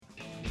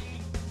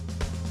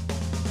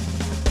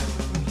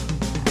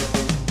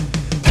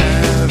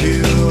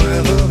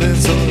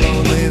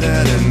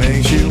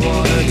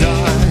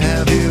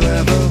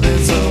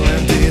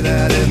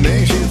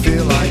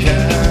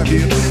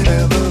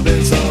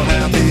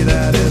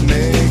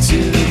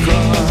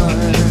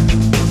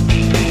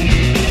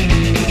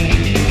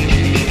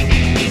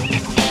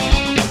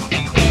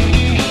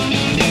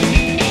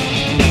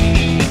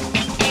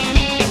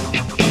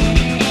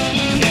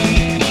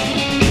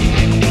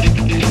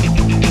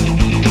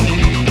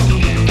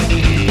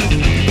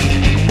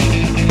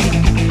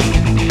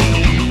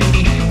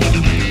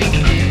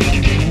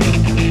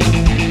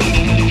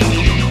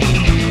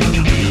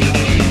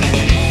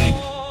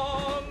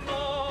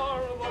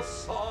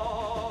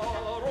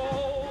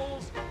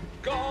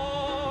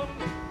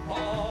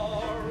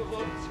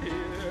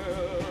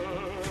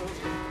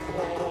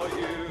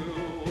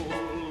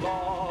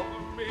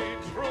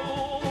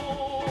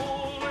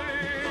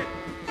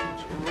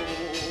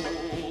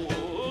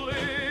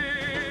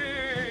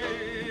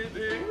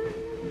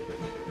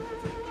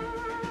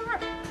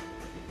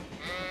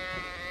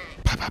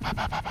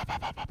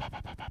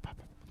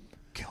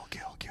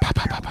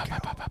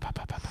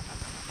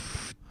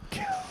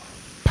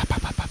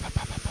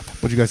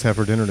What'd you guys have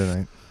for dinner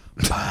tonight?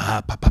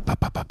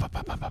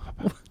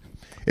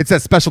 It's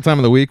that special time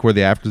of the week where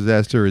the after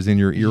disaster is in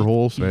your ear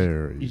holes.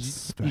 Very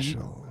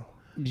special.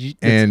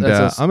 And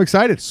I'm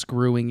excited.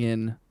 Screwing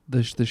in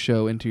the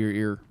show into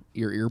your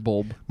ear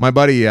bulb. My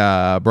buddy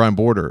Brian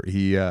Border,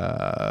 we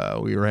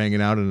were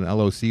hanging out at an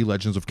LOC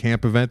Legends of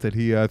Camp event that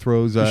he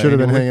throws. You should have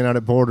been hanging out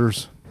at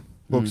Borders.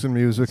 Books and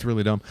music. It's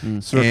really dumb.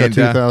 Circa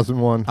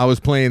 2001. I was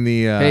playing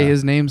the. Hey,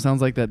 his name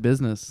sounds like that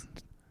business.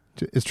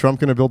 Is Trump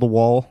going to build a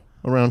wall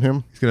around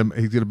him? He's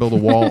gonna build a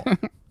wall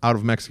out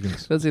of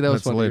Mexicans. Let's see,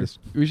 That's funny. the latest.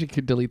 We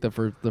should delete the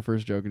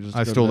first joke and just.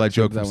 I stole that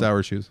joke from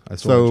Sour Shoes.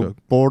 So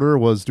Border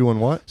was doing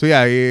what? So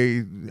yeah,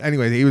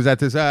 anyway, he was at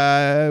this. We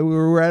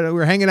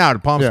were hanging out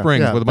at Palm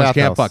Springs with a bunch of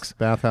camp fucks.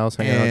 Bathhouse,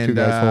 hanging out, two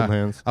guys holding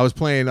hands. I was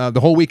playing the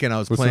whole weekend. I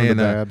was Listening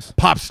playing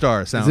Pop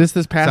Star sound. Is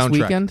this past soundtrack.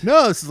 weekend?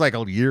 No, this is like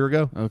a year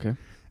ago. Okay.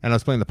 And I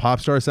was playing the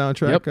Pop Star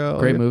soundtrack. Yep.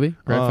 Great movie.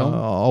 Great film.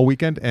 All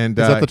weekend. And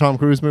is that the Tom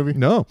Cruise movie?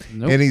 No.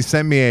 Nope. And he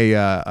sent me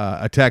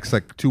a text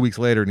like 2 weeks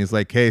later, and he's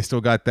like, "Hey,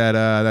 still got that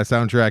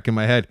soundtrack in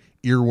my head,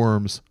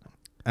 Earworms,"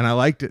 and I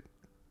liked it.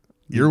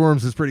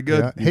 Earworms is pretty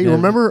good. Yeah. Hey,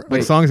 remember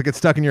like songs that get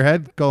stuck in your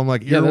head? Call them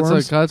like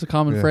earworms. That's a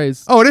common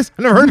phrase. Oh, it is.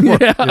 I've never heard it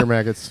before. Ear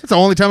maggots. It's the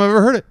only time I've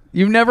ever heard it.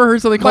 You've never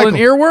heard something called an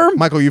earworm?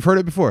 Michael, you've heard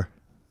it before.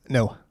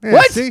 No. Yeah,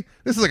 What? See,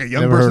 this is like a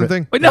young Never person heard it.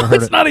 thing. Wait, no,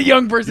 it's not a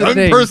young person Young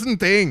thing. person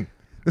thing.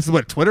 This is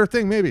what Twitter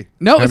thing, maybe.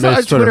 No, it's not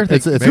a Twitter thing.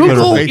 It's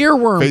Google Twitter.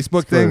 earworms.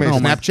 Facebook thing, maybe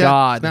Oh my Snapchat.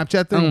 God.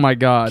 Snapchat thing. Oh my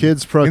God.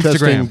 Kids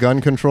protesting Instagram. gun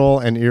control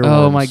and earworms.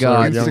 Oh my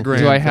God. Instagram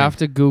Do I thing. have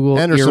to Google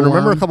Anderson, earworm?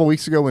 remember a couple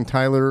weeks ago when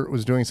Tyler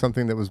was doing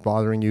something that was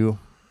bothering you?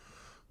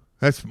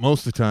 That's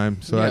most of the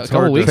time. So Yeah, that's a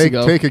couple hard. weeks To,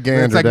 ago. Take a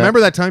gander. it's like down,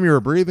 remember that time you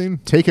were breathing?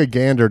 Take a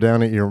gander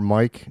down at your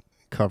mic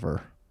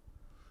cover.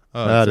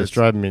 Oh, That is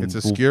driving me It's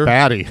a skewer.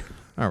 batty.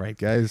 All right,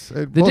 guys.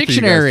 The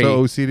dictionary.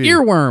 OCD.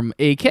 Earworm,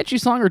 a catchy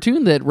song or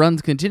tune that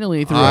runs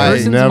continually through I a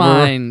person's never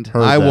mind.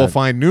 heard I will that.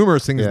 find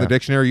numerous things in Yeah. the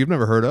dictionary you've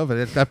never heard of,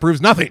 and that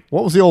proves nothing.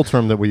 What was the old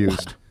term that we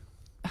used?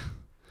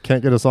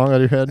 Can't get a song out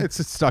of your head?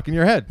 It's stuck in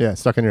your head. Yeah,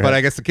 stuck in your But head.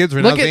 I guess the kids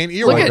are now Look saying at,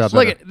 earworms.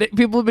 look at,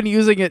 people have been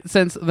using it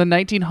since the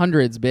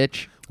 1900s,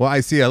 bitch. Well,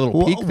 I see a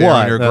little peak Wh- there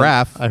what? on your That-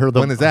 graph. I heard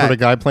when is that? heard a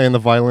guy playing the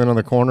violin on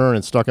the corner and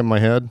it's stuck in my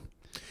head.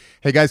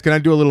 Hey guys, can I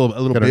do a little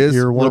Got an biz?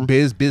 earworm? Little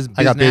biz.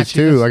 I got biz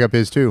too. I got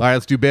biz too. All right,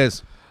 let's do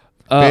biz.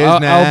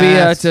 I'll be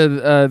Business.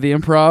 at the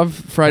Improv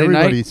Friday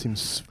Everybody night.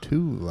 seems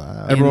too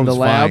loud. Everyone's the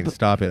lab. fine.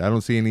 Stop it. I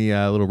don't see any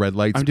little red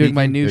lights. I'm doing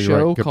my peeking. new Yeah, you're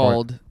right. show Good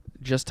called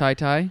Just Tie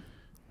Tie.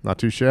 Not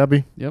too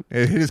shabby. Yep.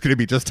 It is going to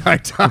be just tie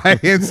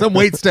and some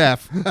wait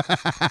staff.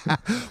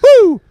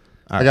 Woo!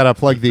 I got to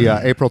plug the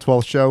April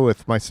 12th show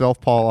with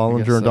myself, Paul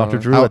Ollinger, and Dr.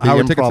 Drew How- at the how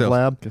are ticket Improv sales?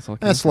 Lab. Guess I'll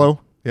That's slow,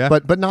 Yeah,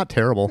 but not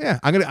terrible. yeah.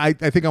 I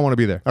think I want to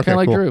be there. Okay, Kind of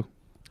like cool. Drew.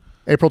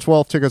 April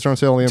 12th, tickets are on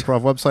sale on the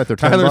Improv website. They're $10.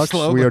 Tyler's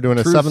slow, We but are doing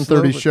a Drew's 7:30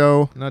 slow, but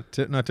show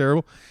Not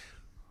terrible.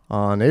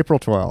 on April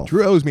 12th.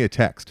 Drew owes me a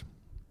text,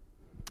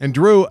 and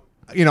Drew,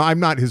 I'm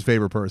not his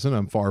favorite person.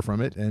 I'm far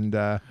from it, and he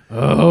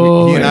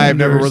and I have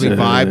never really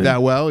vibed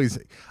that well.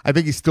 I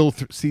think he still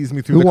sees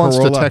me through Who the wants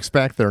Corolla. to text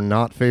back their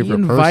not He favorite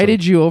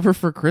invited you over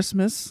for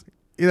Christmas.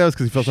 Yeah, that was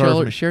because he felt sorry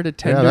for me. Shared a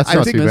tender that's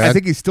not too Christmas. bad. I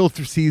think he still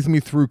sees me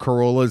through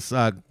Corolla's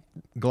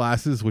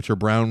glasses, which are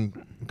brown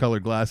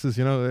colored glasses.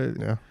 person?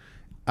 Yeah.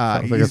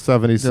 Sounds like a he's-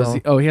 70s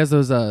Does song. he has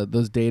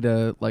those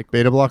data like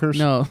Beta blockers?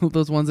 no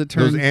those ones that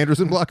turn those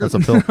Anderson blockers.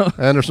 That's a pill.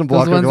 Anderson those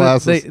blocker ones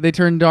glasses. that they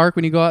turn dark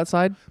when you go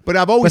outside. But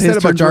I've But always his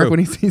said turn about dark Drew. when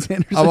he sees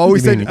Anderson. I've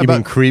always you said mean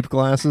about creep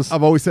glasses?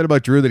 I've always said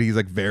about Drew that he's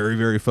like very,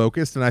 very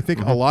focused, and I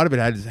think a lot of it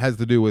has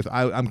to do with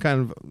I'm kind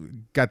of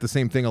got the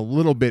same thing a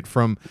little bit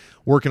from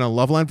working on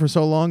Loveline for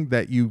so long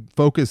that you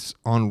focus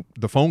on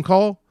the phone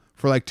call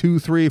for like 2,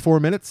 3, 4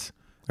 minutes,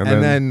 and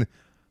then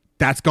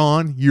that's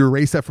gone. You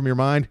erase that from your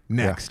mind.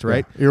 Next,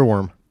 right? Yeah.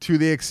 Earworm. To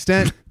the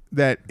extent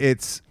that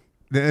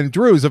and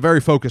Drew is a very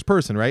focused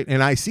person, right?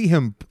 And I see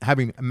him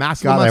having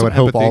massive God, amounts I would of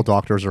hope empathy. all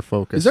doctors are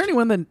focused. Is there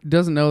anyone that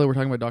doesn't know that we're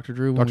talking about Dr.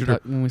 Drew when,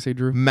 when we say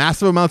Drew?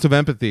 Massive amounts of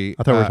empathy.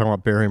 I thought we were talking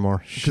about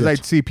Barrymore. Because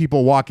I'd see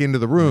people walk into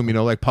the room,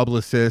 like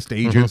publicists,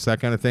 Mm-hmm. agents, that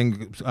kind of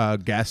thing,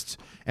 guests,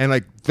 and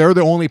like they're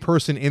the only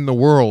person in the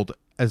world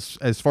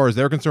as far as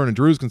they're concerned and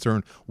Drew's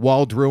concerned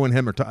while Drew and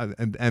him are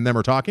and them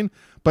are talking.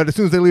 But as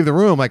soon as they leave the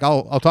room, like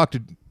I'll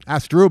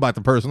ask Drew about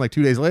the person like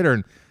 2 days later,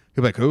 and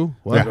he'll be like, "Who?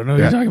 What?" I don't know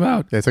what you're talking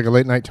about. Yeah, it's like a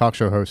late night talk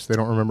show host. They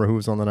don't remember who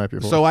was on the night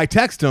before. So I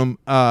text him.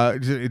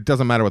 It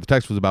doesn't matter what the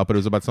text was about, but it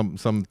was about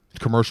some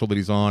commercial that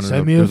he's on.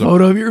 Send me a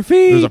photo of your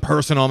feet. There's a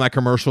person on that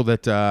commercial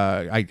that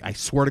I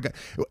swear to God.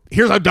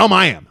 Here's how dumb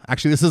I am.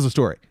 Actually, this is a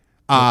story.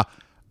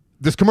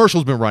 This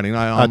commercial's been running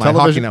on my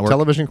hockey network.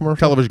 Television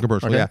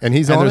commercial? Okay. Yeah. And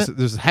he's on there's, it?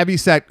 There's a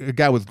heavy-set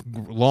guy with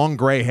long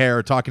gray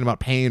hair talking about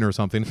pain or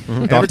something.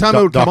 And every time Doc-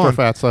 I would come Dr. on,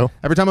 Fatso.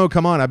 every time I would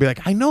come on, I'd be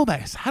like, I know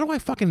that. How do I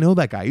fucking know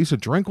that guy? I used to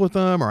drink with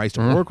him, or I used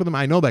to work with him.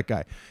 I know that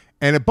guy.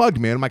 And it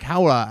bugged me. And I'm like,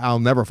 how? I'll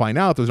never find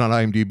out. There's not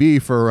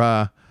IMDb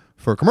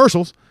for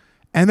commercials.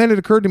 And then it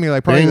occurred to me,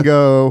 like, probably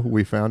Bingo.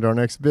 We found our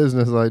next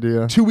business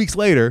idea. 2 weeks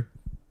later,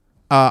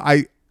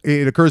 I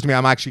it occurs to me,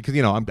 I'm actually,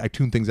 because, I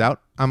tune things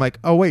out. I'm like,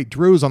 oh, wait,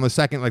 Drew's on the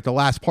second, like the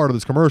last part of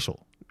this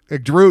commercial.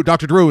 Like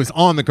Dr. Drew is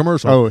on the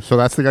commercial. Oh, so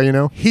that's the guy you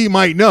know? He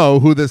might know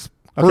who this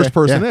first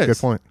person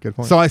is. Good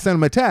point. So I send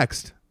him a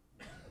text,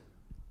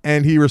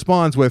 and he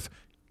responds with,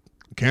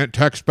 can't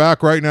text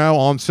back right now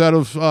on set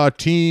of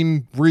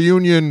teen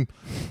reunion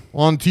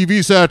on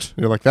TV set.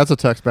 You're like, that's a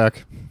text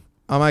back.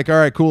 I'm like, all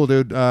right, cool,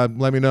 dude.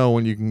 Let me know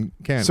when you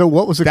can. So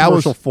what was the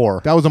commercial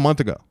for? That was a month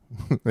ago.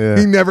 Yeah.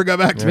 He never got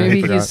back to me.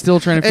 Maybe he's still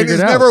trying to And figure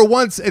it's it out. never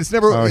once. It's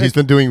never. Oh, he's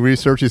been doing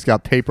research. He's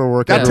got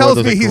paperwork. That everywhere.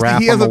 tells There's me a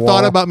graph he on the hasn't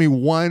thought wall. about me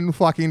one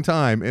fucking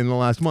time in the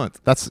last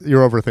month.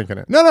 You're overthinking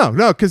it. No.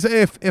 Because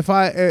if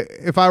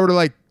I were to,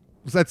 like,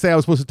 let's say I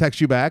was supposed to text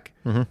you back,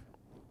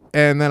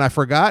 and then I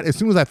forgot. As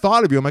soon as I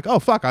thought of you, I'm like, oh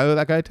fuck, I owe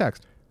that guy a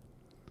text.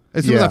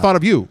 As soon as I thought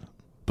of you,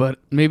 But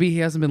maybe he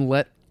hasn't been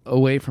let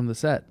away from the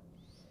set.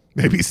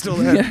 maybe he's still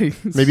there.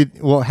 Maybe.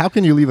 Well, how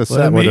can you leave a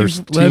set where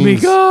there's let me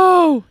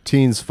go.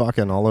 teens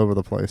fucking all over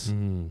the place?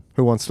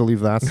 Who wants to leave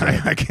that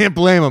set? I can't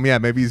blame him. Yeah,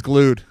 maybe he's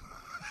glued.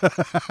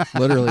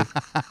 Literally.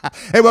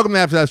 Hey, welcome to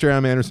After Disaster.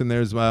 I'm Anderson.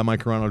 There's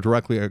Mike Carano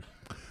directly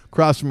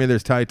across from me.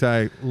 There's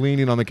Tai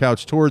leaning on the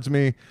couch towards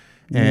me.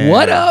 And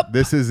What up?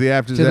 This is the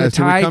After To the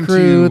Disaster. We Thai come to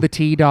crew, you- the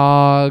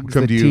T-Dogs,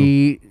 come the to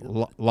T...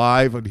 you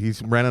live.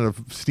 He's ran out of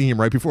steam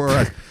right before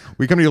us.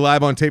 We come to you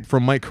live on tape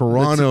from Mike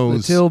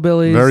Carano's The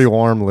Tillbillies. Very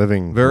warm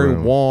living. very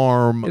room.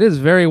 warm It is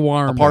very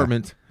warm.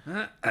 apartment.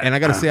 And I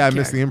got to say, I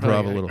miss the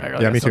improv a little.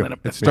 Yeah, me too.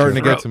 It's starting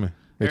to get to me.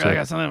 Me too. I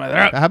got something in my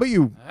throat. How about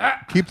you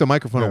keep the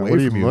microphone Yeah, away what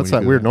do from you? What's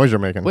when that you do weird noise you're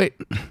making? Wait,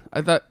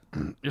 I thought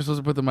you're supposed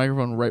to put the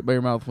microphone right by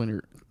your mouth when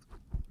you're...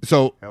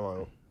 So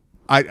Hello.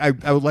 I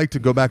would like to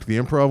go back to the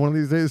improv one of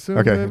these days soon.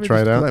 Okay, maybe, try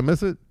it just 'cause out. I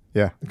miss it.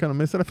 Yeah. I kind of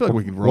miss it. I feel like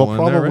we can roll Well,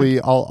 in there, probably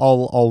right?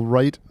 I'll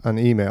write an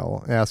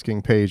email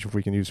asking Paige if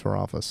we can use her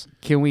office.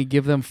 Can we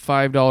give them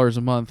 $5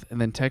 a month, and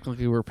then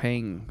technically we're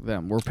paying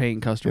them? We're paying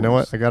customers. You know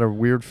what? I got a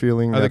weird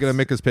feeling. Are they that's- going to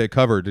make us pay a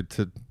cover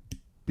to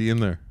be in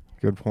there?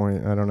 Good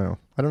point. I don't know.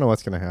 I don't know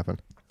what's going to happen.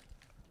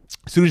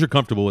 As soon as you're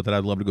comfortable with it,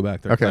 I'd love to go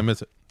back there. 'Cause Okay. I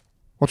miss it.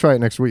 We'll try it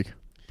next week.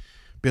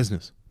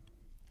 Business.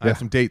 I Yeah. have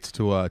some dates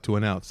to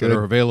announce that Good.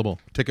 are available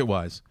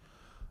ticket-wise.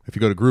 If you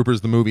go to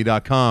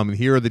groupersthemovie.com, and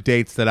here are the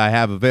dates that I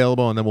have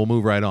available, and then we'll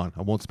move right on.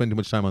 I won't spend too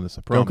much time on this,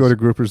 I promise. Don't go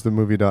to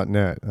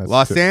groupersthemovie.net. That's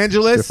Los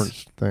Angeles.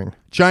 Different thing.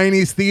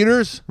 Chinese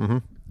theaters. Mm-hmm.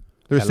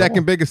 Their Hello.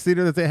 second biggest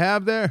theater that they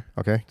have there.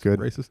 Okay, good.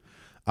 Racist.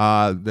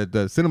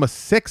 The Cinema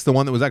 6, the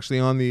one that was actually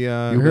on the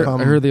I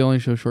heard they only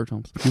show short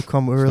films. You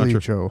come early, true.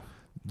 Joe.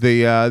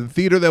 the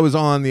theater that was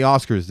on the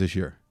Oscars this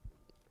year,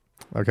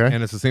 Okay.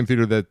 and it's the same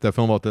theater that the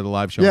Film Out did the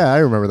live show. Yeah, I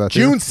remember that.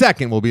 June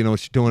 2nd we'll be doing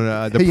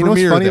the Hey, you know what's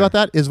premiere funny there. about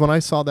that is when I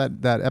saw that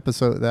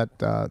episode,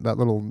 that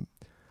little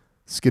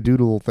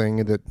skidoodle thing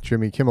that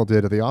Jimmy Kimmel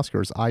did at the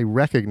Oscars, I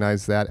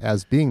recognized that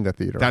as being the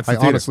theater. That's I the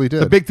theater. honestly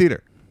did. The big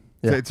theater.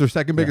 Yeah. It's their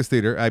second biggest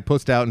theater. I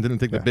pushed out and didn't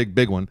take the Yeah.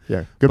 big one.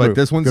 Yeah, good but move.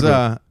 this one's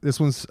Good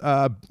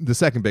move. the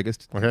second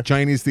biggest. Okay.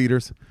 Chinese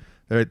theaters.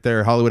 They're at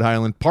their Hollywood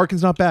Highland.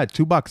 Parking's not bad.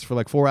 $2 for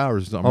like 4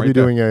 hours. or something I'll right be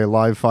there. doing a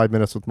live 5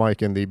 minutes with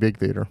Mike in the big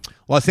theater.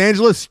 Los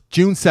Angeles,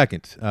 June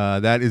 2nd.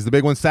 That is the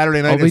big one.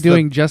 Saturday night. I'll be It's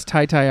doing Just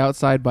Tie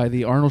outside by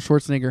the Arnold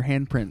Schwarzenegger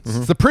handprints.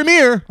 it's the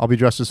premiere. I'll be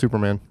dressed as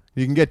Superman.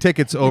 You can get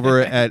tickets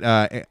over at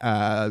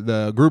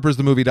the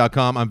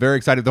groupersthemovie.com. I'm very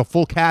excited. The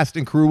full cast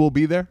and crew will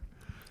be there.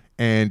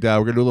 And we're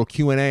going to do a little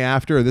Q&A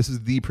after. This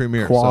is the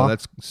premiere. Qua. So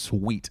that's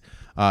sweet.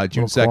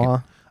 June Little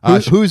 2nd.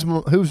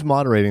 claw. Who's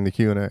moderating the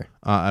Q&A?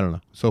 I don't know.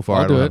 So far,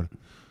 I'll I don't do have it.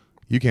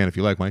 You can if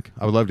you like, Mike.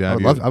 I would love to I have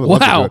would you. love. I would love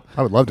to do Wow. it.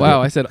 I would love to. Wow,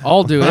 do I it. said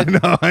I'll do it.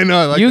 I know.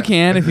 I like You that.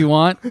 can if you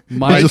want.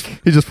 Mike.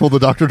 He just pulled the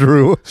Dr.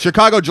 Drew.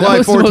 Chicago, That July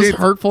was the 14th. most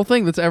hurtful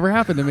thing that's ever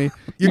happened to me.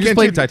 You just can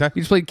played, too, Tai-Tai.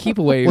 You just played keep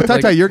away. Well,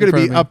 Tai-Tai, you're going to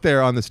in be front of me. up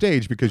there on the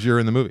stage because you're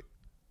in the movie.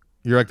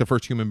 You're like the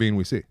first human being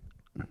we see.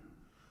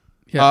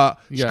 Yeah.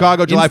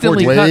 Chicago, July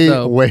Instantly 14th. cut, Way,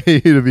 though. way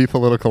to be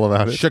political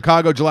about it.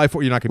 Chicago, July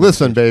 4th. You're not going to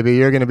Listen, baby,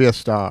 you're going to be a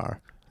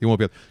star. You won't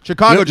be able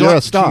Chicago, You're July.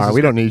 a star. Jesus We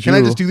don't need Can I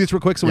you. just do these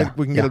real quick so Yeah,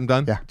 we can get yeah, them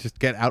done? yeah. Just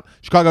get out.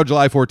 Chicago,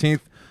 July 14th.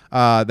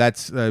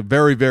 That's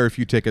very, very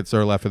few tickets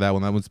are left for that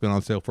one. That one's been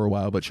on sale for a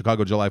while. But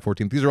Chicago, July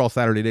 14th. These are all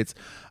Saturday dates.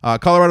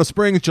 Colorado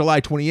Springs,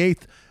 July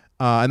 28th.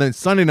 And then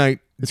Sunday night,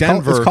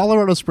 Denver. Is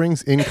Colorado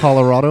Springs in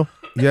Colorado?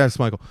 Yes,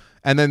 Michael.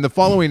 And then the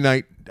following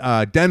night,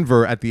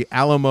 Denver at the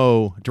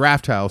Alamo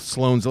Draft House,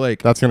 Sloan's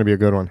Lake. That's going to be a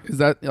good one. Is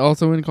that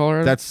also in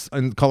Colorado? That's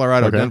in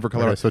Colorado, Okay. Denver,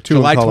 Colorado. Okay, so two in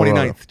July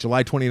Colorado. 29th.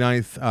 July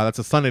 29th. That's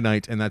a Sunday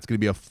night, and that's going to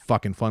be a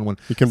fucking fun one.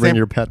 You can bring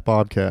your pet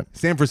bobcat.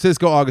 San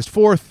Francisco, August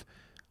 4th.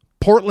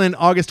 Portland,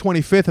 August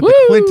 25th at the Woo!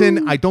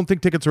 Clinton. I don't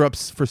think tickets are up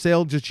for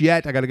sale just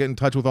yet. I got to get in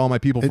touch with all my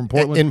people from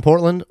Portland. In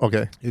Portland?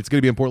 Okay. It's going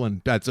to be in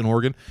Portland. That's in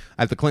Oregon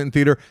at the Clinton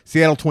Theater.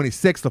 Seattle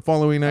 26th, the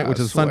following night, which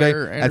is Sunday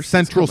at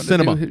Central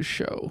Cinema. His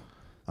show.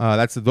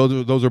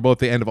 Those are both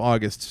the end of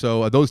August.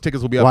 So those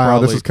tickets will be up. Wow,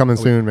 probably this is coming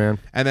soon, man.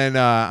 And then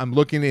I'm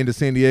looking into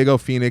San Diego,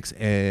 Phoenix,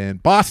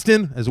 and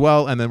Boston as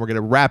well. And then we're going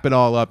to wrap it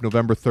all up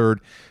November 3rd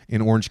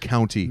in Orange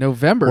County.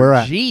 November. Where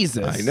at?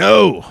 Jesus. I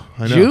know.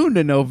 June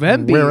to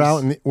November.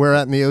 We're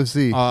at in the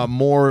OC.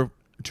 More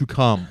to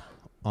come.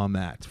 on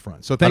that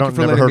front. So I thank you don't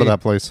for never letting heard me. of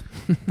that place.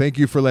 Thank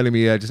you for letting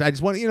me. I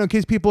just want in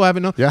case people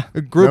haven't known. Yeah.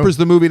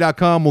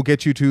 Groupersthemovie.com will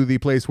get you to the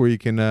place where you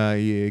can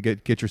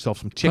get yourself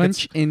some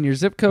tickets. Punch in your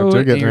zip code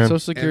ticket, and your man. social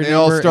security they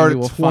all number, start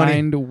and you at will 20.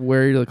 find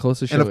where the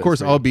closest show And of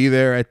course, is. I'll be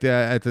there at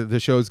the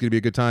show. It's going to be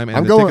a good time. And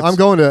I'm the going. tickets- I'm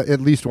going to at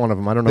least one of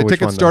them. I don't know The which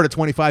tickets one. start at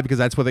 $25 because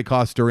that's what they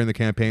cost during the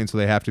campaign, so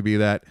they have to be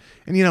that.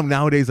 And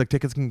nowadays, like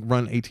tickets can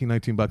run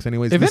 $18-19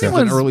 anyways. If This is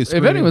an early if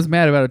screening. anyone's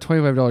mad about a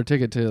 $25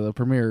 ticket to the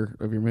premiere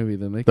of your movie,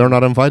 then They're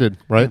not invited,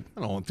 right?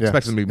 I don't Yeah.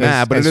 expect them to be And-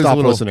 mad, but and it is a stop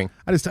little. listening.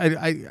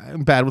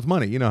 I'm bad with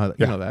money. You know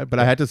Yeah. that. But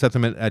I had to set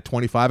them at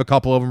 25. A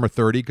couple of them are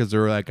 30 because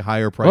they're like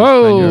higher price.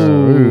 Whoa,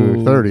 venues.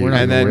 Ooh, 30. We're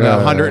not And then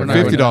gonna-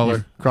 $150.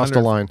 You've crossed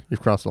the line.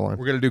 You've crossed the line.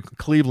 We're gonna do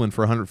Cleveland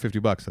for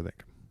 $150, I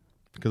think,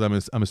 because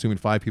I'm assuming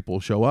 5 people will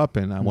show up,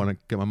 and I want to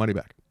get my money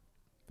back.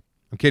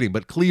 I'm kidding,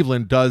 but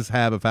Cleveland does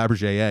have a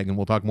Fabergé egg, and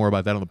we'll talk more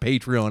about that on the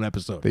Patreon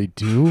episode. They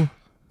do.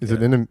 Is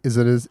it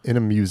in a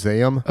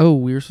museum? Oh,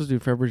 we were supposed to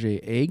do Fabergé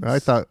eggs. I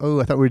thought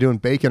we were doing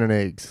bacon and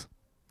eggs.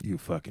 You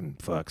fucking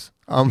fucks.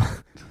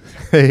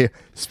 Hey,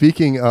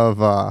 speaking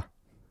of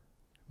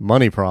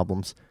money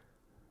problems,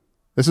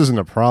 this isn't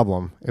a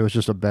problem. It was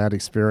just a bad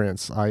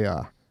experience.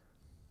 I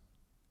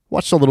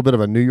watched a little bit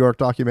of a New York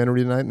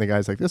documentary tonight, and the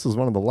guy's like, "This is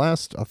one of the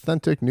last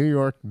authentic New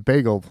York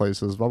bagel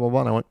places." Blah blah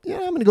blah. And I went, "Yeah,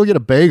 I'm gonna go get a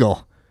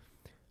bagel."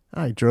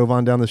 I drove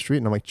on down the street,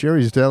 and I'm like,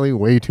 "Jerry's Deli,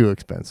 way too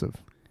expensive."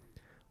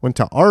 Went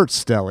to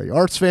Art's Deli,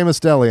 Art's Famous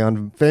Deli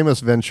on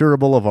famous Ventura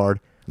Boulevard.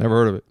 Never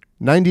heard of it.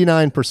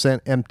 99%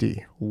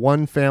 empty.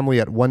 One family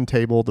at one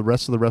table. The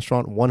rest of the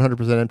restaurant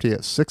 100% empty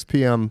at 6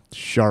 p.m.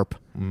 sharp.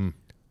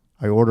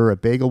 I order a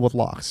bagel with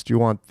lox. Do you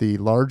want the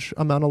large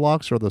amount of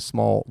lox or the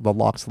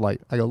lox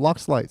light? I go,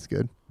 lox light's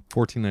good.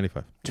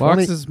 $14.95.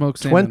 Lox is smoked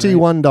salmon,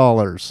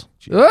 $21.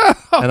 right?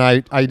 And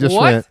I just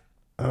What? went,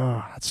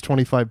 oh, that's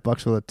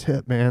 $25 with a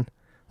tip, man.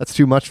 That's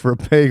too much for a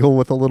bagel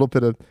with a little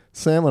bit of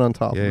salmon on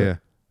top of it. Yeah.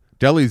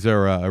 Delis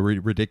are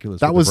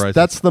ridiculous. with the prices.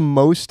 That's the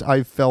most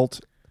I've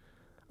felt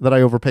that I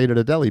overpaid at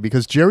a deli,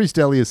 because Jerry's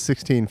Deli is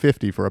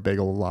 $16.50 for a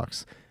bagel with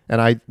lox. And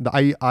I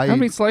How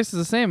many slices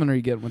of salmon are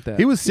you getting with that?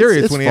 He was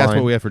serious It's when he asked fine.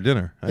 what we had for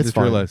dinner. I it's just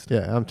fine. realized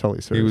Yeah, I'm totally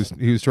he serious.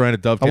 was trying to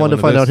dovetail. I wanted to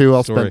into find this out who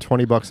else story.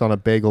 spent $20 on a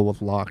bagel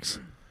with lox.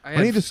 I Why don't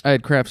you had, just- I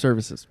had craft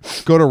services.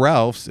 Go to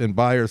Ralph's and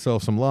buy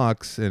yourself some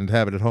lox and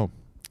have it at home.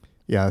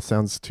 Yeah, it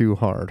sounds too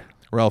hard.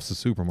 Ralph's is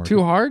supermarket.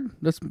 Too hard?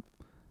 That's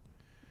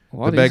a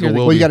lot The bagel easier to-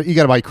 will Well, be- you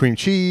got to buy cream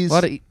cheese.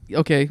 okay.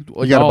 You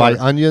got to buy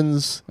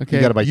onions. Okay.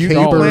 You got to buy You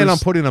capers. plan on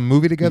putting a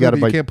movie together, gotta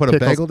but buy you can't put a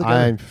pickles. bagel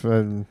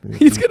together?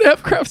 He's gonna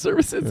have craft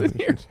services in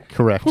here.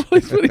 Correct. While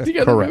he's putting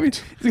together Correct.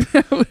 movies. He's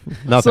gonna have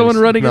Nothing's- someone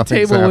running a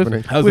nothing's table happening.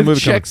 with, How's the with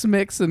movie coming? Chex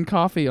Mix and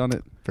coffee on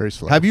it. Very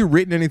slow. Have you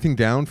written anything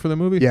down for the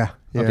movie? Yeah.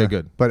 Okay,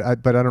 good. But I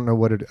don't know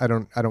what it. I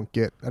don't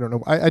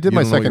know. I did You my don't know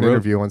what second you wrote?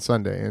 interview on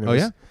Sunday. And it Oh,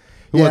 was, yeah?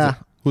 Who was Yeah. it?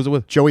 Who was it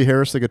with? Joey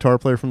Harris, the guitar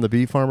player from the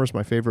Bee Farmers,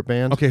 my favorite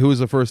band. Okay, who was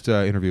the first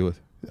interview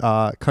with?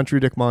 Country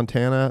Dick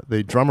Montana,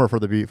 the drummer for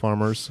the Beat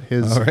Farmers,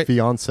 his All right.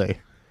 fiance.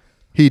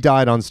 He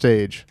died on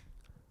stage.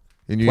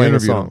 And you Playing a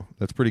interviewed song. him.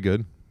 That's pretty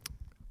good.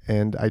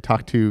 And I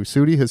talked to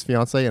Sudi, his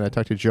fiance, and I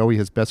talked to Joey,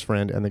 his best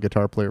friend, and the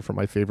guitar player for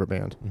my favorite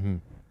band. Mm-hmm.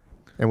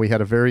 And we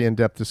had a very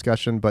in-depth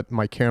discussion, but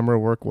my camera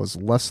work was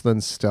less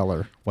than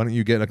stellar. Why don't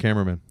you get a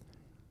cameraman?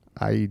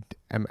 I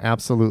am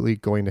absolutely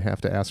going to have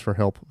to ask for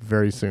help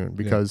very soon,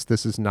 because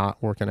this is not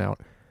working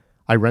out.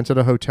 I rented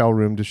a hotel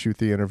room to shoot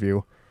the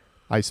interview.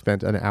 I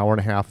spent an hour and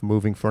a half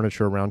moving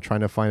furniture around trying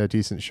to find a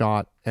decent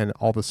shot, and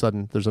all of a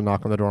sudden there's a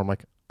knock on the door. I'm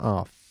like,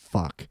 oh,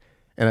 fuck.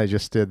 And I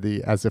just did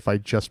as if I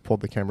just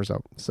pulled the cameras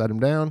out, set him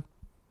down,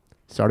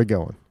 started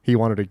going. He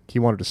wanted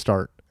to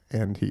start,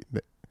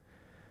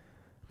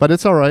 but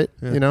it's all right.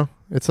 Yeah. You know,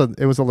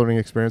 it was a learning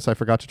experience. I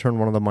forgot to turn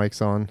one of the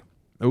mics on.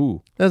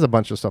 Ooh. There's a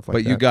bunch of stuff like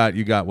But that.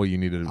 you got what you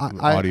needed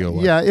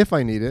audio-wise. Yeah, if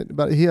I need it.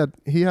 But he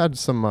had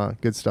some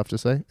good stuff to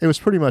say. It was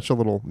pretty much a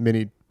little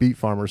mini Beat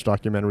Farmers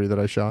documentary that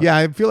I shot. Yeah,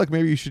 I feel like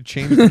maybe you should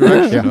change the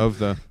direction Yeah. of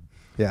the...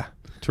 Yeah.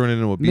 Turn it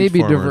into a Beef Maybe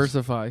Farmers.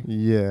 diversify.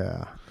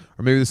 Yeah.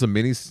 Or maybe this is a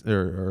mini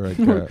or like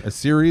a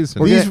series.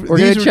 We're These- gonna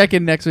these are- check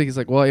in next week. He's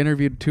like, well, I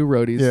interviewed 2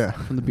 roadies Yeah.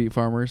 from the Beat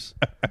Farmers.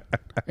 I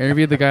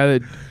interviewed the guy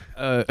that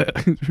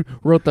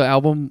wrote the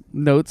album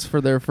notes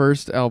for their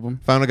first album.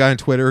 Found a guy on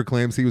Twitter who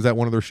claims he was at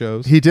one of their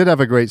shows. He did have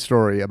a great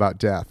story about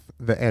death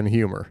and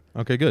humor.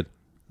 Okay, good.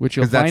 Which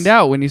you'll 'Cause that's- find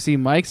out when you see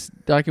Mike's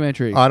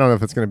documentary. I don't know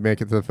if it's going to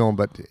make it to the film,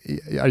 but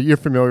are you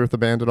familiar with the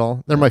band at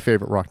all? They're my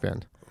favorite rock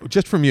band.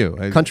 Just from you.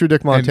 Country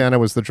Dick Montana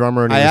was the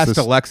drummer. And I he was asked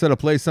this, Alexa to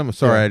play some.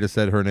 Sorry, Yeah. I just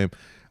said her name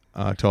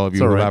to all of you,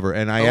 It's all right. whoever.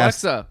 And I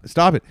Alexa. asked,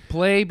 stop it.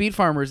 Play Beat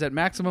Farmers at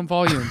maximum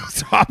volume.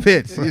 Stop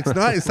it. It's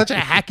not. It's such a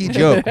hacky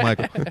joke,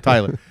 Michael.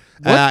 Tyler.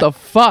 What the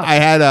fuck? I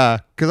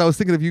had, because I was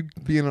thinking of you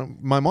being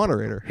my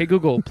moderator. Hey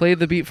Google, play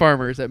the Beat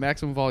Farmers at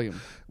maximum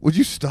volume. Would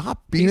you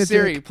stop being Hey a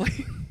Siri, dick?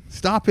 play.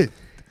 Stop it.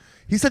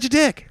 He's such a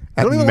dick.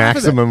 at Don't even laugh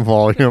at that. maximum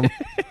volume.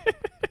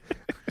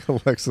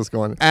 Alexa's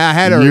going, I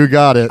had her. you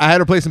got it. I had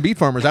her play some Beat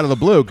Farmers out of the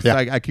blue because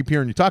Yeah. I keep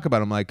hearing you talk about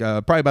them, like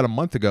probably about a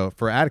month ago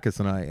for Atticus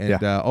and I,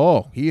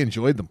 and he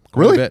enjoyed them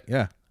quite Really? a bit.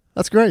 Yeah,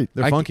 That's great.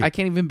 they're funky. I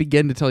can't even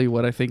begin to tell you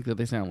what I think that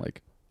they sound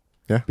like.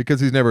 Yeah. Because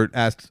he's never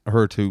asked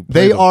her to.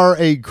 Play They them. are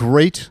a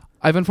great.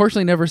 I've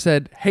unfortunately never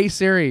said, "Hey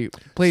Siri,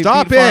 play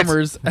Stop Beat it!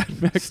 Farmers at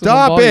maximum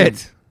Stop volume."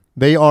 it!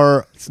 They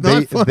are.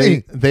 not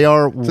funny. They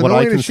are what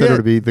I annoying as consider shit.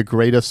 to be the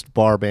greatest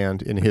bar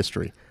band in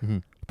history.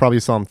 Probably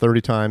saw them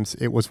 30 times.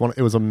 It was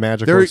a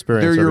magical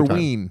experience. They're your every time.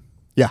 ween.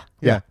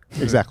 Yeah,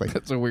 exactly.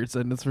 That's a weird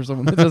sentence for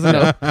someone that doesn't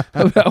know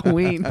about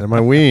Ween. And my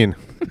ween,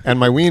 and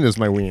my ween is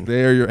my ween.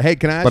 They're your. Hey,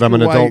 can I ask But you I'm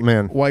an why, adult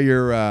man. why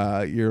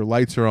your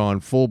lights are on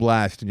full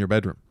blast in your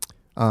bedroom?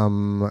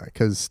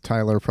 Because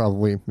Tyler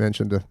probably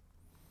mentioned to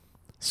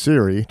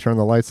Siri, turn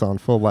the lights on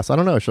full blast. I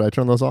don't know. Should I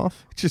turn those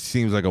off? It just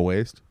seems like a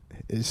waste.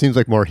 It seems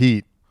like more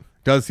heat.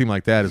 Does seem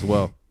like that as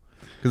well,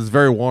 because it's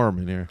very warm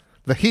in here.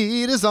 The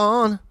heat is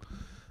on.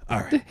 All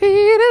right. The heat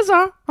is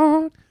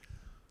on.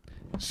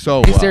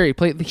 So, Hey Siri,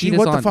 play the gee, heat is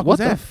what on. the fuck what was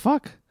the that?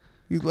 fuck?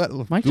 you let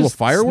Mike do a just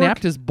firework.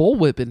 snapped his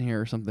bullwhip in here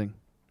or something.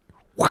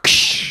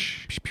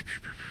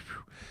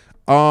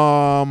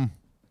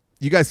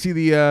 You guys see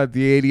the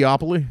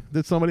Adiopoly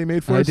that somebody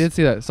made for I us? did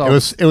see that.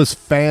 It was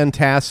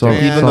fantastic.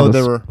 Yeah. Even though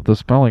there were the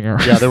spelling error.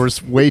 there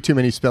was way too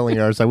many spelling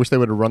errors. I wish they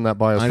would have run that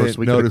by us I first. didn't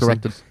We could have notice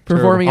corrected. them.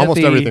 Performing at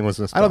almost the- everything was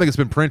this. I don't think it's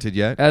been printed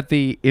yet. At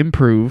the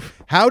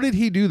Improve How did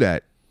he do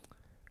that?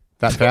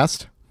 that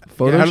fast. Yeah,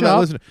 how did that Photoshop.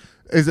 listen?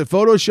 Is it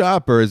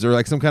Photoshop or is there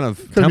like some kind of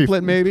Could be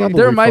template maybe? probably.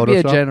 There might be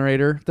a Photoshop.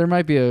 generator. There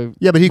might be a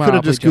Yeah, but he could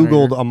have Monopoly just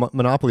Googled generator. a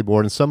Monopoly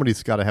board, and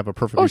somebody's got to have a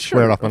perfectly Oh, sure,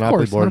 squared off of Monopoly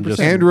course, board. And just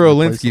 100%. Andrew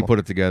replace Olinsky them. put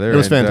it together. It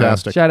was and,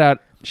 fantastic. Shout out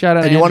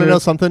And you want to Andrew. know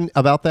something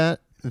about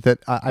that? That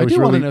I was do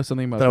wanna really know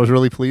something about that I that. was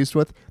really pleased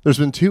with. There's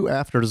been two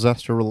after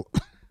disaster. Oh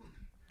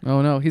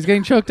no, he's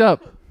getting choked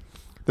up.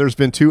 There's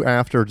been two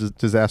after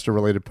disaster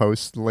related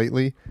posts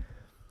lately,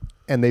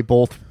 and they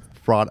both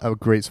brought a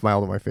great smile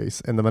to my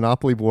face. And the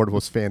Monopoly board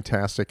was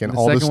fantastic, and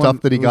all the second stuff one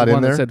that he was got the in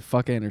one there. that said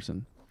 "fuck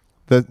Anderson."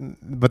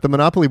 But the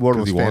Monopoly board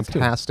 'Cause was he wants to.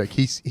 fantastic.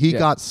 He Yeah,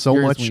 got so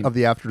yours much mean. of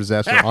the after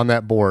disaster on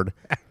that board.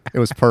 It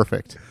was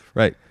perfect.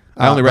 Right.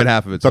 I only read but-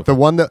 half of it. But the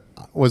one that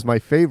was my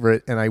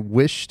favorite, and I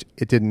wished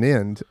it didn't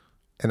end,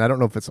 and I don't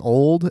know if it's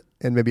old,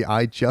 and maybe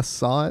I just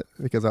saw it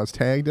because I was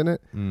tagged in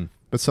it,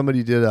 but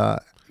somebody did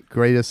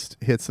greatest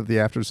hits of the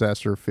after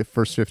disaster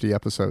first 50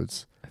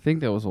 episodes. I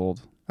think that was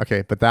old.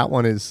 Okay, but that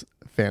one is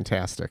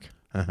fantastic.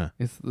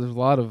 There's a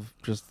lot of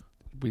just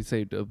we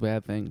say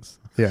bad things.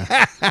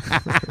 Yeah.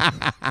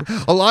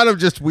 a lot of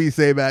just we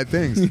say bad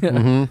things.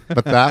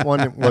 But that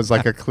one was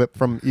like a clip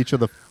from each of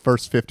the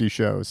first 50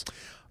 shows.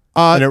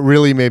 And it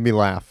really made me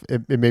laugh.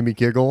 It made me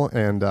giggle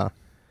and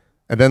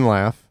then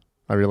laugh.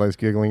 I realized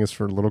giggling is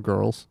for little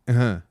girls.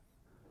 Uh-huh.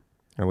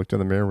 I looked in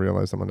the mirror and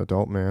realized I'm an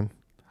adult man.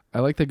 I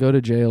like to go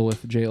to jail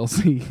with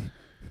JLC.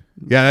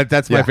 Yeah,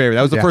 that's my Yeah. favorite.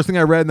 That was the Yeah. first thing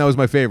I read, and that was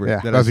my favorite. Yeah,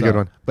 that that was I a good saw.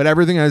 one. But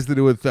everything has to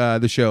do with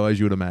the show, as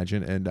you would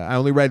imagine. And I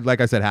only read, like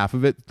I said, half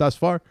of it thus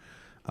far.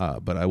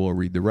 But I will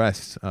read the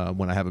rest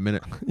when I have a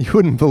minute. You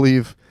wouldn't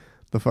believe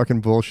the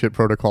fucking bullshit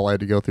protocol I had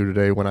to go through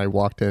today when I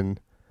walked in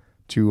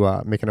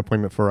to make an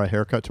appointment for a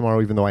haircut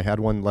tomorrow, even though I had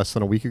one less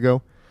than a week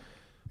ago,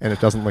 and it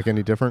doesn't look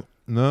any different.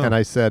 No. And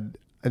I said,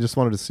 I just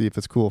wanted to see if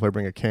it's cool if I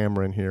bring a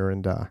camera in here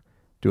and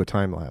do a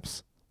time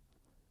lapse.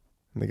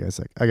 And the guy's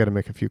like, I got to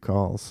make a few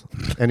calls.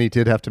 And he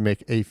did have to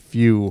make a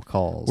few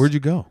calls. Where'd you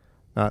go?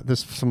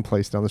 There's some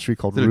place down the street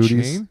called Is it a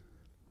Rudy's. chain?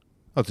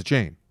 Oh, it's a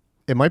chain.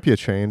 It might be a I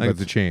chain, think but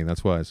it's a chain.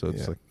 That's why. So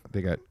it's Yeah.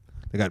 like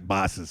they got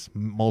bosses,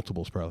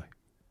 multiples probably.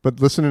 But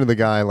listening to the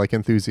guy like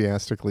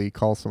enthusiastically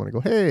call someone and go,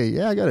 hey,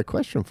 yeah, I got a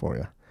question for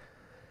you.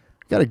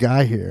 Got a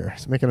guy here.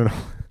 He's making an.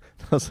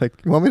 I was like,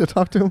 you want me to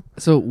talk to him?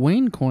 So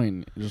Wayne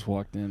Coyne just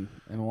walked in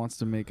and wants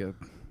to make a.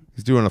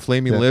 He's doing a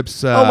Flaming Yeah.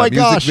 Lips Oh my music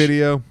gosh.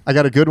 video. I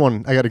got a good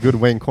one. I got a good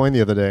Wayne Coyne the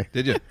other day.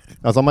 Did you?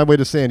 I was on my way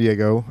to San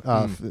Diego,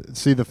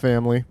 see the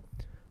family.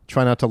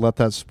 Try not to let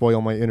that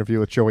spoil my interview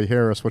with Joey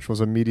Harris, which was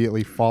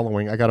immediately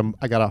following. I got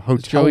a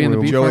hotel Joey in the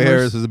room Beat Joey Farmers?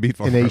 Harris is a beat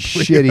in farmer. a I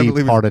shitty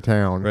believe part of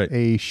town. Right.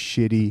 A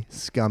shitty,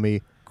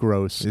 scummy,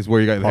 gross Is where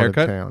you got the part of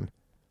haircut? town.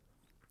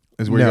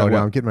 Is where you No, got no,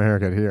 what? I'm getting my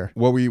haircut here.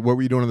 What were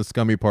you doing in the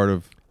scummy part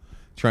of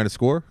trying to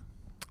score?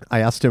 I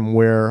asked him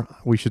where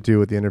we should do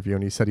with the interview,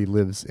 and he said he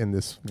lives in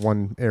this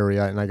one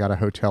area, and I got a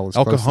hotel as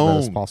El close to that as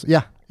Cajon. possible.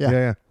 Yeah.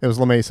 Yeah. It was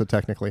La Mesa,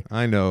 technically.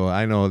 I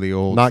know the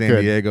old Not San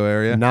good. Diego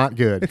area. Not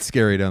good. It's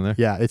scary down there.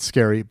 Yeah, it's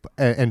scary.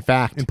 In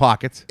fact, In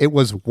pockets. it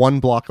was 1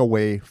 block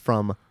away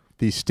from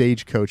the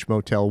Stagecoach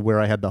Motel where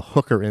I had the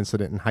hooker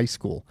incident in high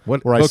school.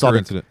 What where hooker I saw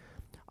incident?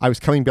 I was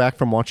coming back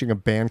from watching a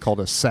band called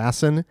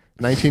Assassin,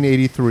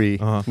 1983,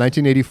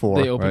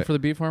 1984. They opened Right. for the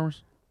Beat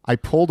Farmers. I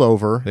pulled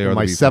over They are in the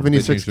my Beat Farmers. They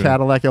 76 changed their name.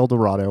 Cadillac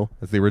Eldorado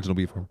That's the original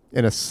beat farm.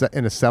 in a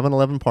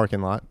 7-Eleven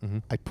parking lot.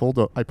 I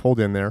pulled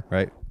in there.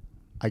 Right.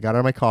 I got out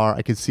of my car.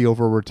 I could see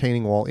over a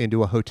retaining wall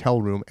into a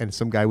hotel room, and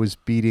some guy was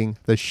beating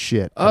the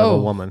shit out of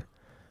a woman,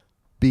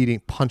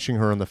 punching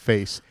her in the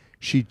face.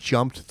 She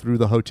jumped through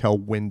the hotel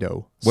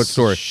window. What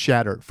story?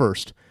 Shattered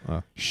first.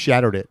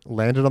 Shattered it,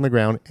 landed on the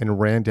ground, and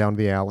ran down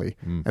the alley.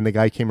 And the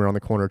guy came around the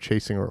corner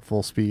chasing her at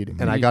full speed.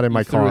 And I got in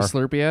my Threw car a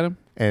Slurpee at him.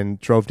 and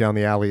drove down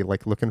the alley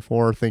like looking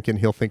for her, thinking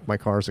he'll think my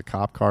car's a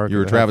cop car. You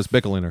were 'cause it had Travis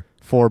Bickle in her.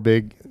 4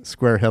 big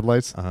square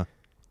headlights. Uh-huh.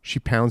 She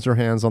pounds her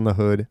hands on the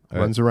hood,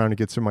 runs around and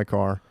gets in my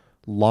car.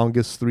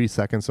 Longest 3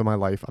 seconds of my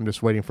life. I'm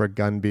just waiting for a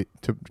gun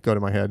to go to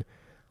my head.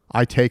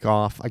 I take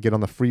off. I get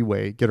on the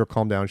freeway, get her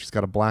calmed down. She's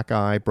got a black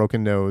eye,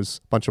 broken nose,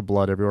 bunch of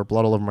blood everywhere,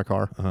 blood all over my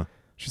car.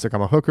 She's like,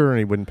 I'm a hooker, and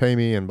he wouldn't pay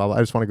me, and blah, blah. I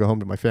just want to go home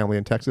to my family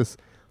in Texas.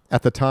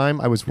 At the time,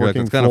 I was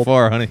working. It's kind of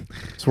far, honey.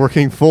 I was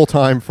working full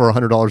time for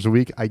 $100 a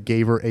week. I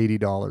gave her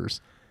 $80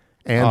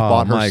 and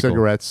bought her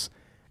cigarettes.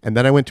 And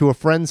then I went to a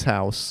friend's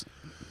house,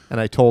 and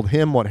I told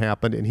him what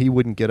happened, and he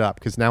wouldn't get up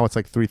because now it's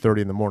like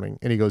 3:30 in the morning.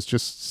 And he goes,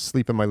 just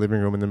sleep in my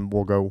living room, and then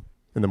we'll go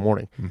in the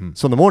morning.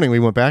 So in the morning, we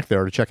went back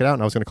there to check it out,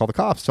 and I was going to call the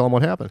cops, tell them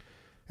what happened.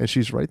 And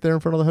she's right there in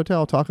front of the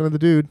hotel talking to the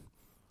dude. It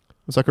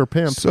was like her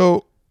pimp.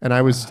 So... And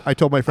I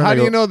told my friend, how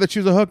do you know that she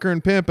was a hooker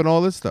and pimp and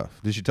all this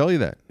stuff? Did she tell you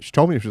that? She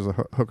told me she was a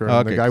hooker, and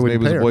Okay, the guy 'cause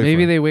wouldn't maybe it pay was a her.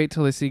 Maybe they wait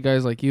till they see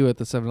guys like you at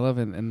the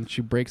 7-Eleven and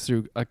she breaks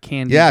through a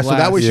candy Yeah, glass. so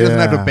that way she doesn't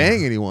have to Yeah.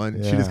 bang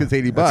anyone. She just gets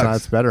 $80.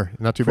 That's better.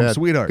 Not too From bad.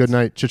 Sweethearts. Good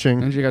night.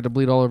 Cha-ching. And you got to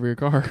bleed all over your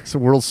car. It's the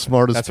world's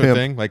smartest That's her pimp.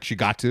 thing. Like she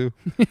got to.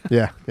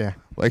 Yeah.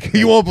 Like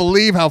you won't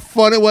believe how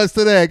fun it was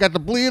today. I got to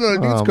bleed on a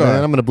dude's Oh, car.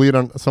 man, I'm going to bleed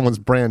on someone's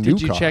brand new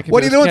Did you car. check if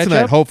What are it you was doing tonight?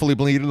 ketchup? Hopefully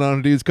bleeding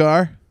on a dude's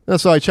car. No,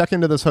 so I check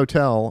into this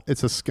hotel.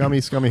 It's a scummy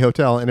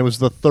hotel, and it was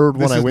the third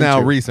This one I is went now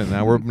to. recent.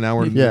 Now we're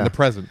in Yeah. the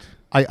present.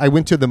 I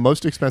went to the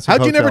most expensive How'd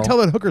hotel. you never tell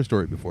that hooker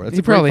story before? That's You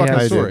a great probably fucking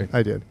have. story.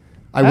 I did.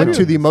 I went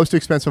to the most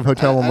expensive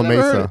hotel on La I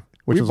never heard it. Mesa,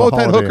 which we was both a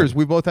had Holiday hookers. Inn.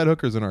 We both had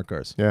hookers in our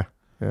cars. Yeah.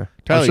 Tyler,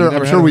 I'm you sure, never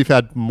I'm sure had we've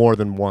had more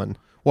than one.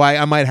 Well,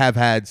 I might have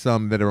had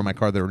some that are in my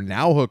car that are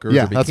now hookers.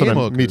 Yeah, or that's what became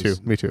I'm.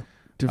 hookers. Me too.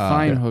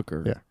 Define yeah.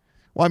 hooker. Yeah.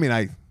 Well, I mean,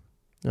 I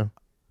Yeah.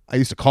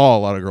 used to call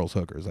a lot of girls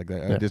hookers. Like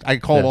that. I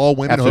called all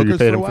women After hookers you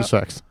paid for a them while. for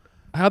sex.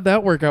 How'd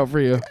that work out for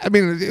you? I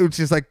mean, it was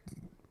just like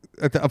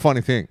a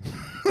funny thing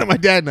that my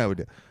dad and I would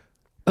do.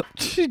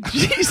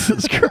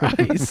 Jesus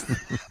Christ.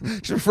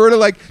 Just refer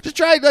to just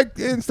try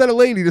instead of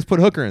lady, just put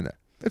hooker in there.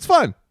 It's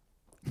fun.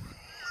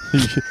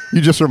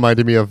 You just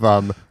reminded me of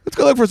Let's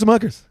go look for some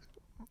hookers.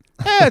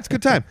 Yeah, it's a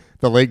good time.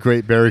 the late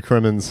great Barry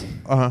Crimmins,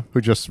 Uh-huh.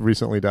 who just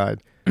recently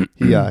died.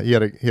 He had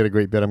a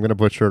great bit. I'm going to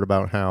butcher it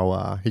about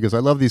how he goes, I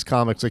love these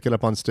comics that get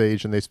up on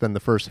stage and they spend the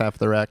first half of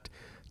their act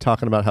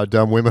talking about how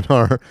dumb women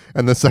are,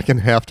 and the second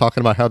half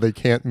talking about how they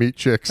can't meet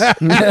chicks.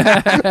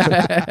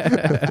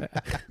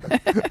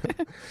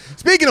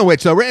 Speaking of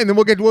which, though, and then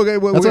we'll get.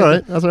 That's all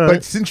right. That's all right.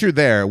 But since you're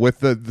there with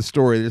the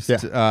story, just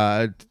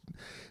to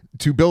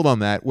build on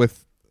that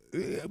with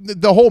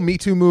the whole Me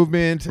Too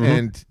movement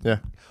and Yeah.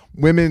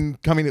 women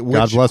coming, which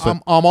God bless it.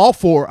 I'm all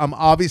for. I'm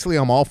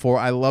all for.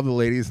 I love the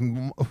ladies,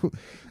 and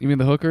You mean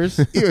the hookers?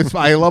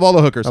 I love all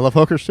the hookers. I love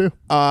hookers too.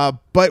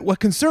 But what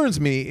concerns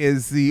me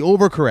is the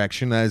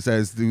overcorrection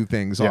as do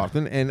things Yeah.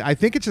 often, and I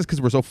think it's just because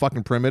we're so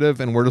fucking primitive,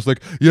 and we're just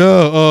like,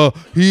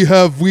 he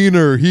have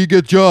wiener, he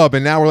get job,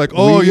 and now we're like,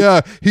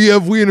 he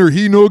have wiener,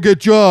 he no get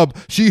job,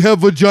 she have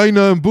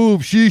vagina and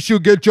boob, she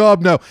should get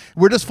job now.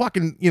 We're just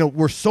fucking,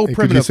 we're so Hey, could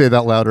primitive. you say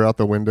that louder out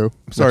the window?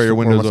 Sorry, your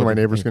window's Most of my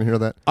open. neighbors can hear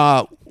that.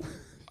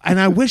 And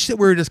I wish that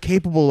we were just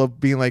capable of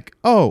being like,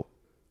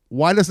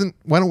 why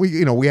don't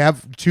we, we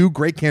have two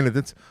great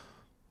candidates.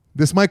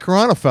 This Mike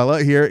Carano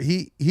fella here,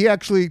 he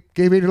actually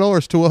gave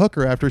 $80 to a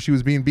hooker after she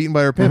was being beaten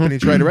by her pimp, and he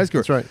tried to rescue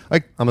her. That's right.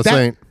 Like I'm a that,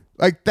 saint.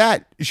 Like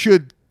that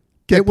should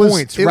get It was-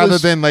 points it rather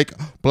was- than like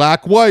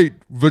black, white,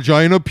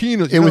 vagina,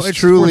 penis. It was it's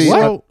truly-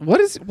 for-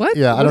 What?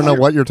 Yeah, I don't know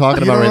what you're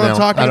talking You about don't know right what now. I'm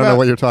talking I don't know about?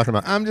 what you're talking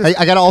about. I'm just-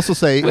 I got to also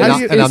say, Is-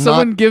 and is I'm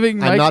someone not,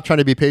 giving I'm Mike- not trying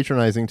to be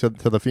patronizing to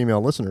the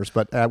female listeners,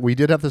 but we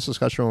did have this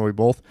discussion where we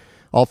both,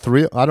 all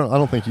three. I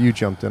don't think you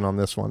jumped in on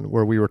this one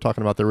where we were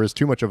talking about there is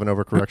too much of an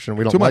overcorrection.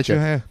 We don't Too like much, it.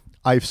 yeah.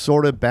 I've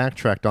sort of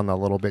backtracked on that a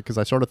little bit because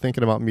I started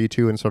thinking about Me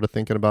Too and started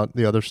thinking about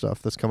the other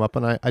stuff that's come up,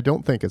 and I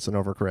don't think it's an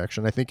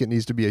overcorrection. I think it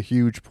needs to be a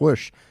huge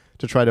push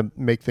to try to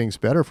make things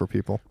better for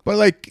people. But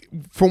like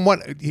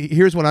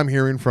here's what I'm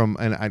hearing from,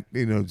 and I,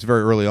 it's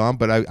very early on,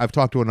 but I've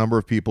talked to a number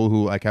of people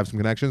who like have some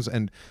connections,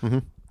 and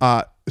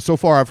so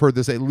far I've heard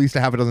this at least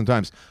a half a dozen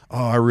times.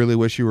 Oh, I really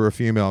wish you were a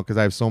female because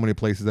I have so many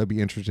places I'd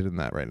be interested in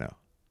that right now.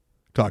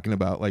 Talking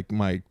about like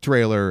my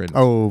trailer and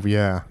Oh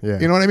yeah. you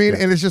know what I mean,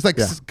 Yeah. and it's just like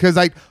Yeah. because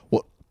but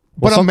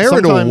Well, I'm married to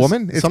a sometimes-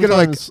 woman. It's gonna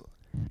like sometimes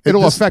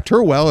it'll this- affect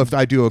her well if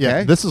I do okay.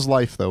 Yeah, this is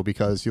life though,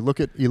 because you look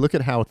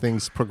at how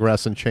things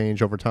progress and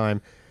change over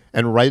time,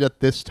 and right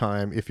at this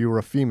time, if you were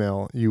a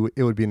female,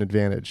 it would be an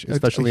advantage, It's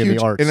especially a in huge-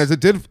 the arts. And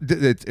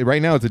as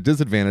right now, it's a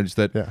disadvantage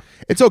that Yeah.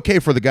 it's okay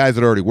for the guys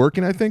that are already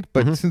working, I think.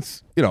 But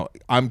since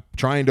I'm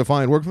trying to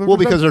find work for well,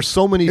 because there's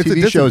so many it's a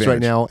TV shows right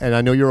disadvantage. now, and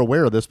I know you're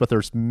aware of this, but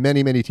there's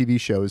many TV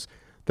shows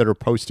that are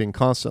posting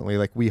constantly.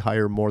 Like we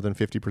hire more than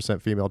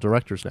 50% female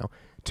directors now.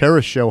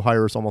 Tara's show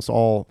hires almost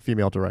all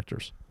female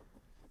directors.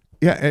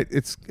 Yeah,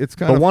 it's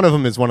kind But of one of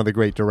them is one of the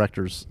great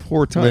directors,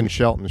 poor Lynn timing.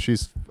 Shelton.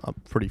 She's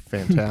pretty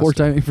fantastic. Poor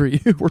timing for you.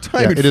 Poor Yeah,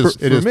 timing. it is.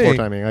 for It is me. poor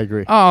timing. I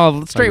agree.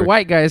 Oh, straight agree.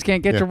 white guys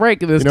can't get Yeah. to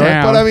break in this You know what?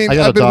 town. But I mean, I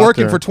got a I've been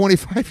working doctor. for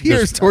 25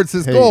 years Just- towards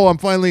this hey. goal. I'm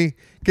finally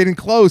getting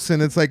close,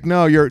 and it's like,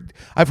 no,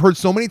 I've heard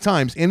so many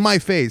times in my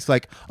face,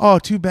 like, oh,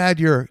 too bad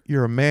you're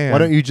a man. Why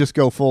don't you just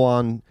go full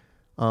on?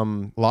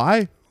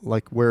 lie?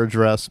 like wear a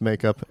dress,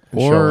 makeup, and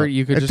show Or up.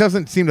 you could It just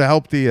doesn't seem to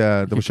help the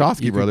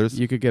Wachowski you could- brothers.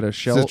 You could get a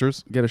shell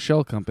sisters. get a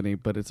shell company,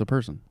 but it's a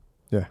person.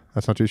 Yeah,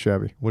 that's not too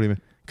shabby. What do you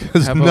mean?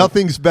 Because Have a-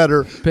 nothing's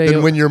better pay than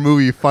a- when your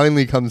movie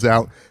finally comes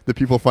out, the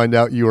people find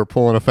out you are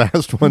pulling a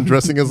fast one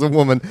dressing as a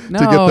woman to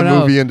get No, the no.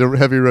 movie into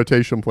heavy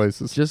rotation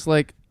places. Just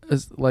like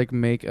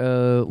make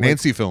a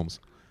Nancy films,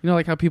 you know,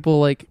 like how people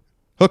like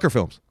hooker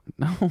films.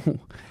 no,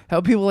 how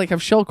people like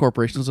have shell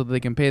corporations so that they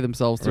can pay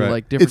themselves through Right.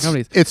 like different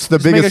companies. It's the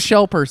Just make a biggest.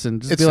 shell person.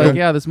 Just it's be like, the-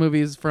 yeah, this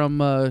movie is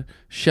from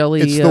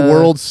Shelley. It's the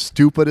world's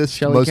stupidest,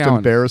 Shelley most Cowan.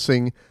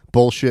 embarrassing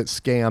bullshit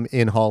scam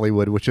in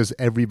Hollywood, which is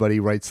everybody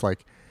writes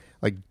like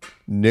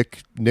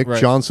Nick Right.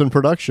 Johnson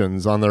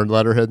Productions on their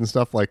letterhead and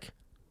stuff. Like,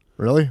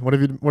 really? What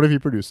have you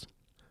produced?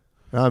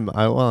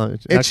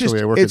 It's Actually, just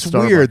I work it's at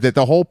Starbucks. weird that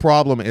the whole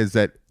problem is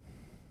that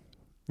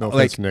No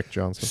like, offense, Nick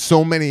Johnson.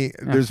 so many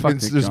there's fuck been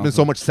Nick there's been Johnson.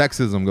 so much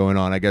sexism going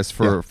on, I guess,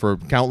 for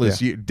countless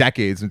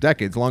decades and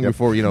decades, long Yep.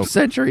 before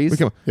centuries. we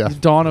can- Yeah.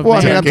 Dawn of Well, I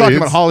man. mean, I'm talking Decades.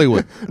 about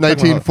Hollywood.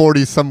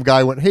 1940s, some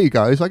guy went, "Hey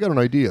guys, I got an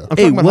idea." I'm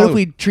Hey, talking about what if Hollywood.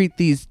 we treat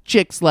these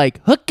chicks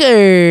like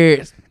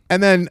hookers?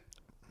 And then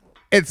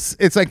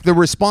it's like the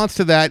response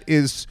to that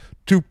is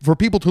for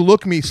people to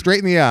look me straight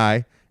in the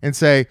eye and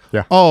say,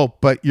 Yeah. "Oh,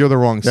 but you're the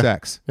wrong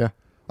sex." Yeah.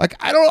 Like,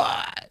 I don't.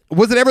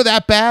 Was it ever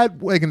that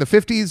bad? Like in the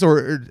 50s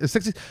or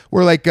 60s,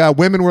 where like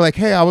women were like,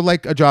 "Hey, I would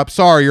like a job.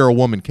 Sorry, you're a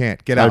woman.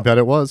 Can't get I out." bet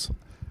it was.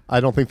 I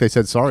don't think they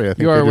said sorry. I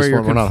think You are they where just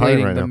you're went, we're not hiring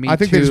conflating right the now. Me I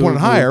think they just Too wanted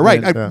to hire.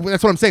 Right. movement.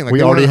 That's what I'm saying. Like, We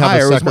they already wanted to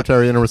have hire. a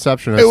secretary and a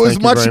receptionist. It was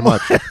Thank you very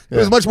much more. It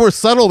was much more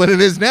subtle than it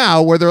is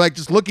now, where they're like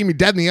just looking me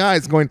dead in the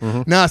eyes, going,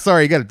 "Nah,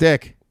 sorry, you got a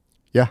dick."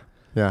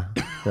 Yeah.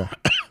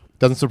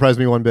 Doesn't surprise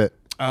me one bit.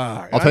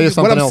 I'll tell you What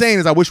something I'm else. saying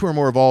is, I wish we were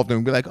more involved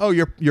and be like, "Oh,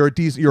 you're a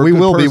decent. You're a We good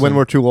will be person." when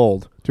we're too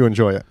old to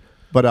enjoy it.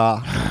 But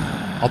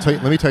I'll tell you.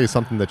 Let me tell you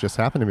something that just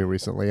happened to me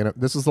recently, and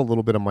this is a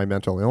little bit of my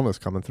mental illness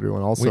coming through,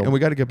 and also we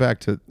got to get back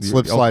to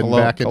slip sliding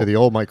back into the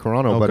old Mike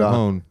Corano. But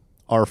Cajon.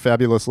 our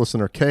fabulous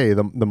listener Kay,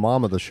 the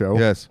mom of the show,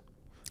 Yes,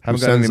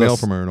 haven't who gotten any sends mail us-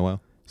 from her in a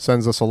while.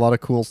 sends us a lot of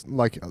cool,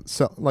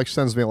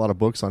 sends me a lot of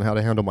books on how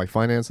to handle my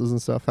finances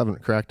and stuff.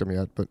 Haven't cracked them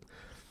yet, but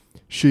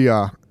she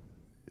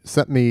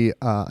sent me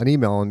an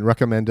email and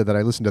recommended that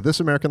I listen to This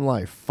American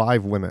Life,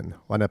 5 Women,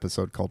 one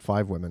episode called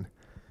 5 Women.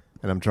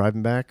 And I'm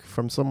driving back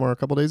from somewhere a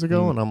couple days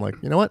ago, and I'm like,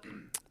 you know what?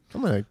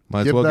 I'm gonna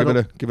Might as well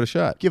give it a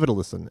shot. give it a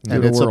listen. Give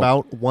And it a it's whirl.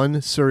 about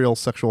one serial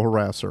sexual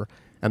harasser,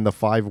 and the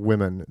 5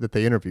 women that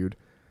they interviewed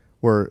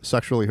were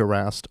sexually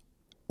harassed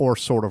or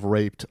sort of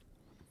raped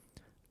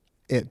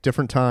at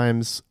different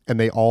times, and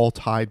they all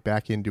tied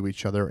back into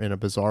each other in a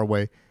bizarre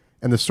way.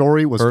 And the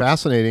story was Herps.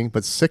 fascinating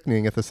but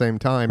sickening at the same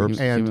time. Herps.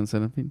 And Human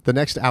centipede. the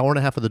next hour and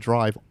a half of the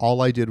drive,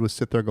 all I did was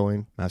sit there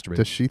going, Masturbate.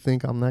 does she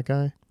think I'm that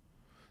guy?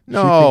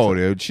 No, thinks-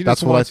 dude. She That's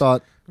just what wants, I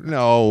thought.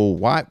 No,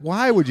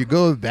 why would you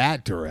go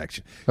that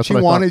direction? That's She what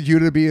I wanted you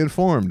to be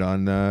informed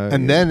on.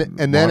 And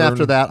then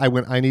after that, I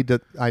went. I need to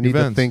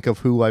events. think of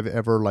who I've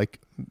ever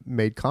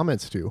made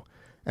comments to,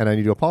 and I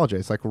need to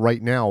apologize. Like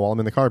right now, while I'm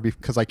in the car,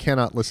 because I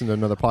cannot listen to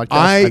another podcast.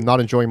 I'm not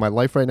enjoying my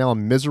life right now.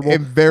 I'm miserable.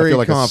 am very I feel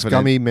like confident. a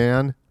scummy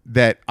man.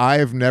 that I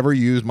have never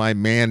used my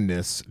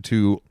manness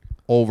to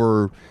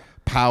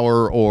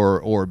overpower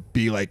or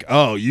be like,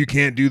 "Oh, you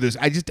can't do this."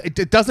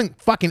 It doesn't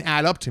fucking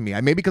add up to me.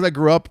 Maybe because I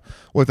grew up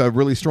with a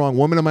really strong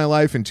woman in my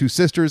life and 2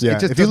 sisters. Yeah, It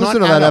just if you does not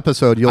listen to add that up.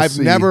 episode, you'll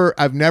see.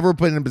 I've never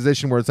been in a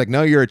position where it's like,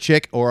 "No, you're a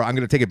chick," or "I'm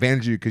going to take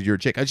advantage of you because you're a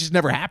chick." It's just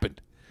never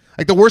happened.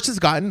 Like the worst it's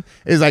gotten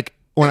is like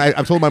when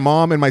I've told my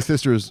mom and my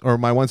sisters, or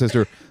my one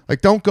sister,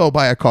 like, "Don't go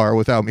buy a car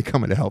without me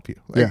coming to help you."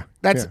 Like, Yeah.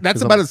 that's Yeah. that's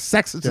 'Cause about I'm- as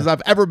sexist as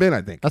I've ever been.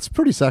 I think. That's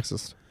pretty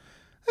sexist.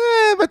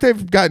 But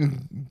they've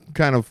gotten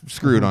kind of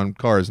screwed on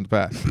cars in the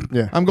past.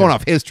 Yeah. I'm going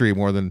off history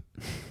more than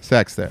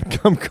sex there.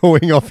 I'm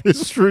going off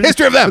history.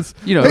 History of them.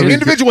 You know, Like, it's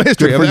individual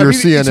history. Good for of your each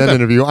of CNN them.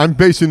 interview. I'm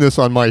basing this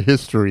on my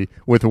history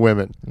with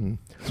women.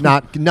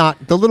 Not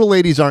the little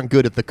ladies aren't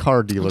good at the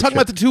car dealership. I'm talking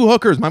about the 2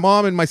 hookers, my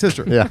mom and my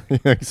sister. yeah,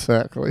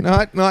 exactly.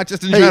 Not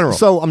just in Hey, general.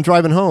 so I'm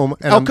driving home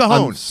and El I'm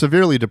Cajon.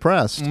 severely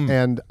depressed,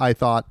 and I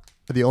thought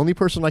the only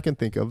person I can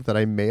think of that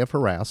I may have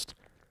harassed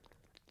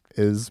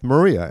is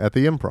Maria at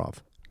the Improv.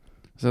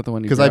 Is that the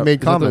one you? 'Cause I grab- made is that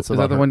the- comments Is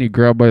about that the her. one you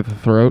grab by the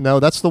throat? No,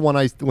 that's the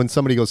one when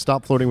somebody goes,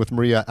 "Stop flirting with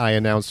Maria," I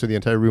announce to the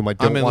entire room, I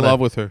don't I'm in want love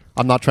with her.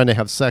 I'm not trying to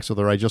have sex with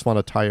her. I just want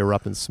to tie her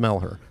up and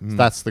smell her.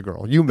 That's the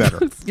girl. You met her.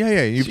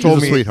 Yeah. You've She's told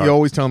a me. sweetheart. You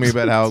always tell me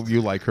about how you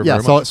like her. Yeah,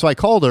 very much. so I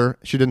called her.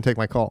 She didn't take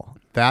my call.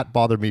 That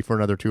bothered me for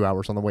another 2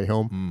 hours on the way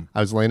home. I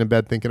was laying in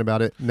bed thinking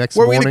about it. Next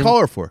What were we morning, going to call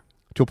her for?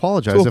 to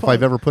apologize To if I've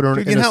apologize. ever put her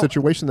Dude, in you a know,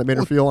 situation that made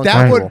her feel that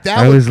uncomfortable. would- that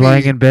I would was be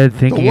lying in bed the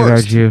thinking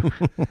worst. about you,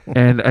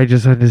 and I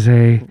just wanted to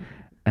say,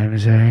 I'm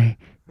sorry.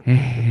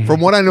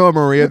 From what I know of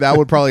Maria, that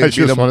would probably I be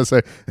just want to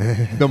say,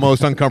 the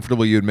most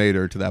uncomfortable you'd made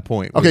her to that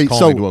point. was okay,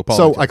 calling to so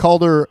apologize. I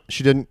called her.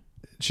 She didn't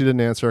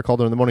answer. I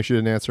called her in the morning. She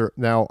didn't answer.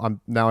 Now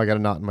I got a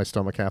knot in my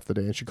stomach half the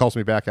day. And she calls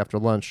me back after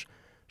lunch.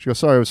 She goes,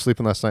 "Sorry, I was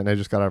sleeping last night and I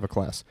just got out of a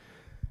class."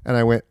 And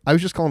I went, "I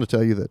was just calling to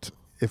tell you that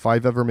if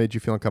I've ever made you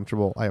feel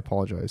uncomfortable, I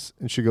apologize."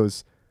 And she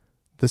goes,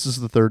 "This is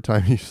the 3rd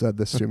time you said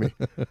this to me."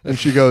 And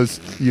she goes,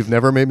 "You've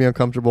never made me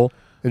uncomfortable."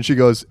 And she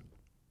goes,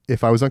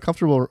 if I was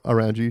uncomfortable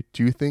around you,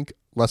 do you think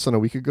less than a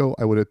week ago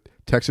I would have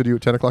texted you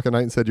at 10 o'clock at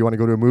night and said, you want to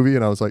go to a movie?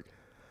 And I was like,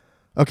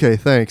 okay,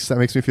 thanks. That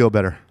makes me feel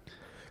better.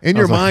 In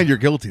your mind, you're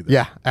guilty, though.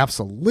 Yeah,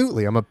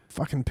 absolutely. I'm a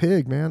fucking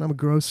pig, man. I'm a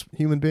gross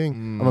human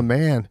being. I'm a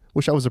man.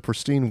 Wish I was a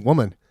pristine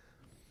woman.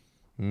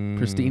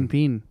 Pristine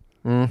peen.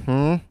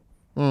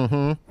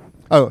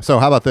 Oh, so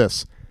how about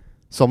this?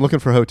 So I'm looking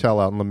for a hotel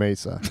out in La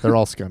Mesa. They're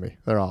all scummy.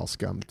 They're all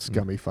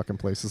scummy fucking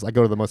places. I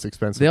go to the most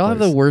expensive They all have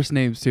place. the worst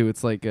names too.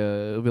 It's like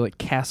it'll be like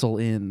Castle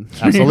Inn.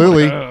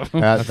 Absolutely. That's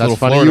That's a little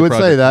funny Florida you would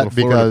project, say that little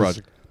Florida because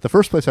project. the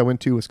first place I went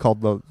to was called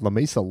the La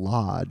Mesa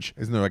Lodge.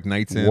 Isn't there like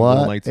nights in, little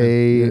What nights in?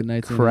 a Yeah,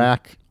 nights in.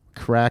 crack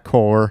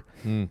whore,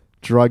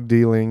 drug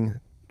dealing,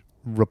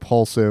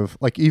 repulsive.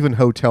 Like even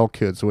hotel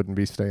kids wouldn't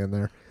be staying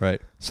there.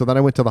 Right. So then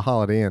I went to the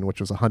Holiday Inn, which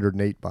was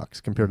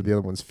 $108 compared to the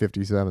other one's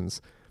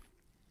 57s.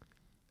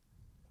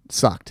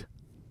 Sucked.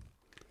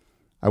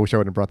 I wish I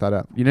wouldn't have brought that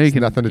up. You know you It's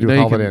can nothing to do you with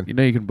know you Holiday can, Inn. You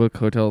know you can book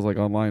hotels like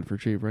online for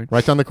cheap, right?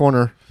 Right down the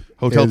corner.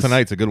 Hotel is-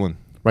 Tonight's a good one.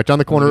 Right down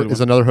the corner That's a good is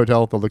one. another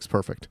hotel that looks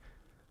perfect.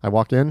 I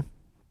walk in.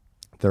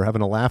 They're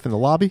having a laugh in the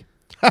lobby.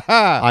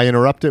 I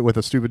interrupt it with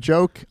a stupid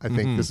joke. I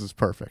think this is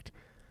perfect.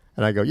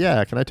 And I go,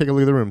 yeah, can I take a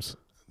look at the rooms?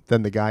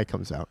 Then the guy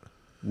comes out.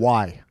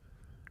 Why?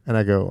 And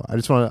I go,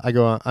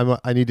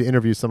 I need to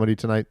interview somebody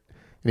tonight.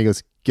 And he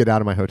goes, get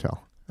out of my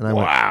hotel. And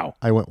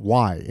I went,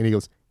 why? And he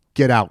goes,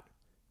 get out.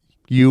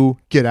 You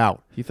get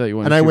out. He thought you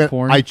wanted And to I shoot went,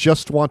 porn. I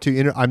just want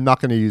to, I'm not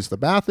going to use the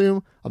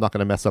bathroom. I'm not going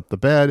to mess up the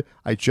bed.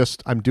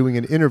 I'm doing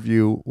an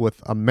interview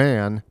with a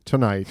man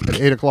tonight at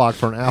 8 o'clock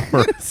for an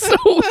hour. so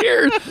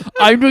weird.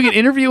 I'm doing an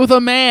interview with a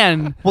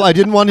man. Well, I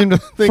didn't want him to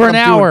think For an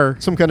I'm doing hour.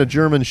 some kind of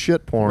German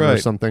shit porn or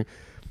Right. something.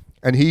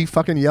 And he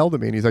fucking yelled at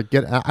me, and he's like,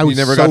 "Get out!" I You was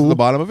never so got to the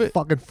bottom of it?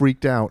 Fucking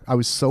freaked out. I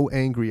was so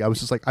angry. I was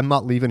just like, "I'm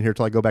not leaving here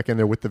till I go back in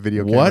there with the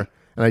video What? camera."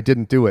 And I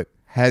didn't do it.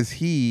 Has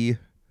he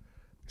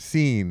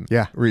seen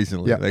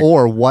recently? Yeah. Like,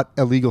 Or what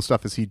illegal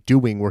stuff is he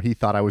doing where he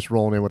thought I was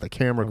rolling in with a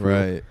camera crew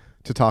Right.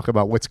 to talk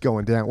about what's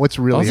going down, what's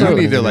really Also, happening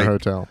you need to, in your like,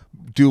 hotel?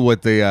 do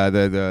what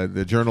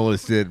the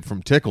journalist did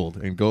from Tickled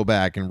and go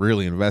back and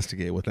really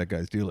investigate what that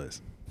guy's deal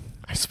is.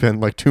 I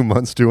spent like 2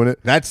 months doing it.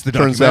 That's the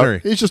Turns documentary.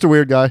 out he's just a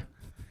weird guy.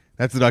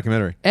 That's the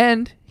documentary.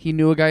 And he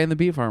knew a guy in the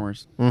Beet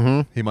Farmers.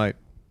 He might.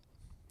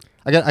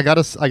 I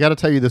gotta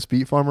tell you this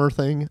beet farmer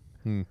thing.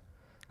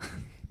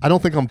 I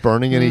don't think I'm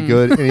burning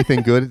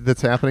anything good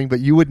that's happening,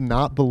 but you would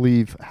not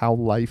believe how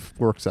life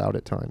works out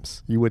at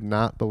times. You would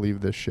not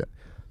believe this shit.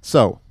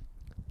 So,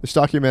 this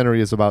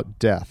documentary is about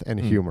death and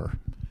humor,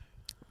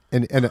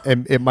 and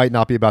it might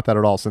not be about that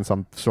at all, since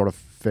I'm sort of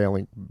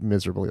failing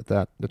miserably at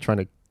that. They're trying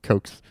to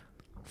coax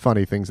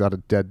funny things out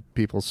of dead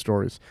people's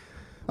stories.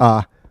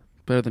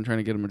 Better than trying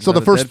to get him. So the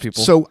dead first,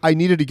 people. so I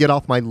needed to get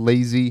off my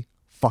lazy,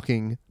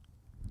 fucking,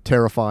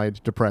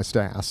 terrified, depressed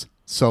ass.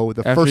 So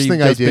the After first you've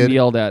thing I just been did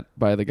yelled at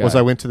by the guy. was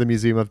I went to the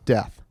Museum of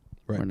Death.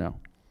 Or no?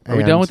 Are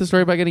we And- done with the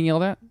story about getting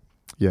yelled at?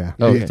 Yeah,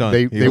 Okay. He's done.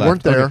 they He weren't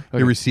left. there. Okay.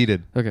 He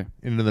receded Okay.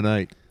 into the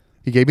night.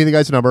 He gave me the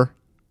guy's number.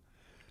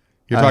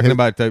 You're talking his-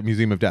 about the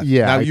Museum of Death.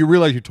 Yeah, Now, I- you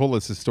realize you told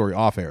us this story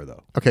off air,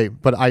 though. Okay,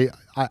 but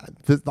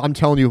I'm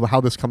telling you how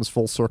this comes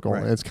full circle,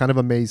 Right. and it's kind of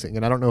amazing.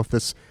 And I don't know if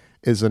this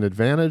is an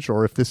advantage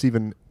or if this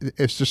even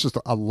it's just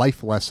a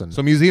life lesson.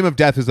 So Museum of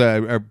Death is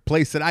a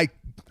place that I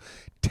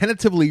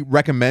tentatively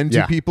recommend to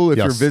Yeah. people if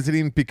Yes. you're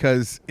visiting,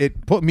 because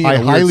it put me in I a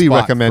weird highly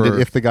spot recommend for- it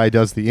if the guy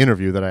does the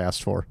interview that I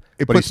asked for.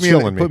 It but puts he's me in,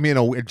 chilling it put me in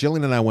a.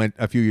 Jillian and I went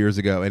a few years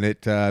ago, and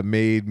it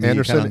made me kind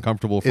Anderson, of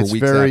uncomfortable for it's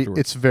weeks very, afterwards.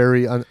 It's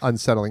very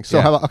unsettling. So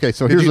Yeah. how about, okay,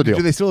 so here's the deal.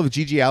 Do they still have a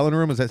G.G. Allen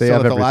room? Is that They still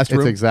have at the every- last it's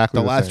room? exactly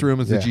the the last same. room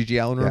is the Yeah. G.G.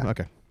 Allen room. Yeah.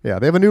 Okay. Yeah,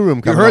 they have a new room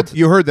You coming heard. up.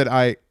 You heard that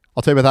I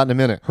I'll tell you about that in a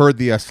minute. heard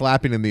the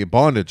slapping and the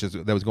bondage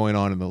that was going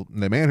on in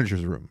the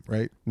manager's room,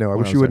 right? No, I When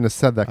wish was you wouldn't there. have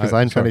said that because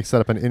I'm trying sorry. to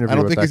set up an interview I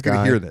don't with think that he's going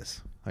guy. to hear this.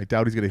 I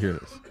doubt he's going to hear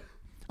this.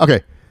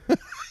 Okay.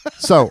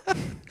 So,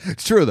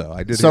 It's true though.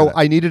 I did. so hear that.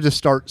 I needed to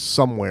start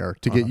somewhere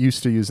to get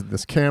used to using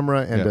this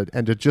camera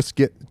and to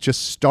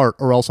just start,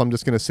 or else I'm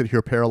just going to sit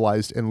here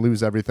paralyzed and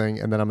lose everything,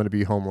 and then I'm going to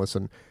be homeless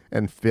and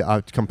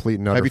complete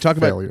and utter Have you talked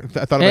failure. about?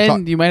 I thought about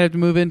And you might have to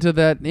move into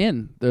that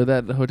inn or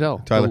that hotel,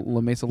 Tyler, the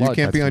La Mesa You Lodge.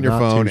 can't be That's on your not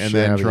phone too and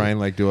then shabby. try and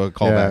like do a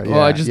callback.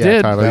 Well, I just yeah,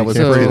 did. Tyler, That you was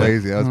can't pretty do that.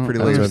 lazy. That was pretty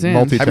I lazy. understand.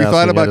 Multi- Have you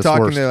thought multitasking about at its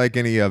talking worst. to like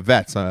any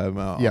vets?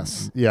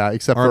 Yes, yeah.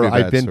 Except Army for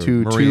I've vets been or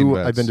to Marine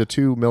I've vets. been to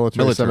two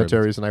military Military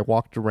cemeteries, and I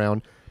walked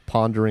around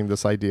pondering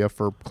this idea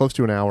for close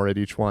to an hour at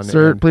each one.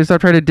 Sir, and please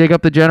stop trying to dig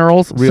up the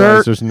generals.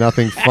 realized Sir, there's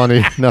nothing funny,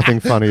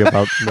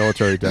 about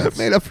military deaths.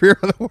 Made up for your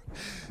other one.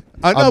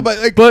 I know, but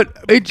like,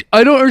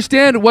 I don't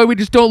understand why we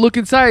just don't look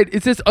inside.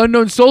 It says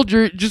unknown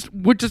soldier.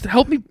 Would just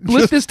help me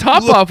lift this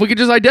top look. off. We could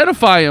just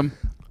identify him.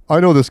 I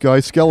know this guy,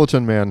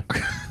 Skeleton Man.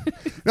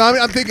 no,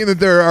 I'm thinking that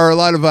there are a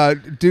lot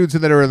of dudes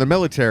that are in the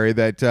military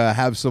that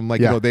have some like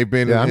Yeah. they've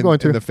been Yeah, I'm in, going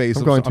to. in the face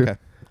I'm of going to. Okay.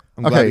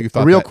 I'm glad that Okay, you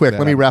thought real that- quick, that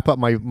let me out. wrap up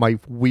my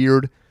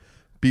weird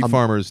Beef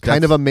farmers.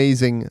 kind that's- of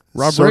amazing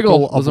Rob circle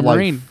Riggle was of a life.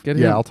 Marine. Get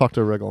yeah, him. I'll talk to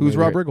Riggle. Who's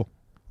maybe. Rob Riggle?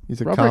 He's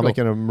a Rob comic Riggle.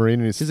 and a Marine,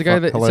 and he's He's the guy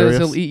that hilarious.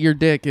 says he'll eat your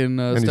dick in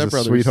and he's Step a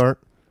Brothers. sweetheart.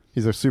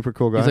 He's a super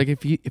cool guy. He's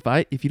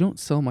like, if you don't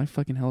sell my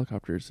fucking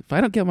helicopters, if I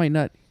don't get my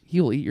nut,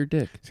 He'll eat your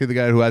dick. See the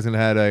guy who hasn't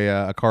had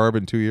a carb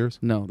in 2 years?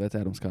 No, that's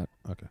Adam Scott.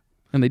 Okay.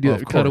 And they do Well,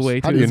 that of course. cutaway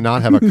How too. do you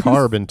not have a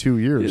carb in 2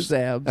 years? His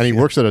abs. And he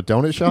works at a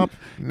donut shop?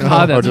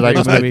 God, Or that's did a I great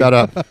just make movie. that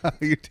up?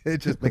 You did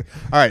just make.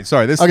 All right,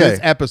 sorry. This Okay.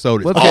 episode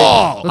is. Let's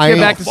I get am-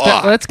 back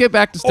to let's get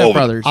back to Step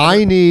Brothers.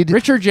 I need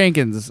Richard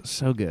Jenkins,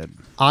 so good.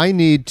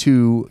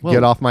 to Whoa.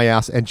 get off my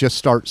ass and just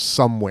start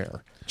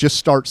somewhere. Just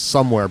start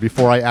somewhere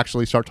before I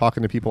actually start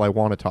talking to people I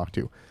want to talk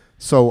to.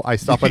 So I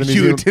stopped by the You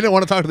museum. didn't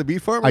want to talk to the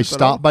beef farmers? I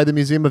stopped by the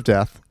Museum of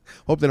Death.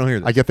 Hope they don't hear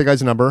this. I get the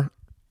guy's number.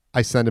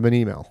 I send him an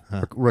email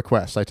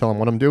request. I tell him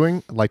what I'm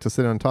doing. I'd like to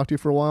sit down and talk to you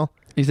for a while.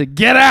 He said,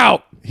 "Get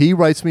out." He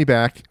writes me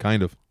back.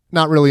 kind of.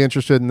 Not really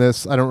interested in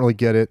this. I don't really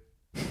get it.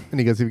 And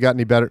he goes, "If you got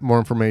any more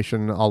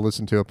information, I'll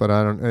listen to it." But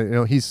I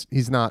don't. He's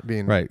not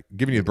being Right.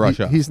 Giving you a brush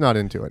up. He's not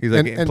into it. He's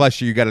like, And plus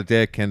you got a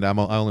dick, and I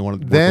only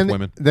want to work then with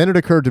women. then it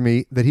occurred to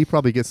me that he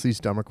probably gets these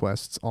dumb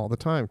requests all the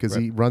time because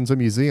Right. he runs a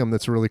museum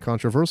that's really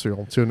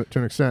controversial to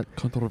an extent.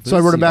 So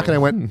I wrote him back and I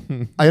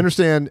went, "I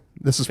understand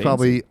this is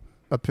probably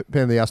a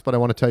pain in the ass, but I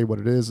want to tell you what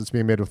it is. It's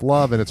being made with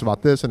love, and it's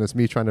about this, and it's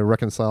me trying to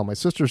reconcile my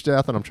sister's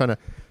death, and I'm trying to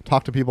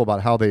talk to people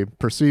about how they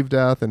perceive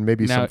death and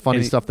maybe Now, some funny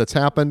any- stuff that's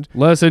happened."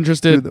 Less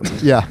interested.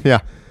 Yeah.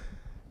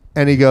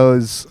 And he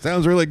goes,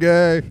 Sounds really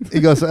gay.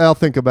 "I'll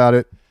think about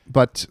it,"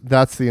 but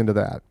that's the end of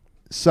that.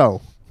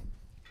 So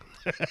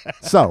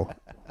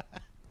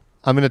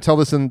I'm going to tell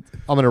this and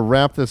I'm going to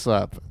wrap this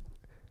up.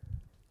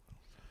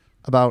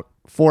 About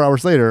 4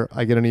 hours later,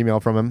 I get an email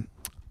from him.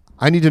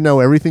 "I need to know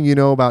everything you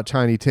know about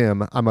Tiny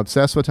Tim. I'm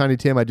obsessed with Tiny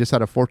Tim. I just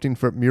had a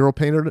 14-foot mural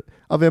painted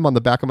of him on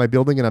the back of my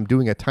building, and I'm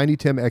doing a Tiny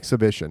Tim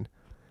exhibition."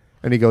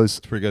 And he goes,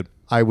 It's pretty good.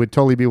 "I would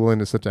totally be willing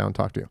to sit down and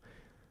talk to you."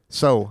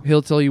 So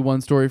He'll tell you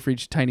one story for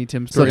each Tiny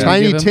Tim story. you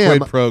Tiny give him. Tim-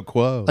 Quid pro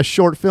quo. a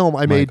short film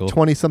I made Michael.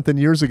 20-something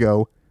years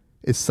ago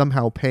is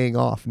somehow paying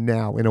off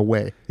now in a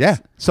way. Yeah.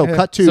 So Yeah.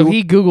 cut to... So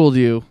he Googled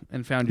you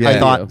and found your Yeah, I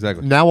thought, video.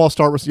 exactly. now I'll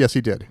start with... Yes, he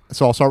did.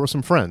 So I'll start with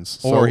some friends.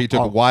 Or So he took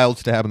I'll- wild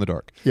stab in the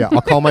dark. Yeah,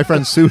 I'll call my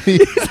friend Sudi.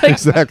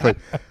 Exactly.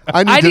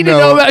 I need, to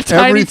know about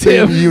Tiny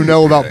everything Tim. you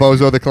know about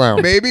Bozo the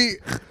Clown. Maybe.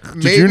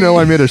 Did you know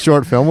I made a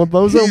short film with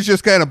Bozo? He's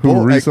just kind of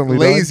Who recently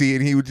died? lazy,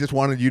 and he just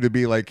wanted you to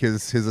be like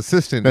his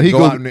assistant. No, and he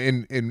go out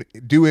Googled- and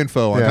do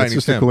info on Yeah, it's Tiny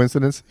just Tim. a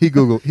coincidence. He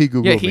Googled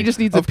Yeah, he me. just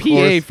needs Of a PA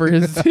course. for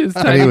his he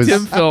Tiny was-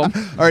 Tim film.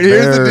 All right,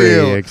 here's the Very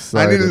deal. I need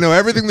excited. to know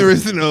everything there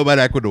is to know about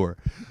Ecuador.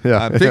 Yeah.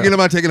 I'm thinking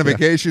about taking a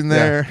vacation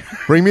there.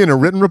 Bring me in a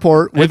written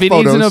report with If he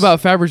photos. needs to know about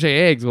Fabergé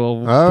eggs,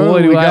 well, Oh,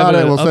 boy, do we I have got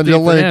it. an We'll send you a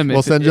update for link. him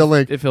We'll send you a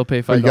link. If he'll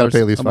pay Oh, you $5 got to pay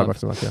at least a $5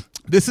 month. a month. Yeah.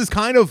 This is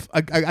kind of.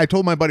 I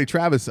told my buddy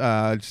Travis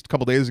just a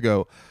couple days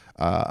ago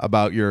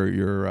about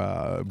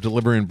your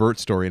delivering Bert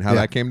story and how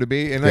Yeah. that came to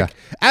be. And Yeah. like,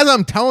 as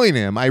I'm telling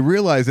him, I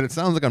realize that it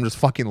sounds like I'm just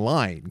fucking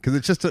lying because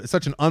it's just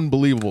such an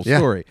unbelievable Yeah,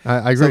 story.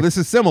 I agree. So this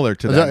is similar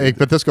to that.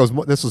 But this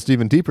was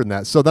even deeper than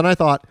that. So then I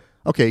thought,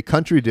 okay,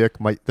 Country Dick,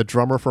 the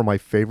drummer for my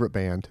favorite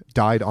band,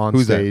 died on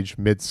Who's that? stage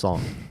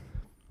mid-song.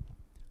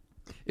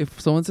 If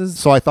someone says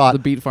So I thought, the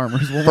Beat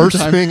Farmers one more first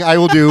time, thing I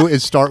will do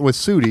is start with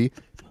Sudi,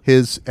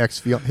 his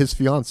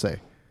fiance,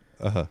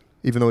 Uh-huh.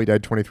 even though he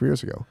died 23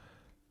 years ago.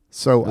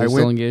 So Are I they went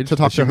still engaged? to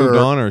talk Is she to her, moved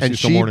on, or is and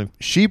she still mourning?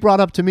 she brought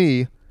up to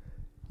me,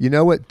 you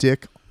know what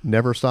Dick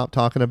never stopped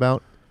talking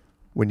about?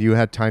 When you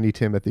had Tiny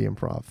Tim at the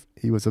Improv.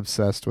 He was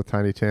obsessed with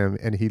Tiny Tim,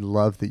 and he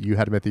loved that you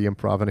had him at the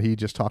Improv, and he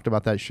just talked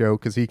about that show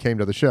because he came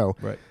to the show.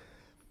 Right.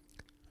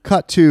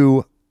 Cut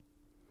to,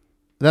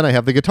 then I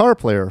have the guitar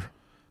player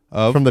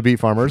Of from the Beat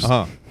Farmers,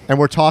 Uh-huh. and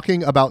we're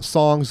talking about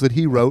songs that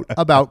he wrote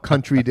about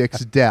Country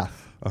Dick's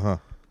death. Uh-huh.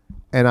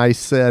 And I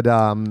said,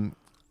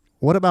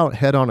 what about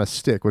Head on a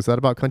Stick? Was that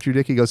about Country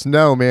Dick? He goes,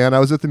 no, man. I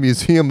was at the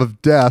Museum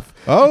of Death.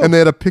 Oh. And they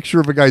had a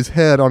picture of a guy's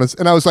head on his...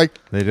 And I was like,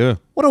 They do.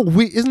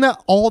 isn't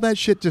that all that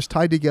shit just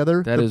tied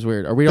together? that is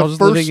weird. Are we The all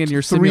just living first in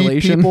your 3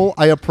 simulation? people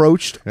I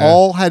approached Yeah.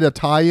 all had a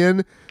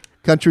tie-in.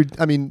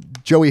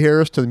 Joey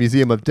Harris to the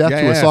Museum of Death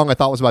Yeah, to a yeah. song I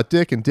thought was about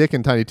Dick and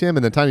Tiny Tim,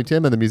 and then Tiny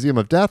Tim and the Museum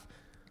of Death.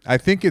 I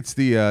think it's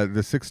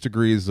the 6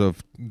 degrees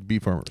of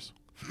beef farmers.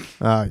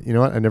 You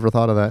know what? I never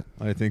thought of that.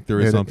 I think there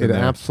is It something there.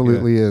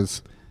 absolutely Yeah.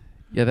 is.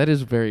 Yeah, that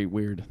is very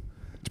weird.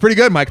 It's pretty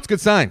good, Mike. It's a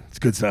good sign. It's a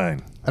good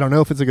sign. I don't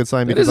know if it's a good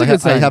sign It because is a good I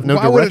sign. have no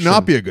Why direction. would it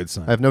not be a good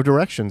sign? I have no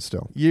direction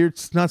still. You're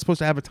not supposed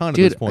to have a ton at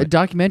Dude, this a point.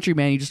 documentary,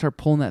 man, you just start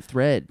pulling that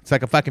thread. It's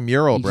like a fucking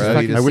mural, You bro. just You,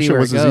 fucking just- I wish see it where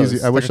was it as goes.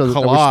 easy. I It's wish like a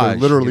there collage,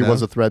 literally you know?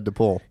 was a thread to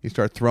pull. you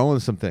start throwing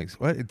some things.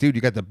 What, dude?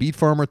 You got the beet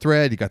farmer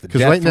thread. You got the Because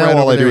death right thread now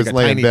all over I there, do you is got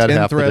lay in Tiny bed Tim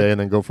half thread. the day and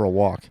then go for a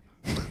walk.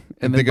 And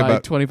then think buy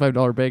about-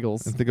 $25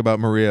 bagels. And think about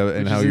Maria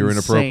and which how is you're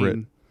insane.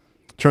 inappropriate.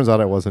 Turns out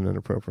I wasn't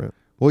inappropriate.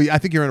 Well, I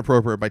think you're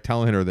inappropriate by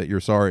telling her that you're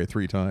sorry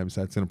 3 times.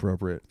 That's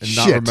inappropriate. And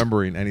not Shit.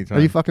 remembering any time.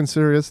 Are you fucking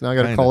serious? Now I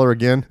got to Kinda. call her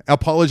again.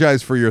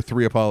 Apologize for your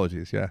 3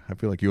 apologies. Yeah, I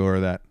feel like you owe her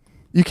that.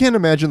 You can't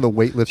imagine the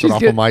weight lifted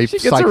off of my she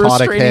gets a psychotic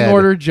restraining head.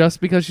 order just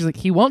because she's like,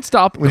 he won't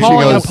stop When she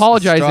calling and goes,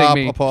 apologizing Stop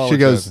me. apologizing. She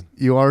goes,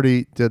 you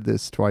already did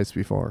this twice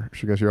before.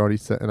 She goes, you already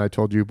said, and I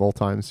told you both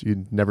times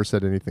you never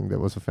said anything that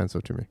was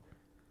offensive to me.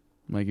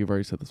 Mike, you've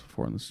already said this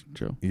before on this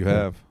show. You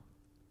have.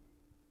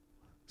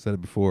 Said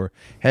it before.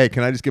 Hey,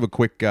 can I just give a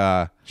quick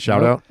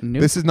Shout out.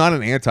 Nope. This is not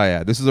an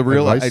anti-ad. This is a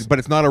real Advice? but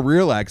it's not a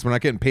real ad because we're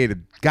not getting paid a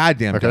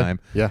goddamn Okay. dime.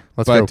 Yeah,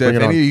 let's but go. Bring if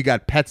it any on. of you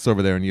got pets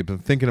over there and you've been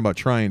thinking about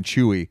trying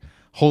Chewy,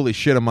 holy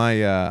shit, am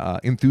I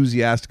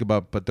enthusiastic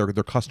about their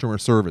customer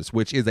service,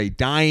 which is a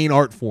dying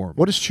art form.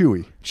 What is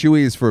Chewy?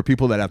 Chewy is for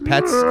people that have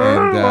pets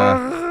and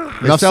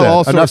they Enough sell said.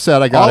 all sorts. Enough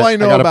said. I got all it. I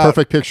know got about a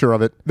perfect picture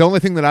of it. the only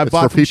thing that I've It's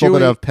bought for people from that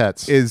Chewy have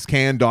pets. is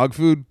canned dog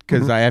food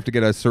because I have to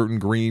get a certain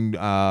green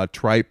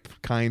tripe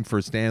kind for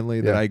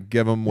Stanley that Yeah. I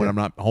give him when I'm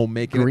not home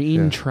making it.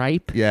 Green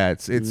tripe. Yeah,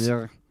 it's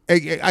Yeah.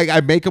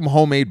 I make them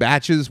homemade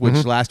batches,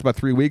 which last about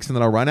 3 weeks, and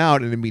then I'll run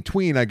out. And in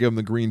between, I give them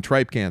the green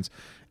tripe cans,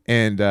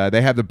 and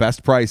they have the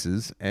best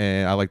prices.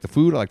 And I like the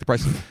food, I like the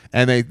prices,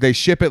 and they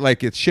ship it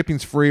like it's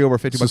shipping's free over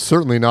 $50. This is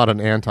certainly not an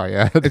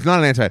anti-ad. It's not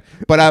an anti,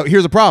 but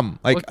here's the problem.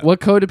 Like What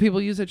code do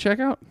people use at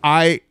checkout?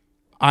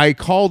 I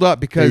called up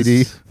because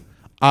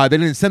AD. they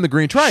didn't send the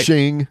green tripe,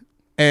 Shing.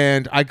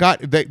 and I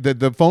got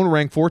the phone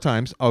rang 4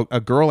 times. A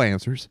girl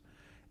answers,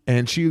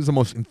 and she was the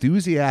most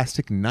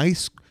enthusiastic,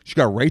 nice. She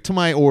got right to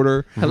my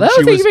order. Hello,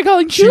 She thank you for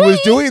calling She was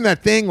Chewy. doing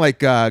that thing like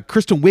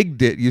Kristen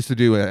Wiig used to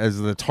do as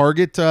the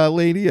Target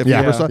lady. If you Yeah,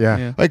 ever saw-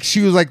 yeah. Like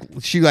she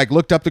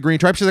looked up the green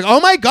tripe. She's like, "Oh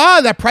my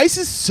god, that price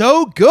is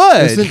so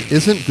good!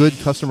 Isn't good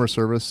customer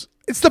service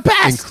It's the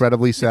best."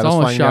 incredibly almost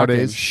satisfying shocking.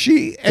 nowadays?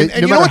 She and No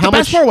you know matter what the how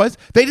best much- part was?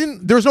 They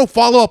didn't. There was no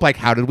follow up. Like,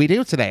 how did we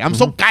do today? I'm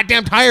so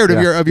goddamn tired of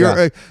Yeah,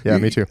 your. yeah,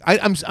 me too.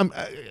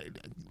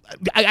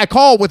 I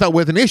call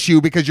with an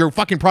issue because your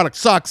fucking product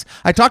sucks.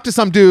 I talked to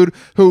some dude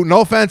who,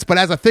 no offense, but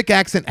has a thick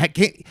accent. I'm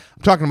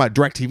talking about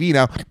DirecTV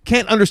now.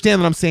 Can't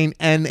understand that I'm saying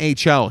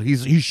NHL.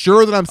 He's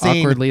sure that I'm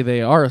saying Awkwardly,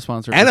 they are a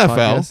sponsor. Of this NFL.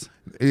 podcast.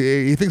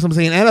 He thinks I'm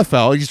saying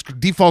NFL. He just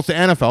defaults to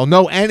NFL.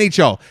 No,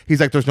 NHL.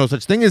 He's like, there's no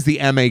such thing as the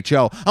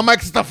MHL. I'm like,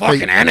 it's the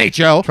fucking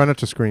NHL. Try not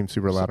to scream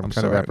super loud. I'm kind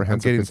sorry. of I'm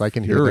apprehensive getting because I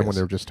can hear them furious. when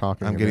they're just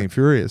talking. I'm and getting they're-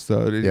 furious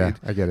though. Yeah,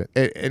 I get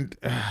it. And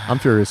I'm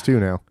furious too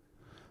now.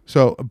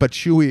 so, but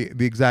Chewy,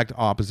 the exact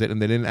opposite,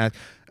 and they didn't ask.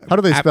 How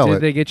do they spell Did it?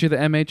 they get you the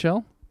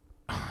MHL?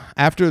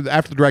 After the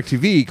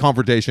DirecTV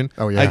confrontation,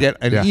 Oh, yeah. I get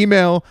an Yeah.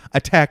 email,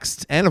 a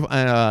text, and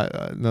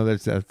no,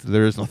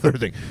 there is no third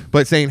thing,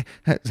 but saying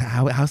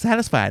how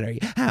satisfied are you?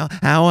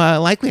 How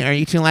likely are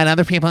you to let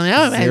other people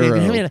know?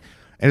 Zero.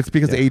 And it's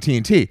because of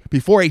AT&T.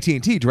 Before AT&T,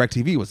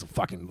 DirecTV was a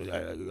fucking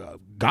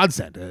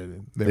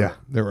godsend.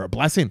 They were a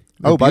blessing.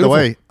 Oh, by the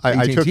way, I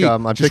AT&T took,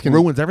 I'm just taking-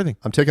 ruins everything.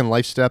 I'm taking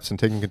life steps and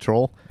taking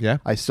control. Yeah.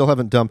 I still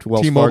haven't dumped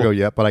Wells T-Mobile. Fargo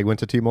yet, but I went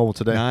to T-Mobile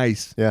today.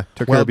 Nice. Yeah,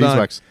 took Well care of done.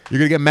 beeswax. You're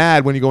gonna get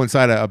mad when you go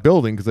inside a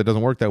building because it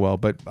doesn't work that well.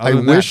 But other I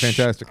than wish, that,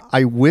 fantastic.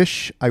 I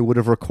wish I would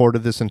have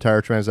recorded this entire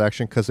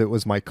transaction because it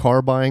was my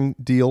car buying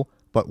deal,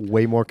 but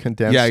way more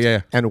condensed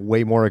Yeah. and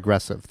way more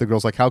aggressive. The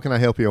girl's like, how can I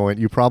help you? I went,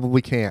 you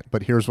probably can't,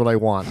 but here's what I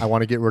want. I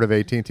want to get rid of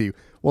AT&T.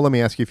 Well, let me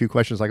ask you a few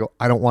questions. I go,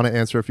 I don't want to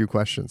answer a few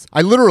questions.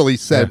 I literally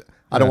said, Yeah.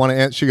 I don't want to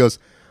answer. She goes,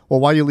 well,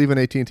 why are you leaving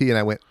AT&T? And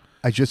I went,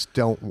 I just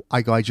don't.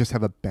 I go, I just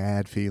have a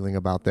bad feeling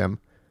about them.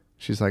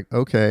 She's like,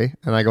 okay.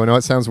 And I go, no,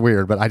 it sounds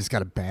weird, but I just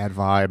got a bad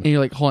vibe. And you're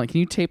like, hold on, can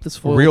you tape this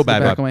foil Real to the bad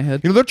back vibe. of my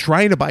head? You know, they're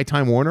trying to buy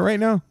Time Warner right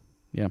now.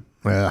 Yeah.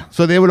 Yeah.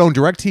 So they would own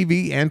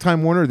DirecTV and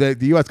Time Warner. The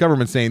U.S.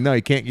 government's saying no,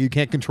 you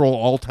can't control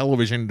all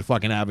television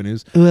fucking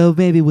avenues. Well,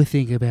 maybe we'll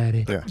think about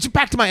it. Yeah. So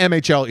back to my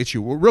MHL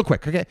issue, real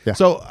quick. Okay. Yeah.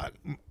 So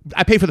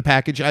I pay for the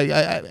package.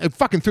 I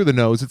fucking through the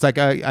nose. It's like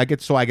I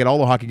get all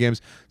the hockey games.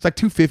 It's like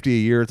 $250 a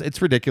year.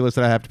 It's ridiculous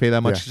that I have to pay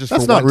that much. Yeah. Just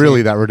That's for not one really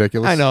team. that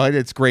ridiculous. I know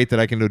it's great that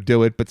I can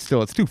do it, but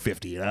still, it's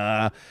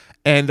 $250.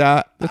 And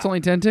That's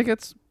only 10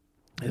 tickets?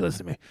 hey,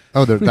 listen to me.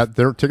 Oh,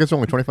 their tickets are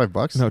only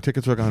 $25? No,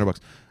 tickets are like $100. No, Yeah, that's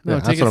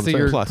what tickets I'm to saying.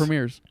 your Plus.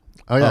 premieres.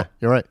 Oh, yeah. Oh.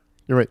 You're right.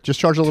 You're right. Just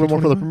charge a little more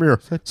for the premiere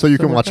so you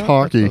Doesn't can watch work out?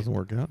 hockey. That doesn't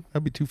work out.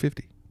 That'd be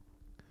 $250.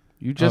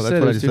 You just that's said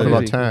what I it was just said. too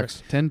What easy. about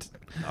tax? 10.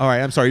 All right,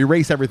 I'm sorry.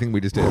 Erase everything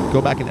we just did.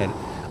 Go back and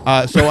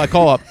edit. So I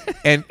call up,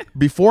 and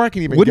before I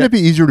can even Wouldn't get,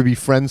 it be easier to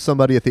befriend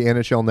somebody at the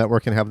NHL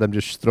network and have them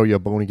just throw you a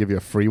bone and give you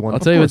a free one? I'll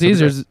tell you what's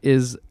course, easier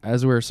is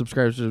as we're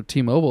subscribers to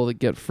T-Mobile to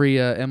get free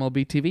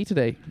MLB TV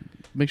today.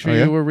 Make sure Oh,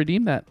 yeah? you will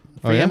redeem that.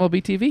 Free yeah?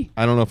 MLB TV.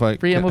 I don't know if I.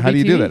 Free MLB How do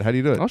you do TV? that? How do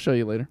you do it? I'll show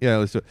you later. Yeah,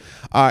 let's do it.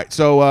 All right.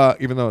 So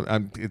even though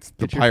it's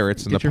the Get your-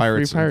 Pirates and get the your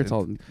Pirates, free Pirates it,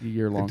 all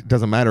year long. it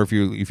doesn't matter if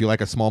you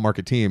like a small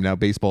market team. Now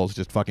baseball is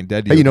just fucking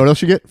dead to Hey, you. you know what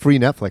else you get? Free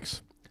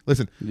Netflix.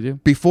 Listen, You do?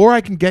 before I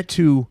can get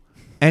to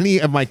any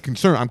of my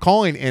concern, I'm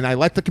calling and I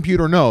let the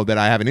computer know that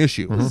I have an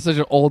issue. This is such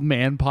an old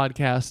man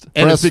podcast.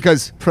 And it's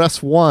because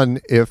Press 1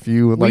 if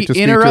you would like to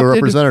speak to a interrupted-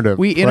 representative.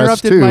 We Press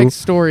interrupted 2 Mike's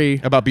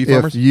story. about beef if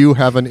farmers. you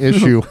have an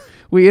issue.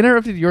 We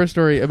interrupted your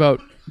story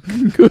about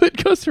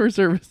good customer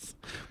service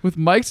with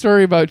Mike's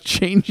story about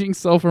changing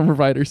cell phone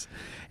providers.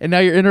 And now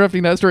you're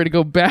interrupting that story to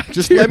go back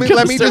Just to your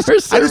let me just. customer I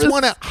just service.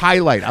 want to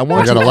highlight. I I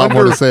want got to a lot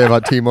more to say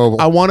about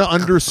T-Mobile. I want to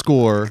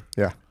underscore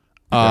yeah.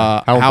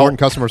 how Important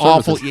customer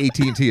service awful is.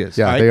 AT&T is.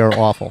 Yeah, right? they are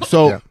awful.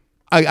 So Yeah.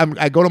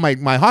 I go to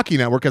my hockey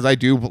network, as I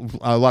do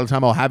a lot of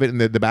time. I'll have it in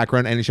the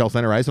background, NHL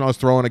Center Ice, and I was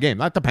throwing a game,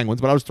 not the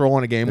Penguins, but I was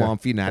throwing a game while I'm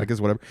feeding Atticus,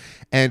 whatever.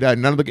 And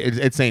none of the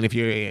it's saying if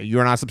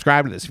you're not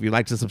subscribed to this, if you'd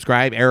like to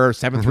subscribe, error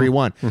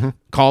 731,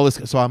 call this.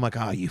 So I'm like,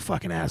 oh, you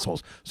fucking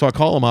assholes. So I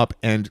call them up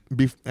and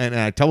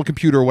I tell the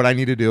computer what I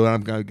need to do, and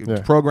I'm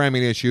going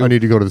programming issue. I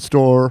need to go to the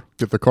store,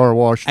 get the car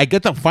washed. I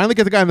finally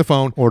get the guy on the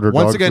phone. Order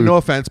Once dog again, food. no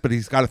offense, but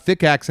he's got a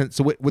thick accent.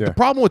 So with the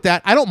problem with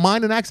that, I don't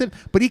mind an accent,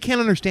 but he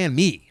can't understand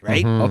me,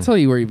 right? I'll tell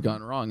you where you've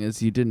gone wrong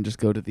is you didn't just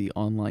go to the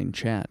online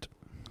chat.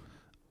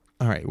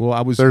 All right. Well,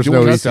 I was There's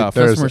doing no stuff.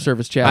 Customer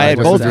service chat. I had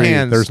was both that.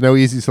 hands. There's no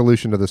easy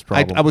solution to this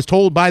problem. I was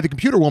told by the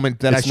computer woman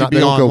that I It's should not, be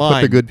they don't online go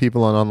put the good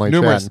people on online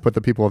Numerous- chat and put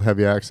the people with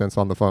heavy accents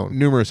on the phone.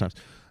 numerous times.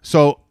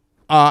 So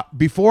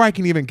before I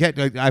can even get,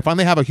 I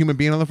finally have a human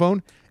being on the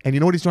phone, and you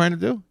know what he's trying to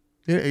do?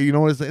 You know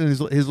what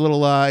his little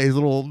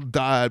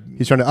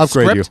He's trying to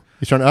upgrade script? you.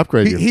 He's trying to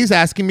upgrade you. He's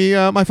asking me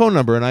my phone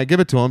number, and I give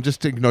it to him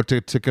just to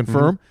to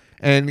confirm.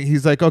 And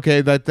he's like,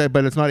 okay, but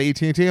it's not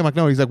AT&T. I'm like,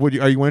 no. He's like, are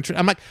you interested?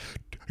 I'm like,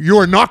 you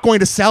are not going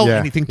to sell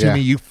anything to me.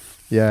 You.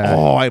 Yeah.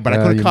 I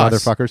couldn't you cuss.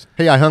 motherfuckers.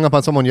 Hey, I hung up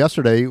on someone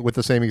yesterday with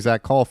the same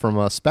exact call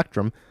from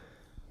Spectrum.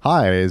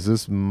 Hi, is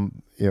this?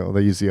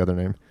 They use the other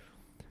name.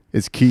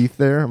 Is Keith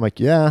there? I'm like,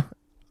 yeah.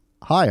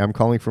 Hi, I'm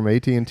calling from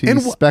AT&T,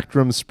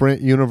 Spectrum,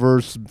 Sprint,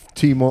 Universe,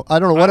 T-Mobile. I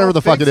don't know, whatever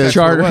the fuck it is.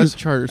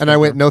 Charter. And I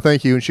went, no,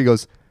 thank you. And she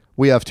goes,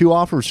 we have 2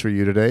 offers for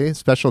you today,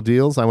 special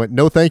deals. I went,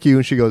 no, thank you.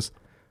 And she goes,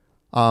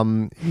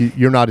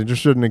 you're not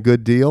interested in a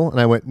good deal? And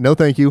I went, no,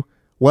 thank you.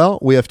 Well,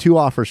 we have 2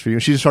 offers for you.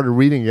 And she just started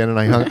reading again, and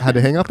I had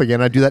to hang up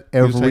again. I do that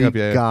every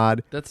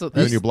god. That's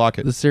Then you block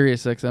it. The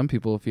Sirius XM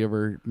people, if you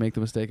ever make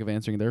the mistake of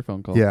answering their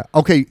phone call. Yeah.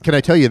 Okay, can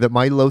I tell you that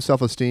my low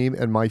self-esteem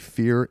and my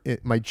fear,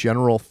 my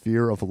general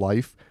fear of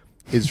life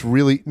is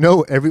really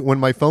when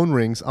my phone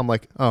rings, I'm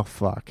like, oh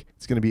fuck,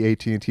 it's gonna be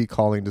AT&T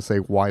calling to say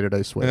why did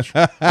I switch.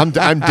 I'm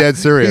dead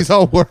serious. He's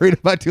all worried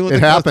about dealing. It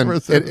happened.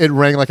 It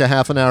rang like a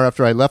half an hour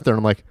after I left there, and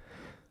I'm like,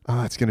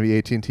 oh, it's gonna be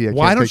AT&T.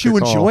 Why don't you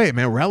enjoy it,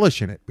 man?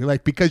 Relish in it. Be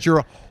like, because you're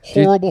a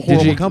horrible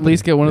Did you company. at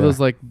least get one of those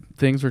like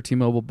things where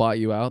T-Mobile bought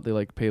you out? They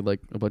like paid like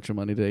a bunch of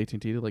money to AT&T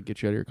to like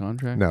get you out of your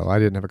contract. No, I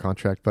didn't have a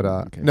contract, but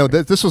Okay.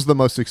 This was the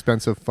most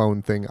expensive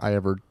phone thing I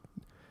ever.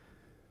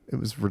 It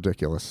was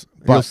ridiculous.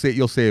 But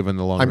You'll save in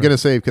the long run. I'm going to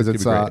save because It's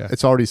it's gonna be great,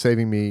 it's already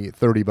saving me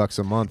 $30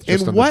 a month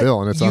just In on what the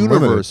bill, and it's universe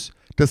unlimited.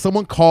 does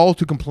someone call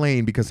to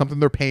complain because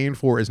something they're paying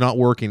for is not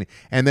working,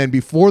 and then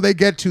before they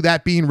get to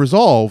that being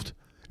resolved,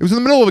 it was in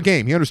the middle of a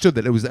game. He understood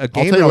that it was a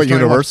game. I'll tell you what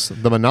universe,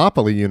 the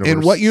Monopoly universe. In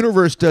what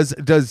universe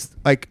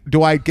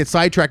do I get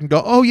sidetracked and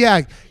go, oh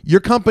yeah, your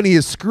company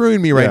is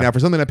screwing me right now for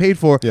something I paid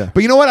for. Yeah.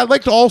 But you know what? I'd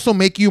like to also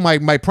make you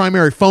my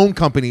primary phone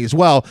company as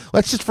well.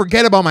 Let's just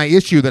forget about my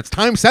issue that's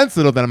time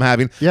sensitive that I'm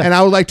having, and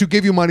I would like to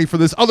give you money for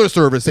this other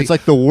service. It's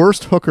like the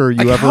worst hooker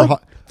you ever.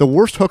 The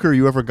worst hooker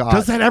you ever got.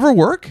 Does that ever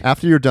work?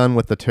 After you're done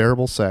with the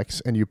terrible sex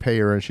and you pay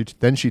her, and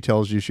she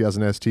tells you she has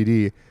an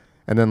STD,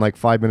 and then like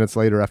 5 minutes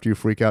later, after you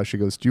freak out, she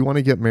goes, "Do you want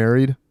to get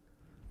married?"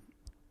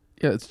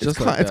 Yeah, it's just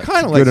it's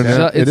kind of like good that.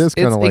 enough. It is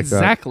kind of like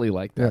exactly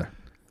like that. Yeah.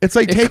 It's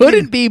like It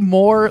couldn't be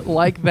more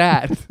like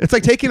that. It's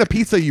like taking a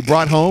pizza you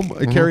brought home,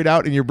 carried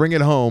out, and you bring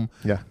it home.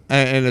 Yeah.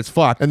 And it's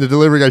fucked. And the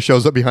delivery guy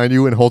shows up behind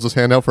you and holds his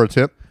hand out for a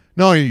tip.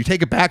 No, you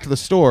take it back to the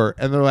store,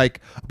 and they're like,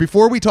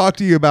 before we talk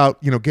to you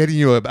about getting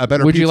you a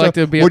better Would pizza, you like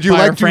to be would you buy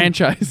our like to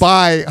franchise?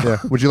 buy? Yeah.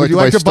 Would you like to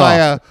buy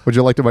stock? Would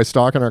you like to buy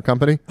stock in our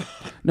company?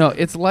 No,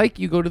 it's like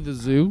you go to the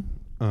zoo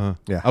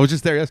Yeah. I was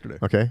just there yesterday.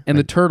 Okay. and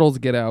the turtles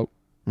get out,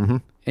 Mm-hmm.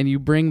 and you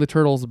bring the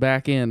turtles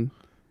back in,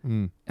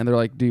 and they're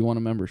like, "Do you want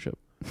a membership?"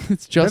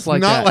 It's just That's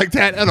like not that. like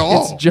that at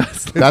all. It's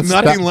just That's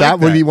nothing like that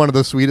would that. be one of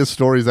the sweetest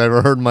stories I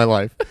ever heard in my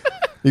life.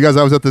 You guys,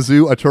 I was at the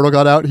zoo. A turtle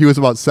got out. He was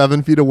about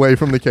 7 feet away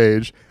from the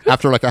cage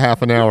after like a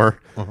half an hour.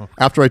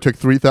 After I took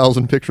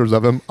 3,000 pictures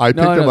of him, I picked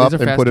him up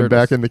these are and fast put him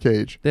back turtles. in the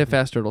cage. They have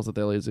fast turtles at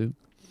the LA Zoo.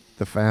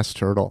 The fast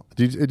turtle.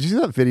 Did you see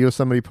that video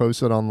somebody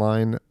posted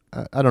online?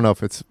 I don't know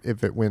if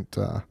it went.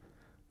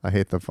 I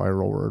hate the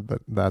viral word,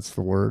 but that's the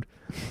word.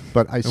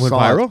 But I saw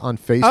viral? it on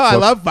Facebook. Oh, I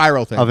love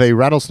viral things. of a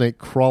rattlesnake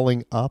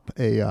crawling up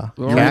a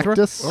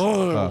cactus.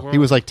 He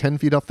was like 10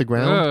 feet off the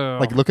ground,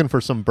 like looking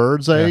for some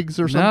bird's eggs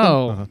or something.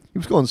 No, He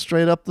was going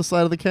straight up the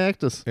side of the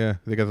cactus. Yeah,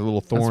 they got the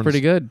little thorns. that's pretty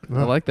good.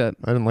 I like that.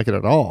 I didn't like it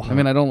at all. I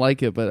mean, I don't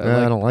like it, but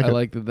Yeah, I don't like I it.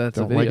 like that. That's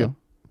Don't a like video.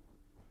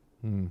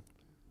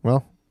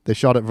 Well, they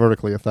shot it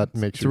vertically. If that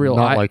makes It's a you real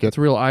not eye, like it, It's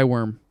a real eye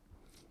worm.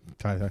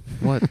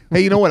 What?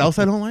 Hey, you know what else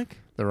I don't like?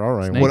 they're all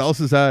right. Snakes. What else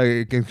is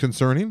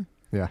concerning?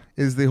 Yeah.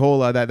 Is the whole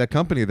that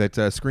company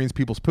that screens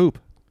people's poop.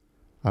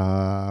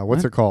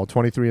 What's it called?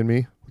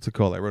 23andMe. What's it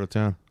called? I wrote it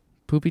down.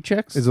 Poopy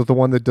checks. Is it the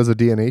one that does a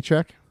DNA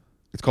check?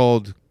 It's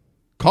called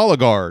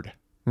Cologuard.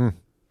 Hmm.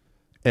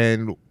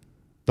 And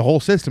the whole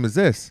system is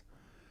this.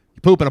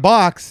 You poop in a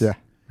box. Yeah.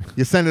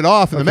 You send it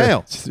off in the Okay.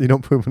 mail. You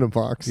don't poop in a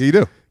box. Yeah, you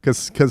do.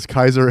 Because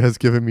Kaiser has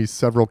given me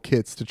several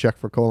kits to check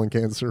for colon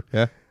cancer.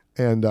 Yeah.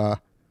 And I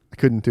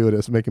couldn't do it.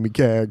 It's making me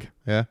gag.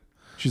 Yeah.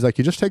 She's like,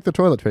 you just take the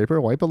toilet paper,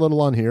 wipe a little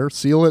on here,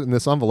 seal it in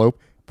this envelope,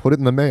 put it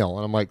in the mail.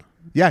 And I'm like,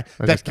 Yeah.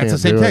 I That's just can't the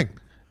same do it. thing.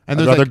 And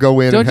I'd there's rather like, go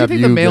in Don't and you have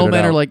think you the get it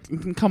mailmen are out.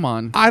 like, come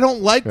on? I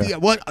don't like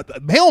the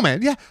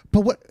mailman. Yeah,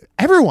 but what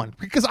everyone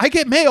because I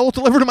get mail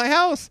delivered to my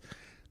house.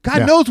 God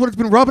Yeah. knows what it's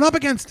been rubbing up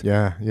against.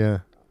 Yeah.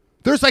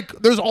 There's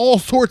all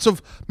sorts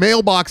of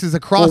mailboxes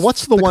across. Well,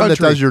 what's the one that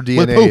country does your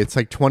with DNA? poop. It's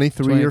like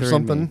 23 or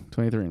something.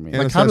 23andMe. And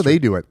Like, how do ancestry. they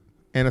do it?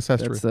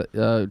 Ancestry. That's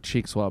the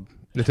cheek swab.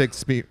 It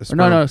takes Or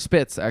no,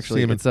 spits.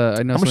 Actually, Semen. it's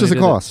I know. How much somebody does it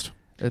did cost?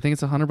 I think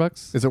it's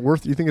 $100. Is it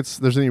worth? You think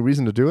there's any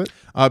reason to do it?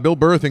 Bill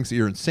Burr thinks that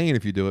you're insane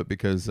if you do it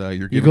because you're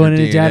You're giving going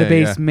your in a DNA,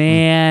 database, yeah.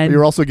 man. But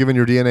you're also giving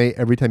your DNA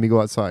every time you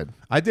go outside.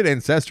 I did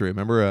ancestry.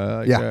 Remember?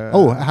 How? year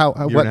What? and a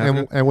half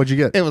ago. And what'd you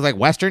get? It was like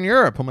Western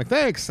Europe. I'm like,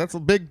 thanks. That's a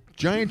big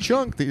giant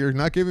chunk that you're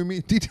not giving me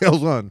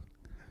details on.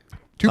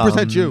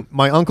 2% Jew.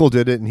 My uncle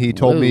did it, and he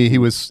told me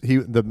Whoa.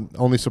 the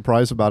only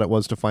surprise about it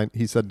was to find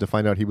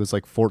out he was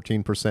like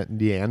 14%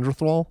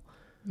 Neanderthal.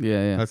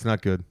 Yeah. That's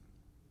not good.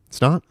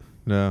 It's not.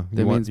 No,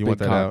 That means you want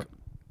big that cock. out.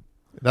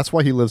 That's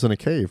why he lives in a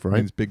cave, It right?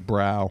 means big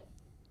brow.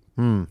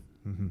 Hmm.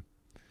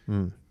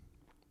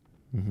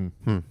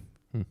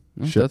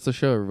 Shit. That's the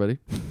show, everybody.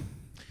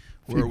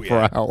 Where are we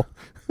at? Brow.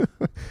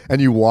 And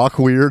you walk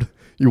weird.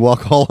 You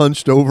walk all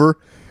hunched over,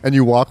 and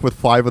you walk with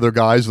 5 other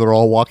guys that are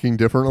all walking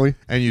differently.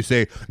 And you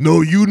say,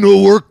 no, you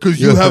no work because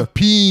you Yeah. have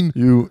peen.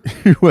 You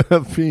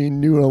have been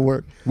new to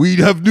work. We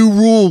have new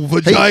rule,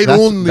 vagina Hey,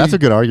 only. that's a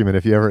good argument.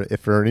 If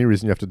for any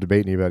reason you have to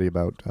debate anybody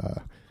about,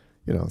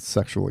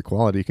 sexual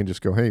equality, you can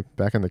just go, hey,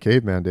 back in the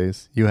caveman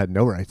days, you had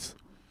no rights.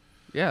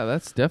 Yeah,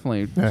 that's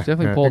definitely Yeah.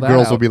 pull And that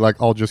girls out. will be like,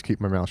 I'll just keep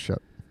my mouth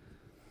shut.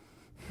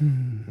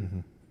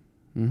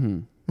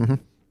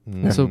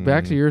 So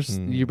back to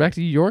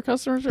your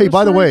customers. Hey,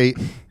 by the way, it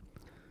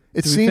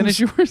Did we seems finish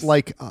yours?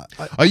 like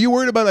Are you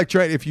worried about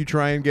if you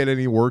try and get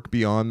any work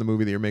beyond the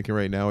movie that you're making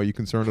right now? Are you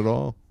concerned at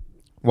all?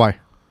 why?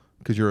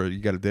 Because you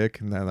got a dick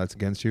and that's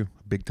against you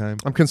big time.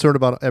 I'm concerned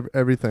about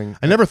everything.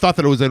 I never thought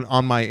that it was in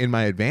my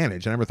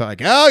advantage. I never thought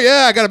like, oh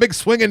yeah, I got a big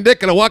swinging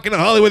dick and I walk into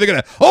Hollywood, they're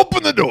gonna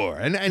open the door.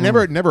 And I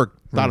never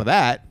thought of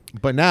that.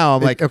 But now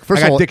I'm like, First I of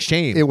got all, dick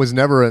shame. It was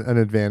never an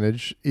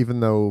advantage, even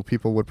though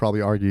people would probably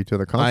argue to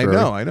the contrary.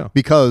 I know.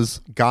 Because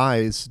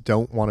guys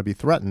don't want to be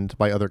threatened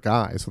by other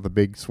guys with a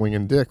big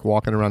swinging dick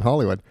walking around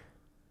Hollywood.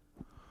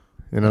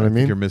 You know what I think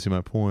mean? you're missing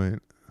my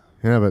point,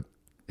 Yeah, but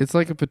It's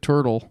like if a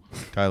turtle.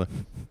 Tyler.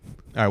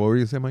 All right, what were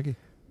you gonna say, Mikey?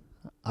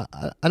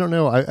 I don't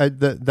know.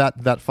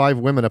 That 5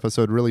 women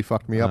episode really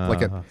fucked me up. I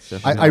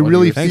Definitely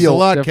really Thanks feel a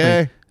lot,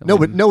 definitely- Kay.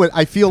 No,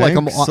 I feel like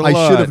Thanks a I should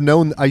lot. have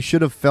known. I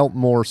should have felt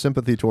more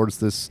sympathy towards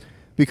this,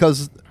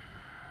 because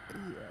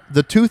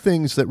the 2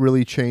 things that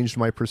really changed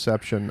my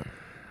perception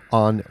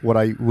on what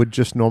I would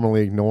just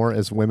normally ignore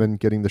as women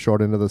getting the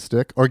short end of the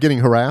stick or getting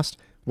harassed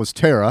was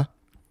Tara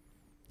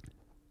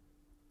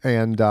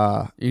and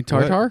You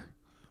tartar?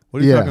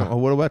 What are you Yeah. talking about?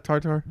 What about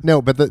Tartar?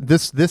 no, but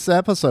this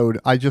episode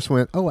I just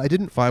went, oh, I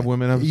didn't. 5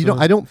 women episodes. You know,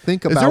 I don't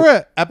think Is about. there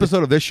an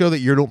episode of this show that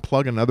you don't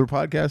plug another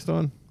podcast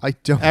on? I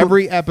don't.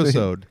 Every think-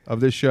 episode of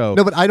this show.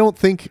 No, but I don't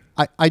think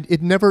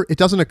it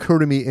doesn't occur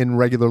to me in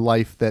regular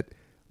life that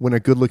when a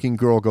good-looking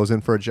girl goes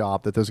in for a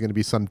job that there's going to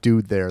be some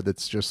dude there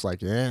that's just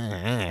like,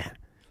 yeah.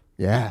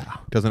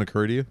 Doesn't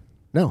occur to you?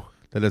 No,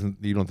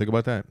 You don't think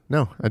about that?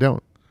 no, I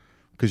don't.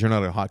 Because you're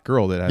not a hot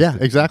girl that has Yeah,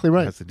 to, exactly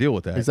right. has to deal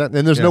with that. Exactly,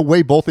 and there's Yeah. no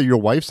way both of your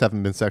wives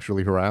haven't been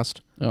sexually harassed.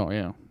 Oh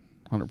yeah,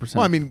 100%.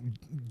 Well, I mean,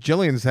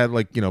 Jillian's had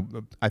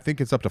I think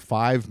it's up to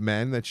 5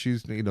 men that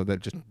she's, that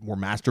just were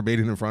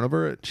masturbating in front of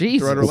her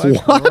Jesus. throughout her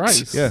life. What?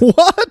 Christ. Yeah.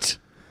 What?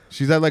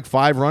 She's had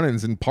 5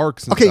 run-ins in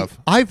parks and Okay, stuff.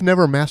 I've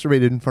never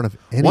masturbated in front of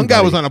anybody. One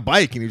guy was on a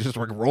bike and he was just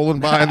rolling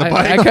by on the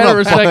bike. I kind of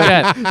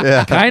respect that.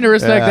 Yeah. Kind of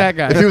respect that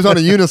guy. If he was on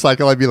a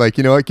unicycle, I'd be like,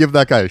 you know what? Give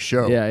that guy a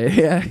show.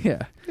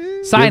 Yeah.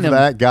 Sign Give him.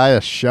 that guy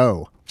a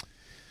show.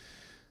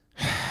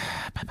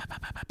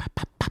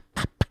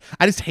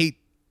 I just hate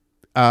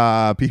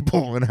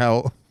people and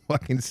how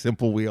fucking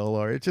simple we all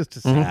are. It's just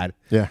sad.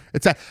 Yeah.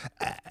 It's sad.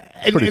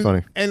 Pretty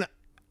funny. And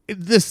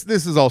this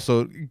has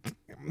also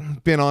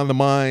been on the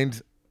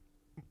mind.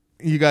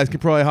 You guys can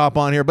probably hop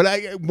on here, but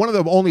one of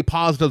the only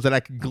positives that I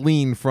could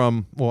glean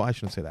from, well, I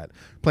shouldn't say that.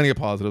 Plenty of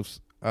positives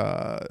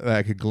that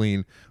I could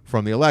glean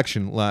from the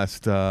election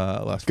last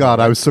God,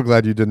 Friday. I was so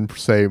glad you didn't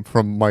say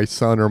from my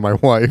son or my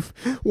wife.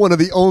 One of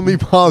the only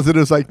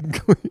positives I can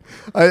glean.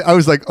 I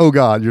was like, oh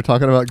God, you're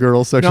talking about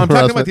girls' No, sexual I'm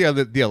talking harassment.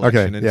 about the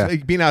election. Okay, and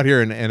yeah. being out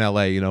here in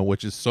LA,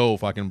 which is so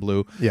fucking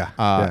blue. Yeah,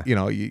 yeah.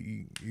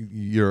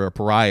 You're a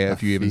pariah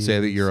if you even say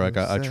that you're like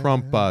a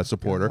Trump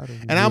supporter.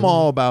 And I'm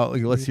all about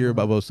let's hear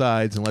about both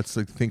sides and let's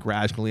think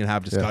rationally and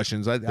have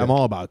discussions. I'm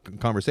all about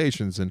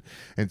conversations and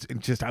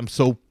just I'm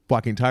so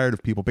fucking tired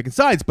of people picking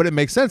sides. But it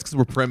makes sense because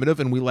we're primitive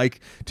and we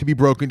like to be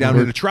broken down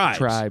into tribes.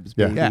 Tribes,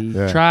 Yeah. baby.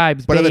 Yeah.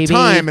 Tribes, But baby. at the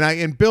time,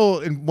 and Bill,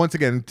 and once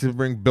again to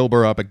bring Bill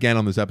Burr up again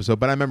on this episode,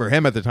 but I remember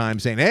him at the time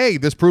saying, "Hey,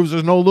 this proves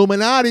there's no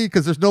Illuminati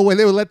because there's no way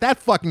they would let that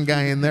fucking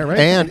guy in there, right?"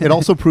 And it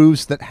also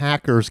proves that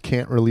hackers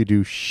can't really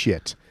do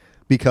shit.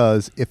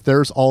 Because if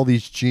there's all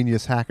these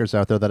genius hackers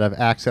out there that have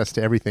access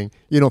to everything,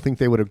 you don't think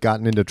they would have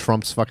gotten into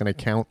Trump's fucking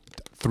account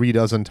 3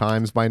 dozen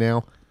times by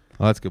now?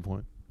 Oh, that's a good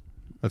point.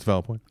 That's a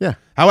valid point. Yeah.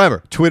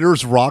 However,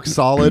 Twitter's rock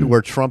solid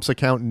where Trump's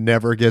account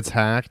never gets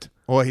hacked.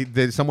 well,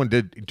 someone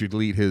did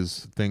delete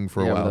his thing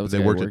for a Yeah, while. that was They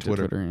the guy who worked at worked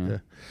Twitter. at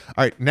Twitter, yeah.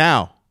 All right,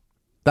 now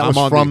That I'm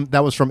on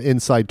was from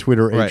inside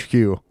Twitter Right.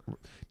 HQ.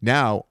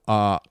 now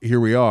here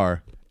we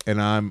are,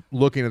 and I'm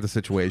looking at the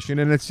situation,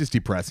 and it's just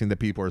depressing that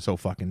people are so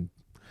fucking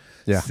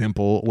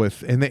simple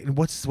with. And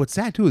what's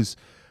sad too is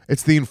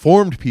it's the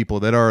informed people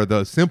that are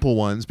the simple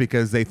ones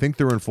because they think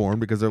they're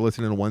informed because they're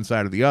listening to one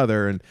side or the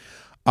other. And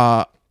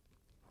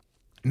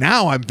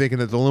now I'm thinking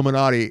that the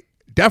Illuminati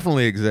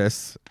definitely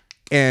exists,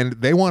 and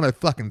they want to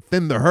fucking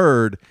thin the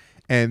herd.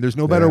 And there's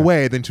no better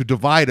way than to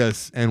divide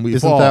us, and we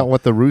Isn't fall. that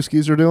what the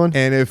Ruskies are doing?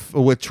 And if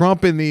with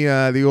Trump in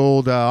the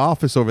old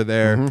office over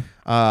there,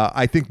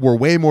 I think we're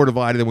way more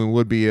divided than we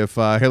would be if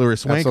Hillary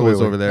Swank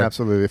was over there.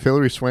 Absolutely. If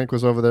Hillary Swank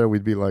was over there,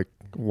 we'd be like,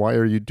 why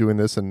are you doing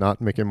this and not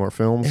making more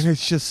films? And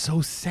it's just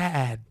so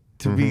sad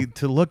to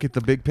to look at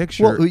the big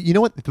picture. Well, you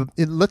know what?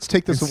 Let's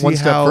take this And one see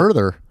step how-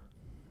 further.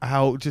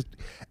 How just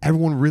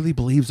everyone really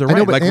believes they're I know,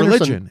 right, but like Anderson,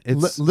 religion.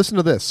 It's listen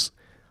to this.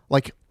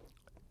 Like,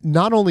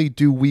 not only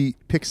do we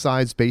pick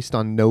sides based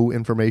on no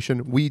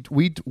information,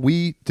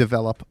 we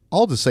develop.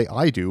 I'll just say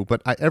I do,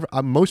 but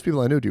most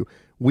people I know do.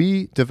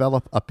 We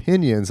develop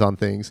opinions on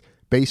things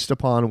based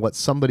upon what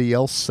somebody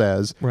else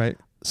says. right.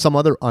 Some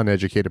other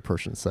uneducated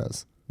person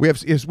says. We have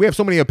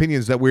so many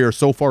opinions that we are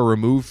so far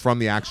removed from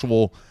the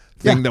actual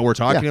thing Yeah, that we're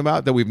talking yeah.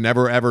 about that we've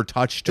never ever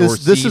touched or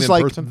This seen is in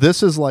like person.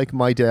 this is like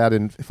my dad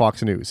in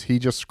Fox News. He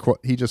just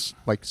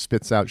like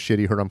spits out shit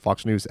he heard on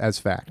Fox News as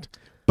fact.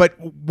 But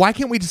why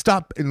can't we just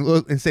stop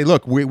and say,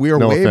 look, we are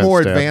No way offense,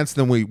 more Dad. advanced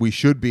than we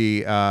should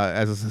be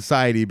as a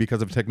society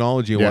because of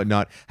technology and Yeah.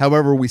 whatnot.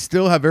 However, we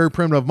still have very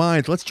primitive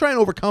minds. Let's try and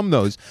overcome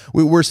those.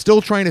 We're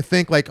still trying to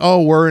think like,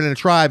 oh, we're in a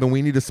tribe and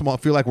we need to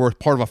feel like we're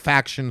part of a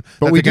faction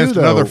But that's we do, against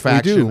though. another We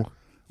faction. do.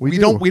 We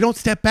do. don't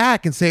step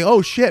back and say,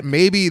 oh shit,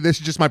 maybe this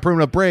is just my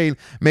primitive brain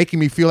making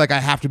me feel like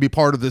I have to be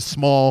part of this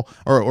small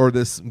or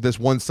this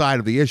one side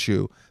of the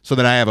issue so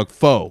that I have a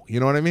foe. You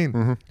know what I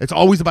mean? It's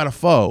always about a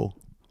foe.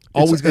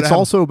 Always It's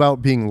also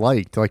about being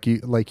liked. You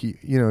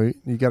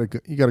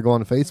gotta go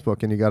on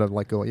Facebook and you gotta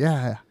like go,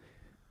 yeah,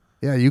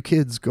 you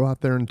kids go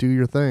out there and do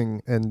your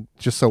thing, and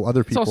just so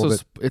other It's people.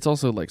 it's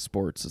also like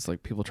sports. It's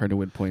like people trying to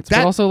win points, That-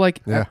 but also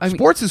like Yeah. I mean,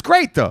 sports is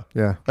great though.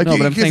 Yeah. Like, no,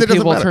 but I'm because saying it doesn't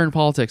people matter. turn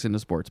politics into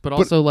sports, but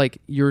also like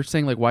you're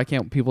saying like why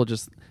can't people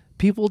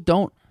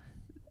don't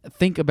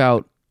think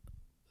about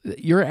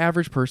your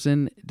average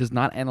person does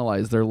not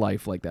analyze their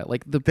life like that.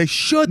 Like They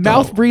should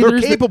mouth though.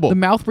 breathers, They're capable. the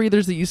mouth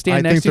breathers that you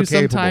stand I next think to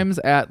they're capable. sometimes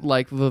at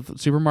like the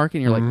supermarket,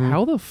 and you're like,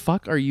 how the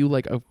fuck are you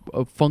like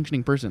a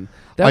functioning person?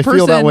 I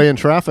feel that way in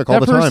traffic all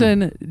the time. That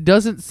person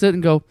doesn't sit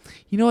and go,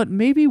 you know what?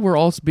 Maybe we're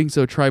all being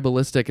so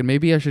tribalistic, and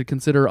maybe I should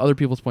consider other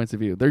people's points of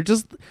view. They're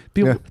just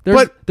people.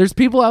 Yeah. There's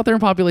people out there in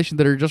population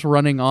that are just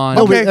running on.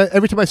 Oh, Okay. but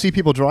every time I see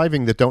people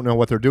driving that don't know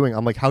what they're doing,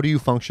 I'm like, how do you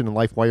function in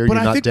life? Why are But you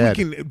I not think dead?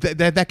 we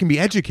can that can be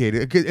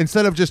educated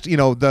instead of just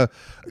the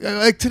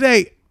like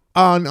today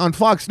on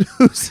Fox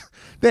News.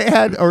 They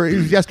had, or it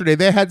was yesterday,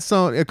 they had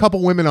a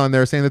couple women on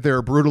there saying that they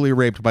were brutally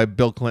raped by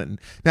Bill Clinton.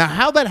 Now,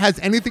 how that has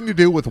anything to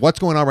do with what's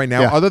going on right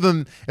now, Yeah. other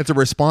than it's a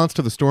response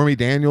to the Stormy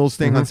Daniels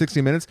thing on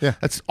 60 Minutes, Yeah.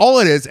 that's all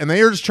it is. And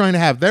they are just trying to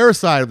have their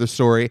side of the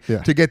story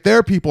Yeah. to get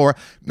their people.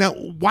 Now,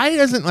 why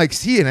doesn't like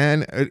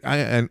CNN?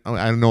 I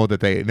don't know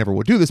that they never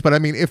would do this, but I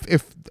mean,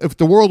 if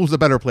the world was a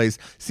better place,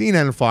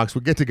 CNN and Fox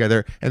would get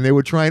together and they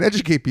would try and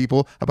educate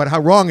people about how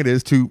wrong it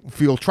is to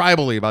feel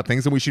tribally about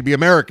things, and we should be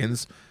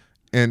Americans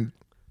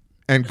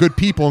and good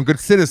people and good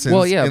citizens.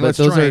 Well, yeah, and but let's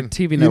those try are and-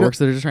 TV networks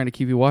that are just trying to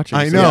keep you watching.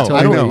 I So know, yeah, tell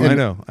I you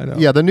know, what. I know.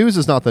 Yeah, the news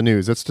is not the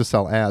news. It's to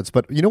sell ads.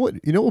 But you know what?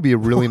 You know what would be a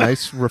really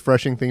nice,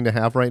 refreshing thing to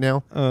have right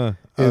now?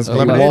 Is a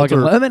lemonade. Like a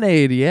Walter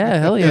lemonade, yeah,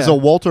 hell yeah. is a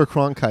Walter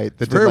Cronkite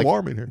that very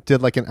warm in here. did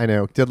like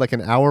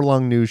an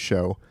hour-long news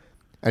show,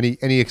 and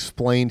he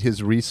explained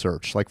his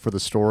research like for the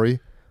story.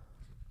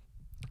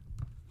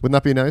 Wouldn't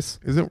that be nice?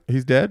 Isn't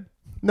he's dead?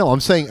 No, I'm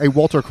saying a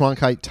Walter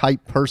Cronkite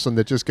type person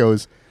that just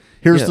goes,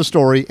 here's Yeah. the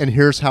story, and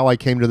here's how I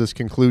came to this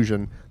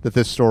conclusion that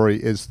this story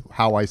is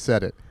how I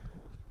said it.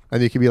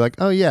 And you can be like,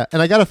 oh, yeah.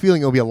 And I got a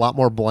feeling it'll be a lot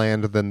more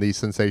bland than the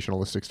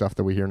sensationalistic stuff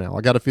that we hear now.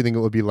 I got a feeling it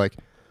would be like,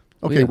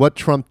 okay, yeah. what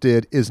Trump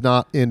did is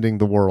not ending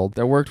the world.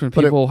 That worked when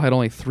But it- people had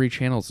only 3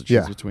 channels to choose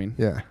Yeah. between.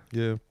 Yeah.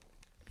 Yeah.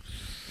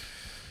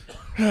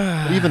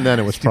 Even then,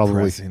 it was probably.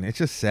 Depressing. It's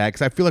just sad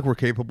because I feel like we're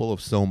capable of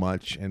so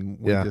much, and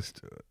we Yeah. just.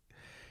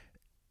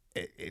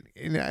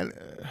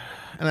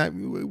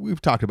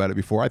 We've talked about it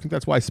before. I think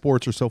that's why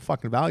sports are so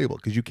fucking valuable,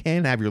 because you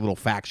can have your little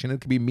faction.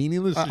 It can be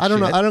meaningless. as I don't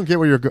know. shit. I don't get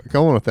where you're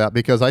going with that,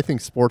 because I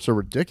think sports are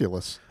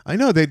ridiculous. I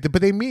know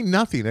but they mean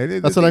nothing.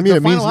 That's what I mean.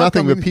 It means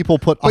nothing, but people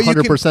put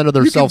 100% of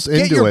themselves you can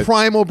into get your it.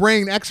 primal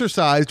brain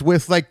exercised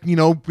with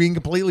being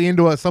completely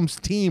into some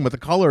team with the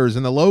colors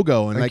and the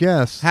logo, and I like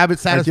guess. have it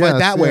satisfied guess,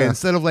 that way yeah.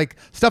 instead of like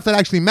stuff that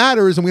actually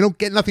matters, and we don't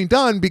get nothing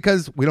done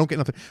because we don't get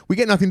nothing. We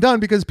get nothing done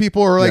because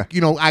people are like,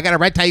 I got a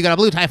red tie, you got a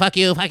blue tie, fuck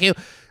you.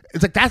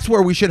 It's like that's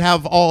where we should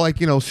have all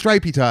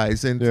stripy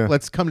ties, and Yeah.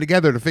 let's come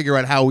together to figure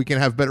out how we can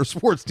have better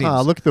sports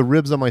teams. Look, the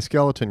ribs on my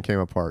skeleton came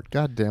apart.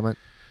 God damn it.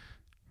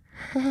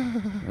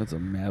 That's a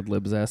Mad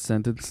Libs ass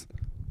sentence.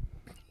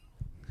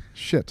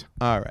 Shit.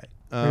 All right.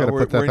 gotta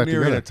put that we're back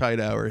nearing together. a tight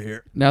hour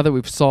here. Now that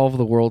we've solved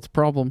the world's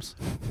problems,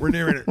 We're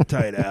nearing a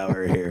tight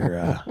hour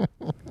here.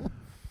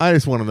 I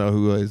just want to know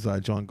who is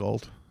John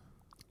Galt.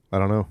 I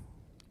don't know.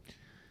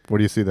 Where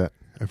do you see that?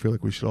 I feel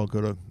like we should all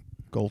go to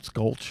Galt's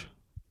Gulch.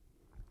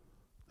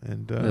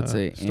 And that's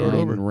a start Ayn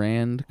over.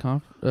 Rand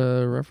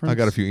reference. I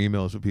got a few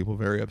emails of people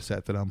very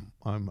upset that I'm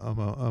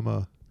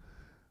a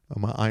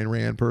Ayn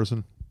Rand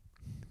person.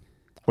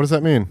 What does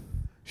that mean?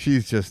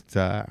 She's just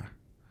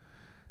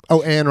Oh,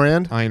 Ayn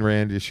Rand? Ayn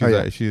Rand. She's Oh,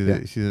 yeah. she's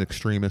an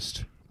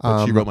extremist.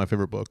 But she wrote my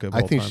favorite book of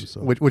I all think time. So.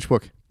 which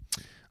book?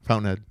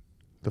 Fountainhead,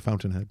 The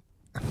Fountainhead.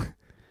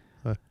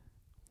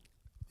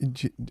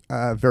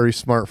 A very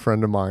smart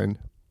friend of mine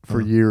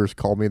for years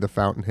called me the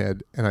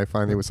Fountainhead, and I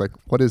finally was like,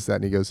 "What is that?"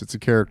 And he goes, "It's a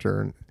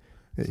character." And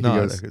he not,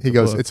 goes, it's a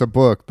book. "It's a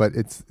book, but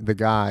it's the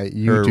guy.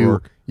 You Howard do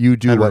Rourke.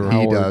 what he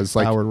Howard- does.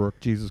 Like Howard Rourke.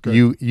 Jesus Christ.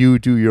 you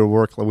do your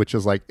work, which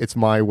is like it's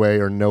my way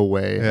or no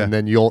way, Yeah. and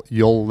then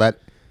you'll let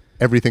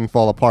everything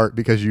fall apart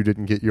because you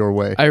didn't get your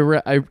way." I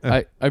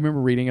remember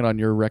reading it on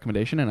your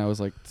recommendation, and I was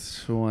like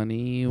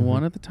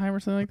 21 at the time or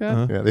something like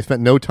that. Yeah, they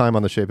spent no time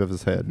on the shape of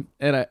his head.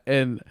 And I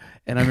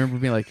remember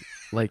being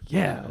like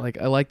yeah, like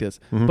I like this,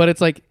 Mm-hmm. but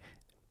it's like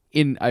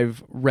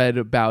I've read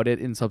about it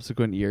in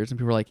subsequent years, and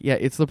people are like, yeah,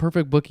 it's the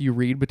perfect book you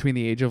read between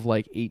the age of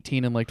like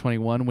 18 and like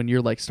 21 when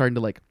you're like starting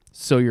to like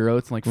sow your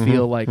oats and like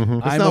feel like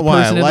I'm That's a not why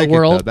I person in like the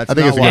world. it, though. That's I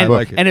think not it's a why good I book.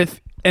 like it.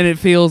 and it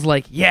feels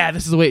like, yeah,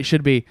 this is the way it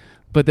should be.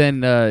 But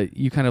then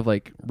you kind of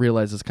like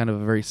realize it's kind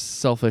of a very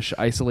selfish,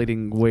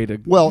 isolating way to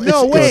Well,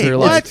 No, it's, wait, it's-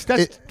 what? it-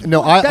 That's-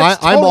 no,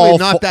 that's I'm totally all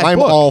not that I'm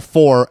book. all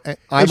for It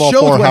I'm all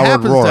shows for what Howard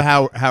happens Rourke.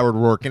 to Howard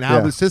Rourke and how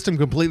Yeah. the system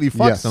completely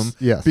fucks Yes, him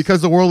yes.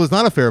 because the world is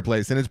not a fair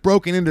place and it's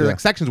broken into Yeah. like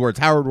sections where it's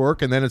Howard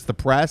Rourke and then it's the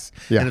press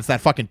Yeah. and it's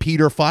that fucking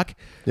Peter fuck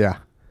Yeah.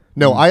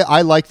 No,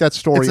 I like that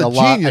story It's a a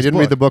lot. I genius didn't book.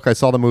 read the book. I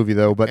saw the movie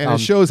though, but and it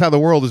shows how the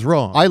world is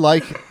wrong. I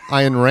like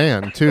Ayn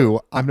Rand too.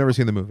 I've never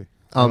seen the movie.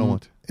 I don't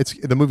want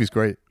to. The movie's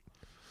great.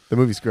 The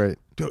movie's great.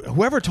 Dude,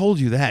 whoever told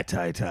you that,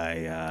 Tai?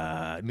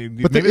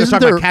 Maybe there- let's isn't talk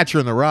there- about Catcher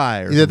in the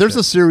Rye. Or Yeah, there's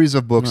a some series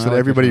of books No, I that like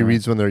everybody Catcher in the Rye.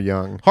 reads when they're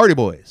young. shit. Hardy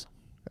Boys.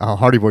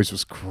 Hardy Boys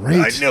was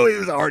great. knew he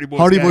was a Hardy Boys.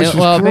 Hardy guy. Boys was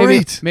well,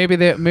 great.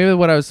 maybe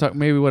what I was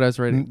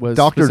writing was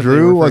Dr. specifically Drew,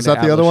 referring was to that the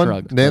Atlas other one?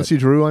 Shrugged, Nancy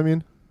Drew, I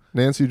mean.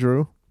 Nancy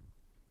Drew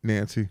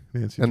Nancy.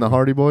 and Drew. the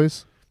Hardy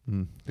Boys.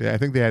 Yeah, I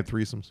think they had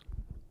threesomes.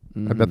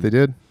 I bet they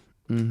did.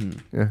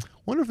 Mm-hmm. Yeah.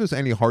 Wonder if there's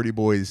any Hardy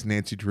Boys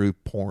Nancy Drew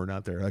porn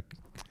out there. Like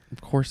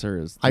Of course there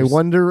is. I There's-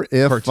 wonder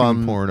if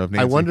cartoon porn of I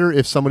Nancy. wonder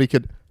if somebody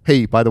could.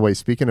 Hey, by the way,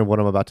 speaking of what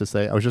I'm about to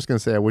say, I was just going to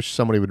say I wish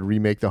somebody would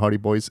remake the Hardy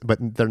Boys, but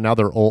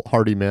they're old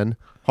Hardy men,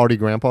 Hardy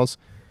grandpas,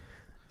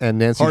 and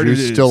Nancy Hardy Drew's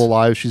dudes. still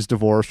alive. She's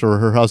divorced, or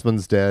her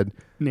husband's dead,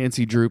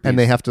 Nancy Drew, and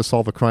they have to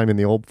solve a crime in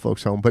the old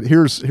folks' home. But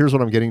here's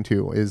what I'm getting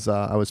to is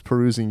I was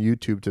perusing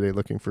YouTube today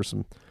looking for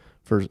some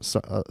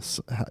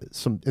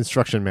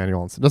instruction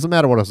manuals. It doesn't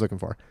matter what I was looking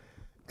for.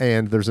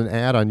 And there's an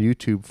ad on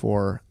YouTube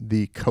for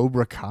the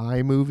Cobra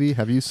Kai movie.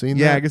 Have you seen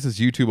that? yeah, I guess it's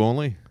YouTube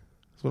only.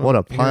 That's What a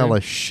I'm pile hearing.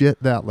 of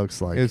shit that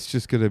looks like. It's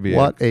just gonna be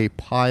What a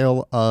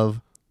pile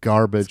of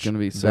garbage It's gonna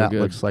be so that good.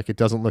 looks like. It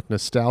doesn't look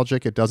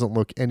nostalgic. It doesn't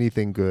look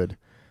anything good.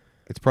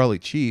 It's probably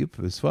cheap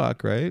as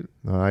fuck, right?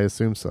 I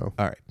assume so.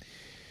 All right,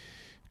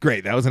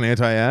 great. That was an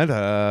anti-ad.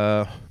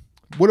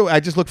 What do I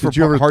just looked for? Did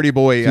you ever- Hardy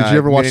Boy? did you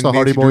ever watch the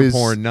Hardy Nancy Drew Boys?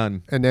 porn?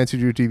 None. And Nancy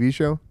Drew TV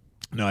show?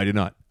 No, I did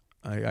not.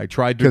 I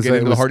tried to 'Cause get it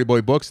into the was- Hardy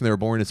Boy books, and they were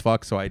boring as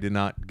fuck, so I did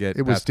not get.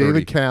 It was past 30,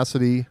 David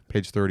Cassidy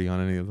page 30 on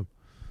any of them.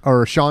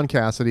 or Sean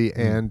Cassidy,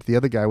 and the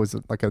other guy was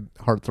like a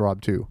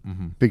heartthrob too.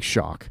 Big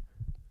shock.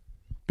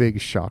 Big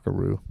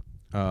shockaroo.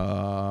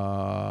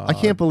 I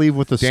can't believe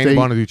with the Danny state.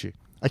 Bonaducci.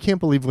 I can't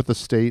believe with the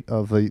state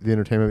of the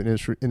entertainment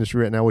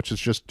industry right now, which is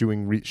just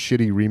doing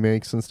shitty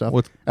remakes and stuff,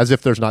 What's- as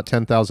if there's not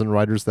 10,000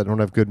 writers that don't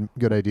have good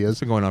It's ideas,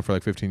 been going on for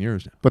like 15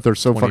 years now. but they're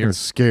so 20 fucking years.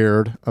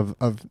 scared of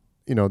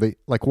they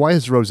like, why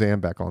is Roseanne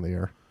back on the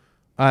air?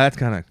 That's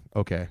kind of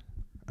okay,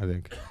 I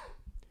think.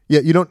 Yeah,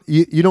 you don't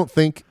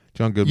think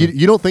John Goodman.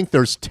 you don't think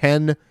there's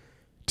 10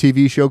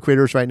 TV show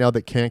creators right now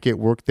that can't get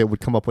work that would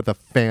come up with a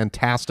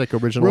fantastic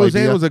original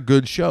Roseanne idea? was a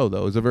good show,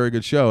 though. It was a very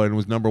good show and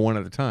was number one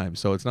at the time.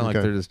 So it's not like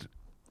Okay. they're just.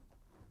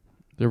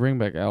 They're bringing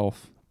back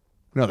Elf.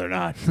 No, they're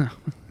not.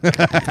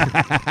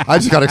 I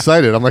just got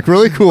excited. I'm like,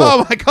 really cool.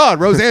 Oh my God,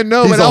 Roseanne,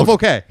 no, but Elf,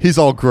 okay. He's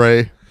all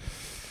gray.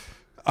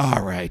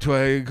 All right,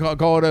 well,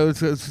 go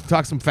to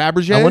talk some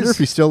Fabergés. I wonder if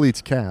he still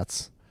eats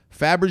cats.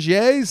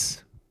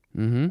 Fabergés.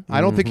 Mm-hmm.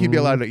 I don't think he'd be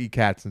allowed to eat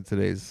cats in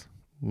today's.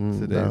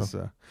 No.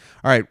 All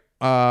right,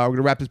 we're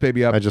gonna wrap this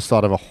baby up. I just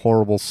thought of a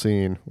horrible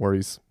scene where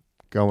he's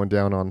going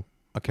down on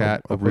A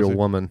cat, a real pussy.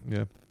 woman.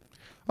 Yeah.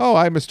 Oh,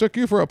 I mistook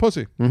you for a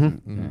pussy.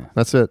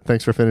 That's it.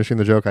 Thanks for finishing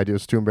the joke. I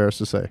was too embarrassed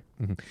to say.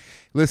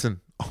 Listen,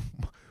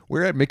 we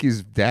were at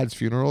Mickey's dad's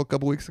funeral a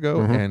couple weeks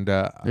ago, and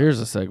Here's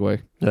a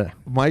segue. Yeah.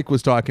 Mike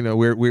was talking.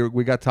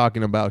 We got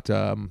talking about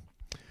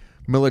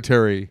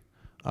military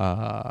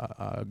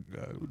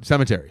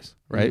cemeteries,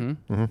 right?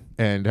 Mhm.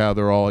 And how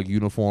they're all like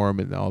uniform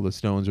and all the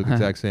stones are the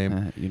exact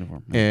same.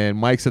 Uniform. And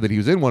Mike said that he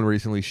was in one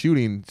recently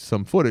shooting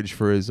some footage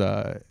for his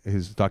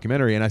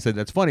documentary. And I said,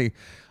 that's funny.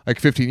 Like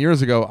 15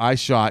 years ago, I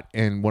shot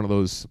in one of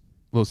those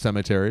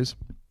cemeteries.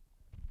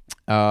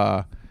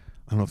 I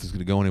don't know if this is going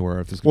to go anywhere.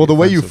 If this is gonna Well, be the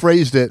way you offensive.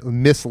 phrased it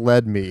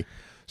misled me.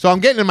 So I'm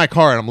getting in my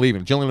car and I'm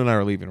leaving. Jillian and I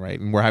are leaving, right?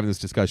 And we're having this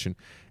discussion.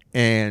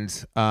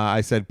 And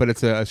I said, but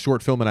it's a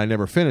short film that I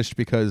never finished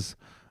because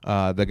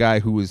the guy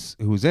who was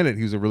in it,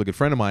 he was a really good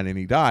friend of mine, and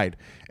he died.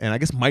 And I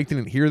guess Mike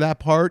didn't hear that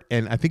part,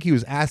 and I think he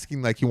was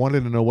asking, like, he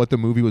wanted to know what the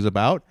movie was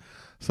about.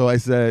 So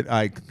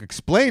I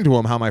explained to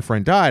him how my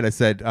friend died. I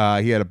said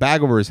he had a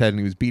bag over his head and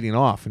he was beating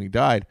off, and he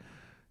died.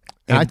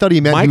 And I thought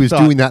he meant Mike he was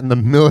thought- doing that in the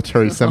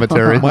military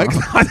cemetery. Mike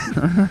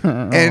thought,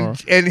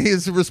 and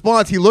his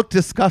response, he looked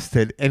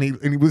disgusted, and he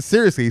was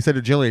seriously. He said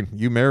to Jillian,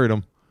 "You married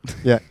him."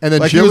 Yeah, and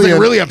then Like he was Jillian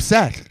like, really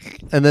upset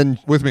and then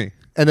with me.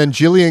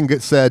 Jillian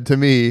said to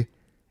me,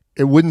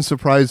 "It wouldn't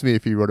surprise me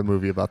if you wrote a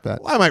movie about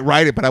that." Well, I might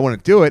write it, but I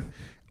wouldn't do it.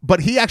 But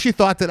he actually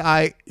thought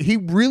that he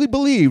really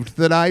believed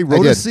that I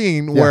wrote a did.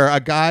 scene Yeah. where a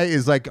guy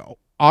is like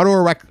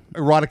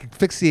autoerotic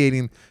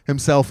asphyxiating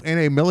himself in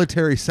a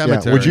military Yeah.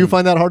 cemetery. Would you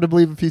find that hard to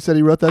believe if he said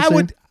he wrote that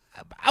scene?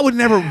 I would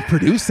never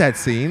produce that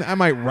scene. I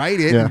might write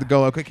it Yeah. and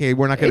go, okay,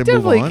 we're not going It to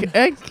move on.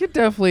 could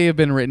definitely have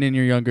been written in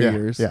your younger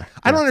years. Yeah.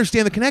 I don't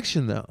understand the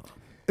connection though.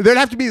 There'd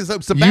have to be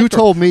some You backstory.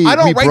 told me I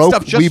don't we write broke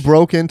stuff just we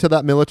broke into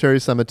that military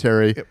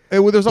cemetery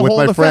there's a with hole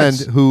my in the friend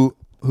fence.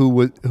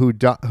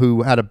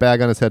 who had a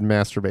bag on his head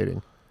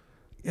masturbating.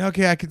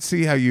 Okay, I could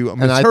see how you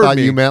And I thought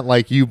you meant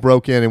like you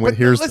broke in and went,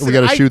 But listen, we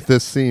got to I- shoot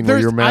this scene where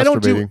you're I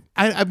don't masturbating.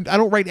 I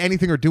don't write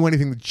anything or do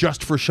anything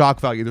just for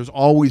shock value. There's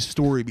always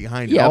story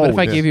behind it. Yeah, but if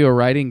I Always. gave you a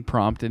writing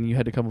prompt and you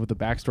had to come up with a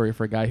backstory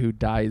for a guy who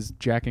dies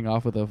jacking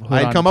off with a hood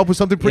I'd on come up with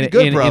something pretty in,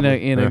 good, in,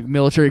 probably. in a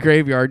military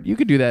graveyard, you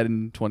could do that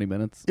in 20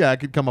 minutes. Yeah, I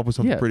could come up with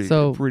something Yeah, pretty.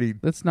 so pretty.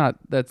 that's not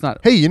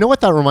Hey, you know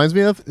what that reminds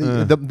me of?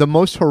 The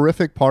most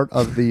horrific part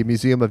of the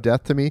Museum of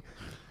Death to me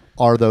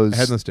are those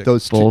Head on a stick.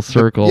 those Full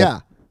circle. Yeah,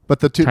 but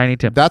the two Tiny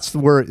tip. That's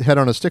where Head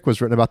on a Stick was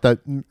written about. That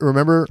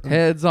remember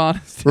heads on.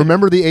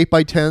 remember the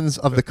 8x10s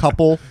of the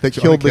couple that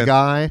Johnny killed the Kent.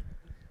 guy,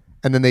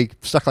 and then they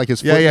stuck like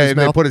his foot Yeah, in yeah. his And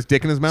they mouth. put his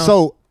dick in his mouth.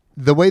 So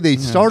the way they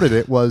started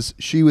it was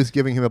she was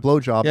giving him a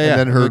blowjob, yeah, and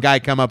then the her guy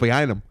come up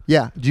behind him.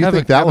 Yeah. Do you Have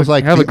think a- that have was a-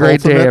 like have the a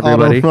great day, ultimate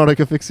everybody. autoerotic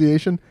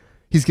asphyxiation?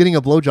 He's getting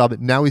a blowjob,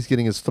 and now he's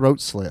getting his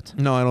throat slit.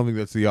 No, I don't think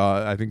that's the.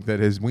 I think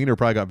that his wiener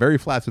probably got very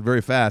flaccid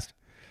very fast.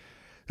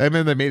 I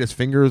mean, they made his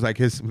fingers like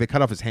they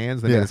cut off his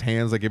hands. They Yeah. made his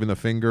hands like giving the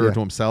finger Yeah. to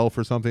himself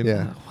or something.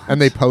 Yeah.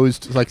 And they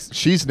posed like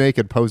she's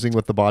naked posing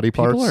with the body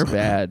parts. People are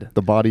bad.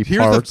 The body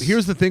parts.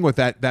 Here's the thing with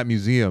that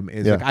museum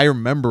is Yeah. like I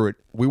remember it.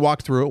 We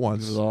walked through it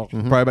once,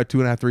 Mm-hmm. probably about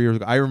 2.5, 3 years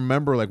ago. I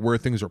remember like where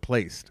things are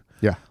placed.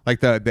 Yeah. Like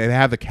they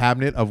have the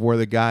cabinet of where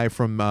the guy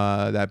from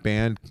that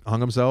band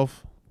hung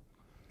himself.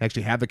 They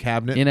actually have the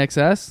cabinet. In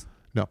excess?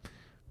 No,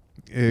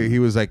 he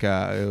was like he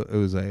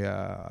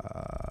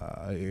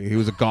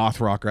was a goth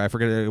rocker. I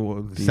forget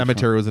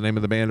Cemetery was the name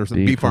of the band or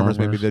something. Beef Farmers,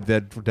 maybe the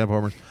dead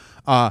Farmers.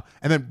 And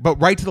then, but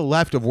right to the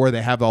left of where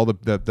they have all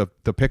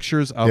the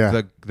pictures of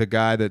Yeah. the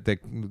guy that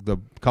the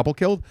couple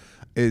killed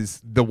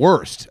is the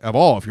worst of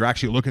all. If you're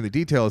actually looking at the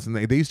details, and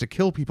they used to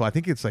kill people. I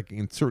think it's like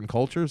in certain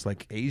cultures,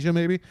 like Asia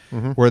maybe,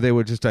 where they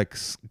would just like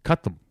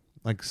cut them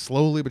like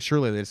slowly but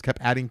surely. They just kept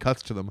adding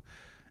cuts to them.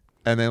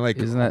 And then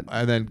Isn't that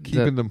and then Is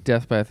keeping that them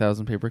death by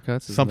 1,000 paper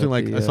cuts? Isn't something that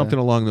like the, something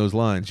along those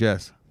lines.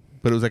 Yes,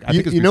 but it was like I think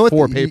it was you know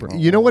before what? paper.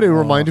 You know what it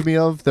reminded me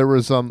of? There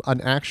was an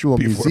actual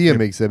Before museum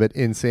paper. exhibit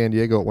in San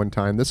Diego at one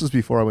time. This was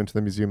before I went to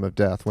the Museum of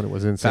Death when it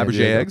was in San Fabergé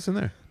Diego. eggs in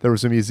there. There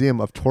was a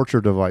museum of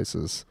torture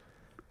devices,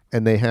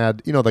 and they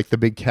had like the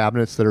big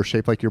cabinets that are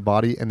shaped like your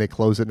body, and they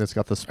close it and it's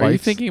got the spikes. Are you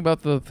thinking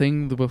about the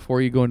thing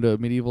before you go into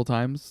medieval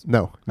times?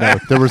 No.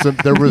 There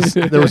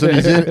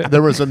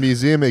was a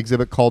museum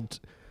exhibit called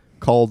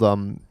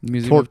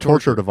Museum of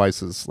torture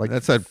devices. Like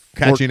That's a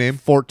catchy name.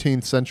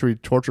 14th century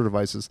torture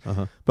devices.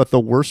 Uh-huh. But the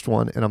worst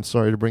one, and I'm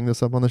sorry to bring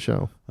this up on the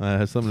show. It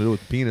has something to do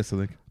with the penis, I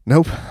think.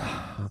 Nope.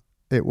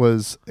 It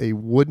was a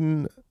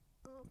wooden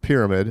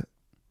pyramid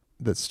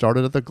that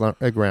started at the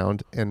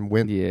ground and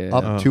went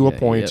up to a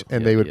point,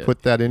 and they would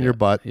put that in your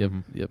butt, Yep.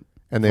 Yep.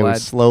 and they would Vlad.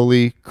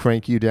 slowly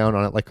crank you down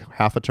on it like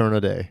half a turn a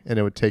day, and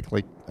it would take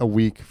like a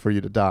week for you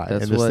to die,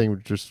 That's and this what- thing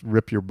would just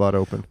rip your butt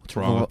open. What's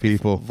wrong with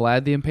people?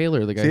 Vlad the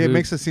Impaler, the guy See, who it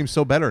makes it seem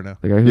so better now.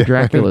 The guy who Yeah,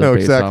 Dracula no, is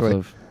based exactly. off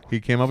of. He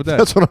came up with that.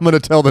 That's what I'm going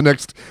to tell the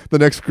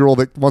next girl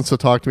that wants to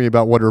talk to me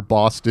about what her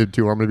boss did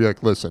to her. I'm going to be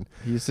like, listen,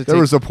 he used to there take-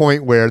 was a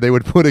point where they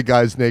would put a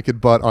guy's naked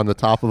butt on the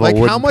top of Like a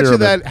wooden how much pyramid.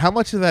 of that? How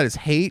much of that is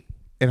hate,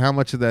 and how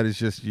much of that is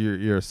just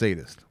you're a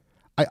sadist?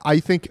 I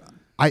think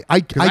I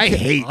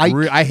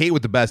hate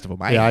with the best of them.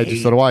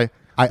 so do I.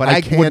 But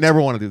I would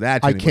never want to do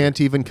that. To I anybody. can't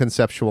even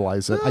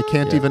conceptualize it. I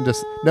can't even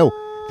just no.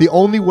 The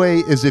only way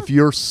is if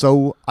you're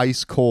so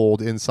ice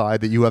cold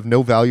inside that you have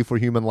no value for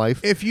human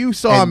life. If you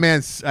saw a And-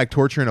 man like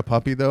torturing a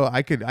puppy, though,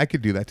 I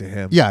could do that to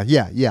him.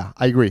 Yeah,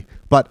 I agree.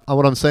 But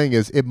what I'm saying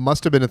is, it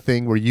must have been a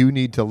thing where you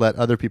need to let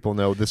other people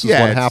know this is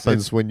Yeah, what it's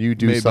happens when you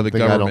do made by the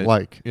something I don't government.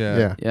 like.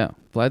 Yeah. Yeah,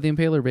 Vlad the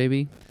Impaler,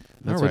 baby.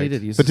 That's All what he right.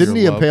 did. He used But to didn't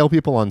he Love. impale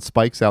people on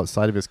spikes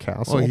outside of his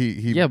castle? Well, he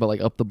yeah, but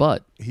like up the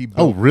butt, he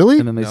Oh, built- really?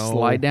 and then they No.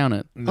 slide down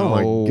it. No,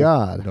 Oh, my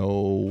God.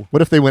 No.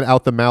 What if they went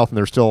out the mouth and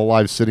they're still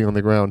alive sitting on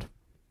the ground?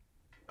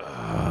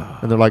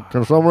 And they're like,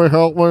 can somebody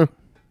help me?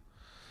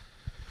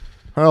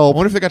 I Help.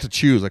 wonder if they got to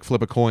choose, like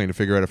flip a coin to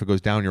figure out if it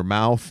goes down your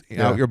mouth,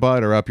 out your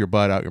butt, or up your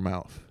butt, out your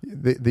mouth.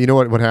 You know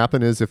what would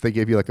happen is if they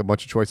gave you like a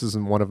bunch of choices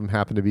and one of them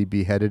happened to be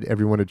beheaded,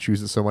 everyone would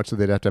choose it so much that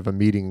they'd have to have a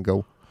meeting and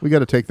go, we got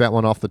to take that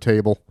one off the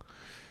table.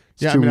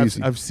 It's Yeah, I too mean,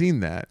 easy. I've seen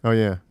that. Oh,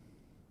 yeah.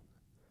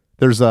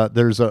 There's a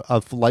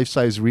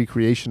life-size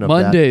recreation of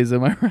Mondays,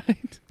 am I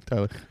right?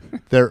 Tyler.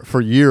 that. There for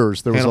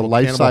years there was Cannibal- a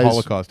Cannibal life-size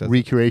Holocaust has it.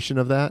 recreation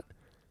of that.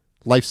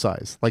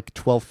 Life-size, like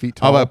 12 feet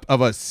tall.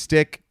 Of a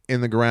stick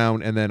in the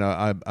ground and then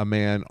a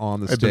man on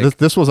the But stick.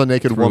 This was a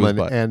naked through his woman,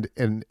 butt.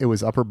 and it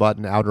was upper butt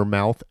and outer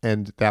mouth,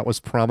 and that was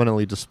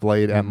prominently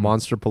displayed at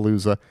Monster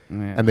Palooza,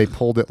 Yeah. and they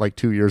pulled it like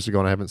 2 years ago,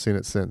 and I haven't seen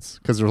it since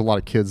because there's a lot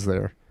of kids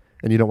there,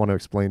 and you don't want to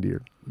explain to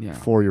your Yeah.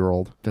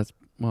 4-year-old. That's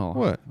well.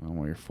 What? I don't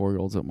want your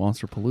 4-year-olds at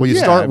Monster Palooza. Well, you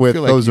Yeah, start I with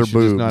feel like those you are should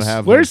just boobs. not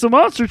have Where's them. the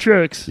monster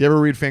trucks? You ever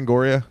read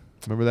Fangoria?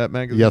 Remember that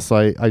magazine? Yes,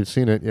 I've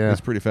seen it. Yeah,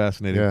 That's pretty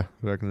fascinating. Yeah.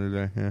 Back in the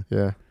day. Yeah.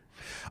 yeah.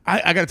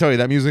 I got to tell you,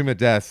 that Museum of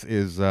Death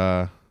is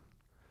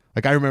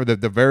like, I remember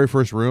that the very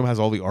first room has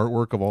all the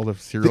artwork of all the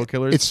serial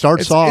killers. It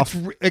starts off-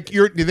 like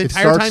the entire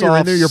starts time you're in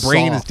off there, your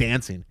brain soft. is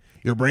dancing.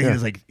 Your brain Yeah.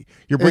 is like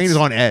is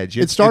on edge.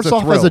 It starts it's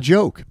off thrill. as a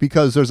joke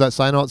because there's that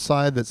sign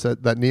outside that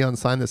said that neon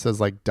sign that says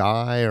like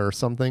 "die" or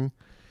something.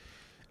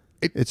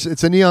 It's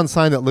a neon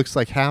sign that looks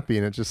like happy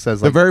and it just says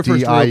The like very first room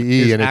DIE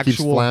is and it keeps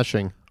actual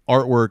flashing.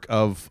 artwork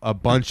of a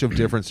bunch of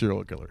different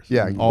serial killers.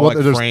 Yeah, all well,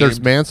 like there's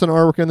framed. Manson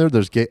artwork in there.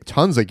 There's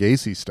tons of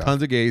Gacy stuff.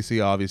 Tons of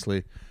Gacy,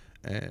 obviously.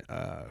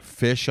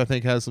 Fish, I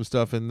think, has some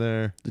stuff in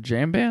there. The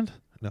jam band.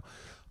 No,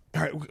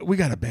 all right, we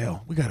gotta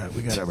bail. We gotta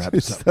wrap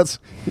this up.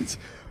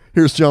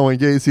 Here's John Wayne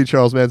Gacy,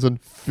 Charles Manson.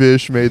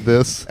 Fish made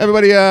this.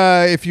 Everybody,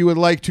 if you would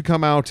like to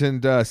come out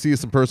and see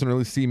us in person, or at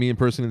least see me in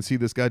person and see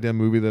this goddamn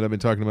movie that I've been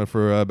talking about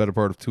for a better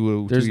part of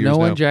two There's years no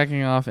one now.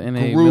 jacking off in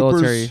a Groupers-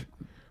 military.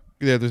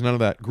 Yeah, there's none of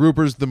that.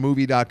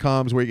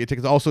 Groupersthemovie.com is where you get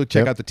tickets. Also,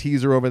 check Yep. out the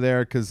teaser over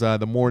there because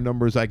the more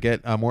numbers I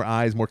get, more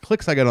eyes, more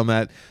clicks I get on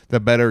that, the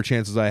better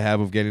chances I have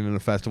of getting in a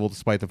festival,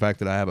 despite the fact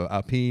that I have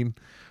a peen.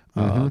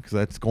 Because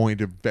that's going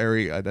to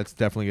that's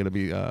definitely going to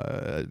be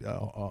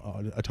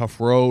a tough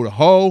road to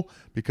hoe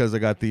because I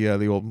got the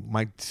old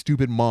my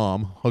stupid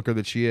mom hooker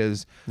that she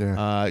is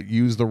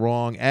used the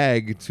wrong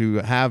egg to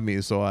have me,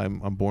 so I'm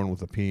born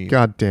with a peen.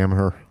 God damn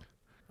her.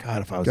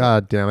 God, if I was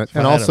God damn it. I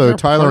And had a- also, Is there a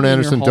Tyler party and in your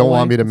Anderson don't hallway?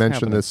 want me to What's mention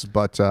happening? this,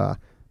 but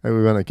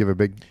we want to give a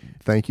big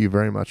thank you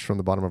very much from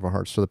the bottom of our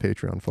hearts to the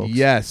Patreon folks.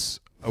 yes,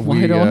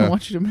 Why don't I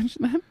want you to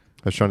mention that?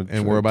 I was trying to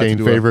And we're about to gain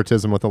do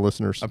favoritism with the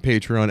listeners. a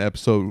Patreon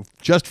episode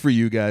just for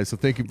you guys. So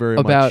thank you very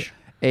About much.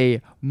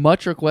 a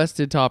much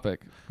requested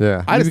topic.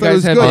 Yeah. I just You thought it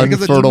was guys have good been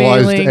because of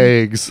Unfertilized emailing-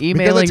 eggs.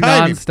 Emailing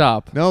timing.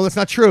 nonstop. No, that's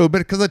not true. But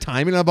because of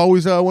timing, I've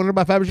always wondered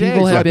about Fabergé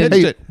People eggs. So I have been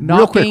pitched it.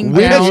 real quick, knocking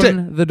when-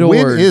 down the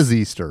doors When is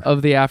Easter?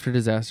 of the after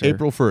disaster.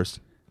 April 1st,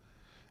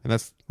 and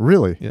that's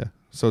Really? yeah.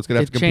 So it's gonna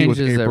have It to compete with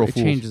changes. April It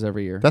Fools. changes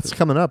every year. That's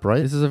coming up,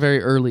 right? This is a very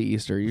early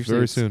Easter. Usually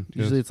Very it's, soon,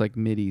 Usually yes. it's like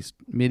mid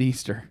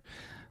Easter.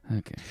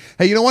 Okay.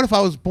 Hey, you know what? If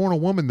I was born a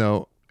woman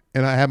though,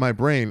 and I had my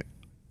brain,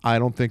 I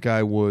don't think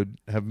I would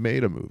have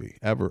made a movie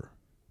ever.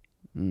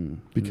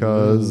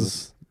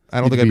 Because I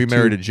don't You'd think I'd be be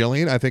married too- to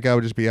Jillian. I think I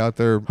would just be out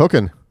there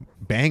hooking.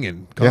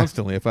 banging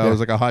constantly if I Yeah. was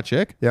like a hot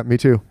chick. Yeah, me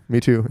too. Me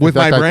too. With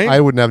In fact, my brain?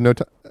 I wouldn't have no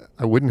time.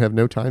 I wouldn't have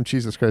no time.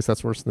 Jesus Christ,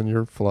 that's worse than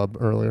your flub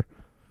earlier.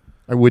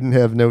 I wouldn't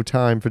have no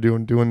time for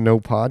doing no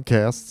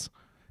podcasts.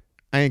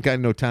 I ain't got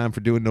no time for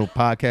doing no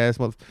podcast.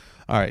 All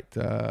right.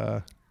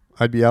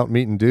 I'd be out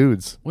meeting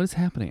dudes. What is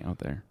happening out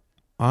there?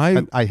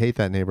 I hate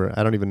that neighbor.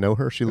 I don't even know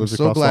her. She I'm lives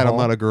so across glad the I'm hall.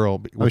 not a girl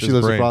with I mean, she this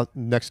lives brain. across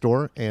next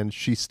door, and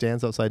she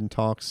stands outside and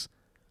talks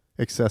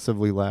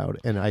excessively loud,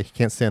 and I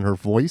can't stand her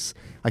voice.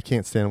 I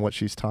can't stand what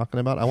she's talking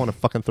about. I want to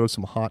fucking throw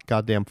some hot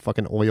goddamn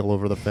fucking oil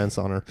over the fence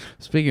on her.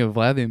 Speaking of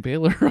Vlad the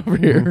Impaler over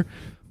here,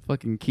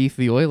 fucking Keith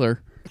the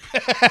Oiler.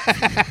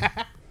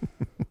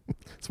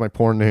 It's my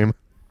porn name.